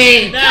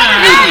 Caterpie!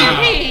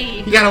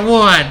 Hey! You got a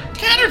 1.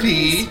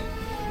 Caterpie?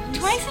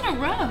 Twice in a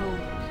row.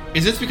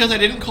 Is this because I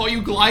didn't call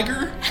you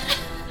Gligar?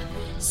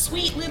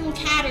 Sweet little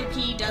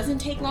Caterpie doesn't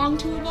take long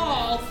to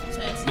evolve,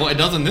 says. Well, it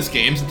does in this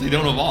game since they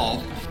don't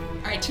evolve.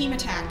 Alright, team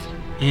attack.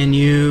 And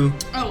you...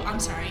 Oh, I'm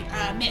sorry.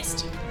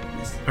 Missed.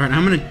 Alright,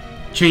 I'm gonna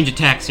change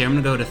attacks here. I'm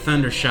gonna go to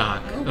Thunder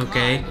Shock, Oh,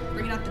 okay? God.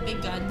 Bringing out the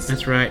big guns.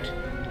 That's right.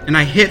 And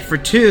I hit for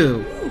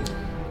 2. Ooh.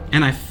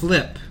 And I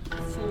flip.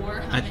 4.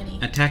 How many?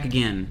 Attack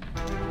again.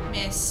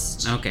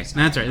 Missed. Okay,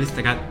 that's right. At least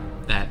I got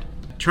that.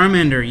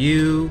 Charmander,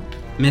 you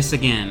miss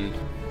again.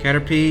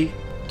 Caterpie,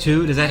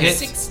 2. Does that hit?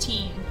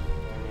 16.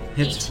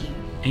 Hits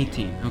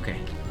 18. 18. Okay.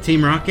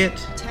 Team Rocket.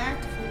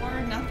 Attack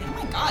for nothing.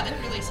 Oh my god, that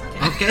really sucked.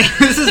 Okay,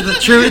 this is the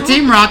true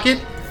Team Rocket.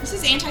 This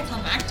is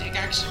anticlimactic,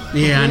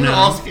 actually. Yeah, I We were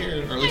all know.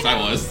 scared, or at least I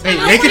was. Hey,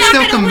 know they we're can not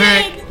still gonna come win.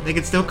 back. They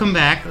can still come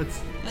back.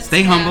 Let's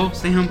stay go. humble.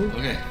 Stay humble.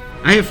 Okay.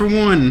 I hit for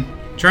 1.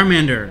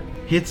 Charmander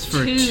hits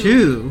for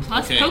 2.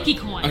 Plus Okay.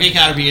 Pokecoin. Okay,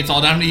 Caterpie, it's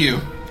all down to you.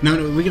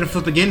 No, we gotta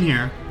flip again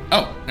here.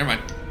 Oh, never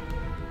mind.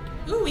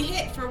 Ooh, we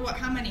hit for what?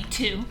 How many?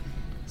 2.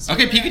 So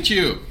Okay, we're at-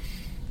 Pikachu.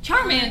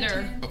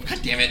 Charmander. Oh, God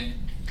damn it.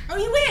 Oh,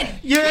 you win!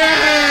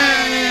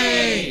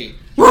 Yay!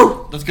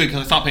 Woo! That's good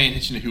because I stopped paying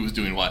attention to who was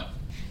doing what.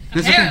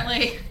 That's okay.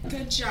 Apparently.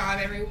 Good job,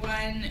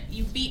 everyone.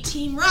 You beat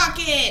Team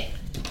Rocket.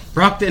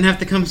 Brock didn't have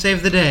to come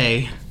save the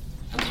day.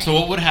 So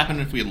what would happen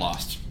if we had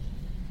lost?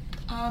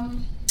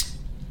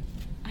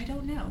 I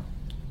don't know.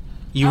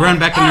 You run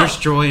back to Nurse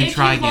Joy and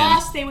try If you again.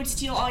 lost, they would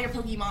steal all your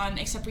Pokemon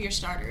except for your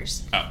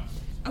starters. Oh.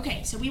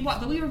 Okay, so we won,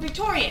 but we were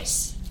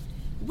victorious.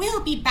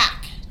 We'll be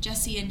back,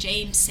 Jesse and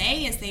James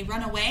say as they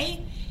run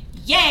away.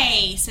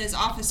 Yay, says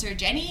Officer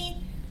Jenny.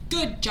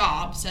 Good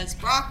job, says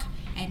Brock.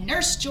 And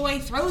Nurse Joy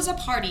throws a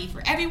party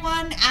for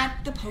everyone at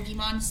the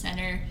Pokemon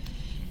Center.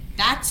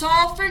 That's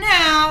all for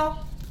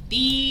now.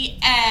 The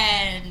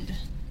end.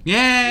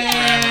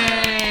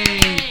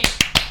 Yay!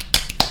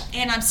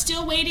 And I'm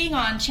still waiting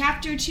on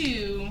Chapter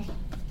 2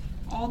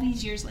 all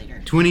these years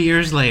later. 20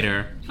 years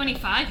later.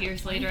 25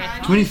 years later. I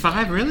thought.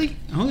 25? Really?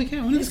 Holy cow,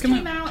 when did This this come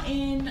came out? out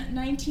in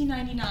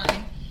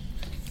 1999.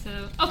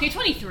 So, okay,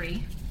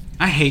 23.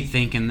 I hate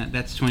thinking that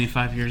that's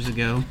 25 years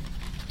ago.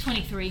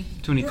 23.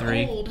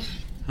 23. We're old.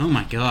 Oh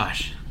my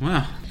gosh.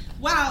 Wow.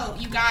 Wow,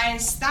 you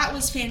guys, that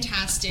was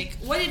fantastic.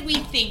 What did we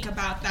think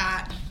about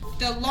that?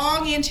 The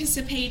long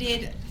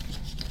anticipated,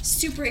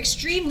 super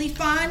extremely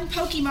fun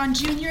Pokemon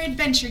Junior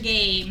adventure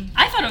game.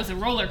 I thought it was a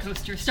roller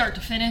coaster, start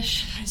to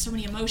finish. I had so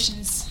many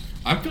emotions.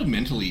 I feel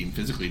mentally and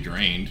physically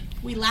drained.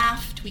 We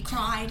laughed, we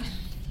cried.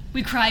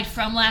 We cried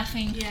from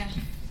laughing.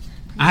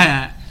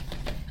 Yeah.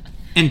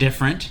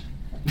 Indifferent.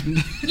 You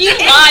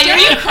liar!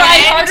 You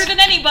cried harder than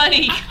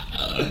anybody.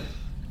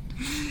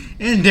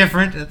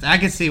 Indifferent. I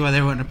can see why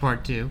they went to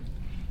part 2.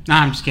 No,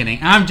 I'm just kidding.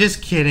 I'm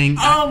just kidding.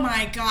 Oh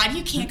my god,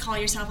 you can't call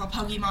yourself a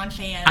Pokemon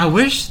fan. I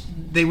wish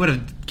they would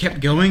have kept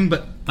going,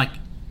 but like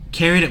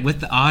carried it with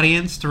the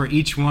audience to where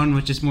each one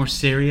was just more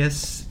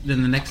serious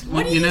than the next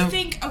What one, do you know?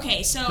 think?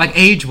 Okay, so Like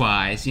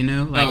age-wise, you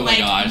know? Like, Oh my Like,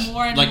 gosh.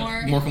 more and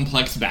like more?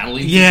 complex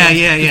battling Yeah, systems.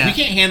 yeah, 'Cause yeah. We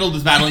can't handle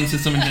this battling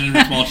system intended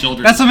for small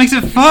children. that's what makes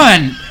it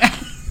fun.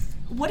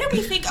 what did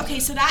we think? Okay,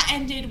 so that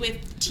ended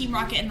with Team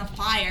Rocket and the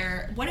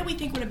Fire. What did we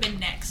think would have been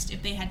next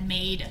if they had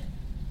made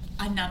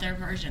another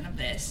version of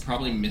this?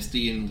 Probably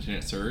Misty and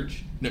Lieutenant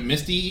Surge. No,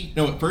 Misty.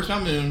 No, first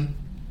Mount Moon,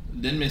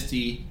 then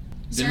Misty,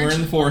 then we're Surge.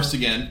 in the forest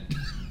again.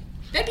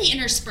 That'd be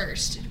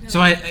interspersed.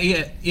 So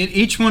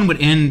each one would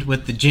end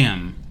with the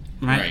gym,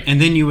 right? Right. And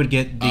then you would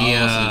get the so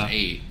there's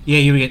 8. yeah,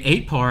 you would get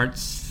 8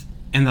 parts,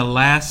 and the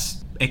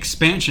last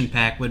expansion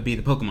pack would be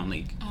the Pokemon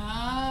League.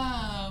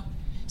 Oh.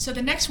 So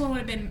the next one would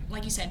have been,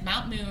 like you said,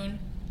 Mount Moon,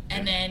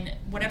 and then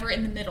whatever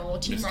in the middle,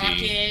 Team Misty.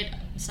 Rocket,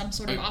 some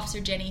sort of Oh, Officer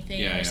Jenny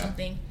thing yeah, or yeah.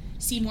 something.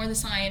 Seymour the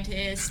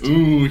Scientist.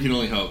 Ooh, we can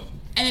only hope.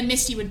 And then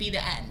Misty would be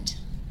the end.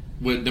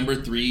 Would number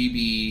 3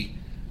 be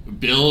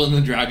Bill and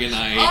the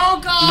Dragonite? Oh,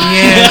 God!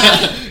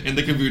 Yeah. in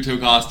the Kabuto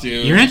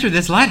costume. You enter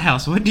this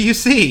lighthouse. What do you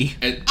see?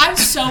 And- I'm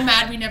so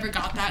mad we never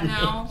got that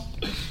now.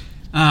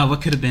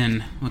 What could have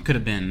been? What could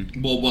have been?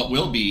 well, what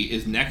will be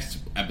is next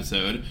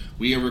episode,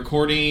 we are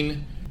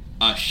recording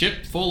a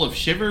ship full of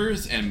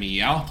shivers and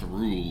Meowth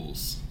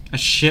rules. A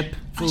ship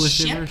full A of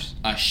ship? shivers.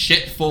 A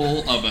shit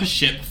full of a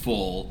ship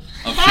full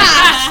of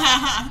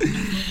shivers.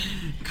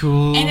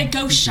 Cool. And a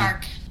ghost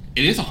shark.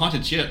 It is a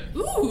haunted ship.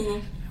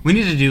 Ooh. We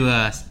need to do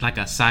a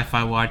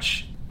sci-fi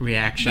watch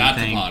reaction That's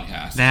a thing.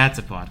 podcast. That's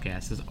a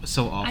podcast. It's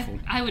so awful.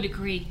 I would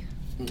agree.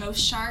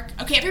 Ghost shark.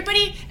 Okay,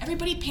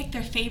 everybody pick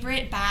their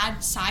favorite bad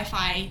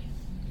sci-fi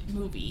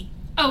movie.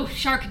 Oh,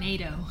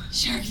 Sharknado.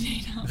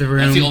 Sharknado. The room.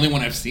 That's the only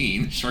one I've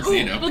seen.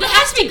 Sharknado. Well, that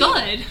has to be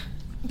good.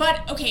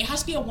 But, okay, it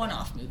has to be a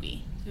one-off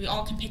movie. We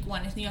all can pick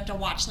one, and then you have to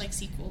watch like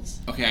sequels.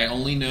 Okay, I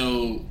only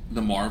know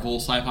the Marvel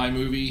sci-fi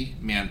movie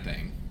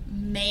Man-Thing.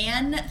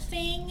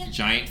 Man-Thing?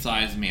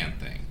 Giant-sized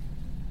Man-Thing.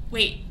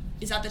 Wait,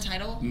 is that the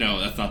title? No,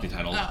 that's not the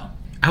title. Oh.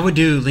 I would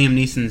do Liam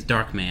Neeson's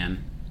Dark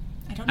Man.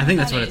 I don't know I think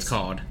what that's that what is. it's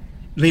called.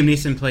 Liam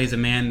Neeson plays a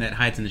man that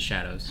hides in the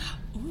shadows.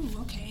 Ooh,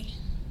 okay.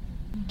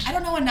 I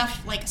don't know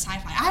enough like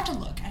sci-fi. I have to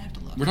look.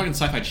 We're talking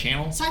Sci-Fi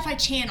Channel? Sci-Fi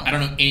Channel. I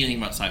don't know anything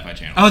about Sci-Fi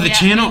Channel. Oh, the Yeah,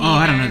 channel? me Oh,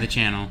 I don't know neither. the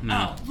channel.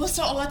 No. Oh, well,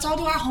 so let's all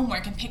do our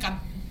homework and pick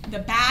the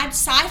bad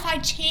Sci-Fi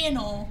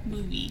Channel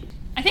movie.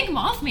 I think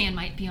Mothman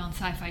might be on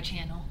Sci-Fi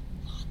Channel.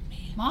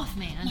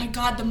 Mothman. Oh my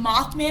God, the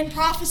Mothman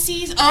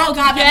prophecies. Oh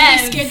God, that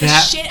Yes. movie scared the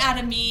That- shit out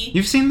of me.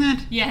 You've seen that?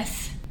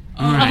 Yes.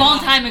 All A right. long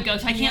time ago,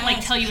 so I can't like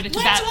Yes. tell you what it's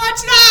Let's about.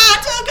 watch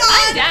that. Oh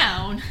I'm God.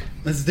 down.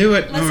 Let's do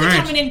it. Leslie All right.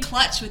 coming in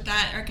clutch with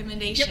that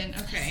recommendation.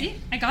 Okay. See,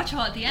 I got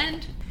y'all at the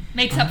end.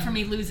 Makes up for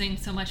me losing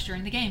so much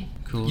during the game.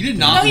 Cool. You did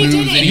not No, you lose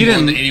didn't. any You more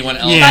didn't- than anyone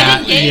else. Yeah. I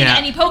didn't gain yeah.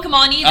 any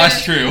Pokemon either.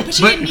 That's true. But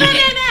you But- didn't No, need no,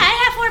 it. no,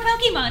 I have 4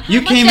 Pokemon. How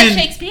You much came does in-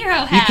 Shakespeare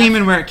have? You came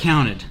in where it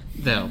counted,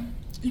 though.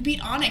 You beat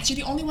Onyx. You're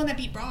the only one that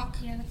beat Brock.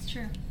 Yeah, that's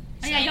true.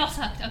 Oh yeah, y'all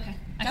sucked. Okay,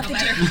 I Got feel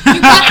the better.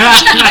 you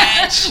got the gym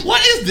badge.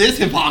 What is this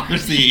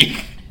hypocrisy?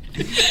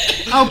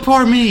 Oh,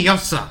 poor me. Y'all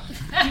suck.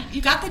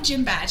 You got the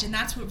gym badge, and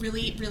that's what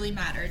really, really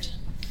mattered.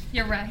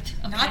 You're right.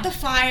 Okay. Not the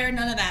fire,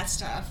 none of that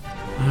stuff.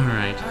 All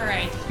right. All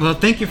right. Well,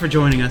 thank you for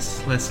joining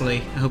us,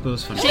 Leslie. I hope it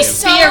was fun for It you. was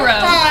so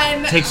Sparrow.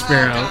 fun. Take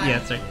Sparrow. Oh, God.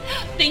 Yeah, sorry.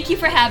 Thank you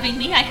for having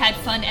me. I had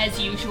fun as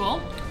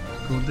usual.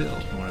 Cool deal.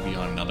 You want to be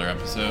on another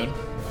episode?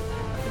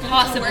 Coerce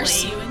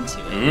Possibly. you into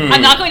it. Ooh.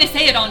 I'm not going to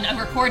say it on a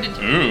recorded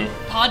Ooh.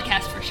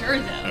 podcast for sure,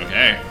 though.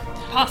 Okay.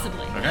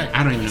 Possibly. Okay.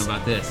 I don't even know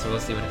about this, so we'll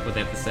see what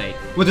they have to say.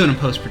 We'll do it in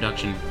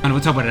post-production. And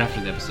we'll talk about it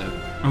after the episode.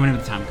 Or whenever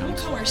the time We'll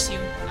comes. coerce you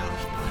out of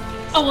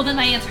podcast. Oh well, then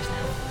my answer's no.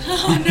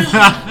 Oh no.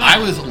 I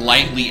was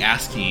lightly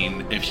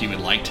asking if she would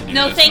like to do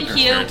No, this thank with her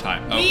you. spare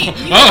time. Oh. We-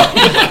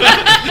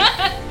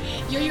 Oh.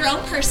 You're your own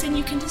person.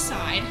 You can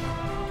decide.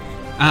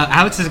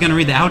 Alex is going to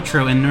read the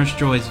outro in Nurse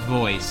Joy's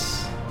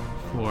voice.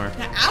 For...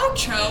 The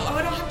outro. Oh,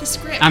 I don't have the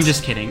script. I'm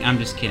just kidding. I'm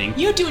just kidding.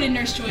 You do it in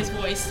Nurse Joy's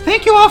voice.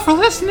 Thank you all for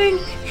listening.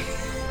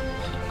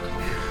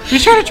 Be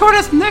sure to join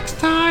us next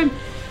time.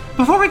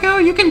 Before we go,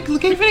 you can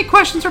give any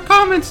questions or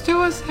comments to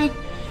us at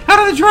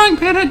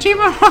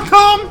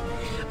outofthedrawingpan@gmail.com.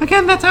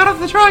 Again, that's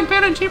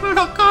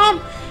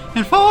outofthedrawingpan@gmail.com.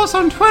 And follow us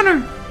on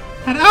Twitter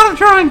at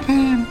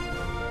outofdrawingpan.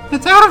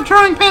 That's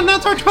outofdrawingpan.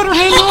 That's our Twitter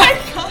handle. Oh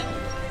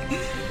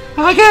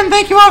my God. Again,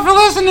 thank you all for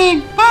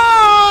listening.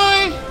 Bye.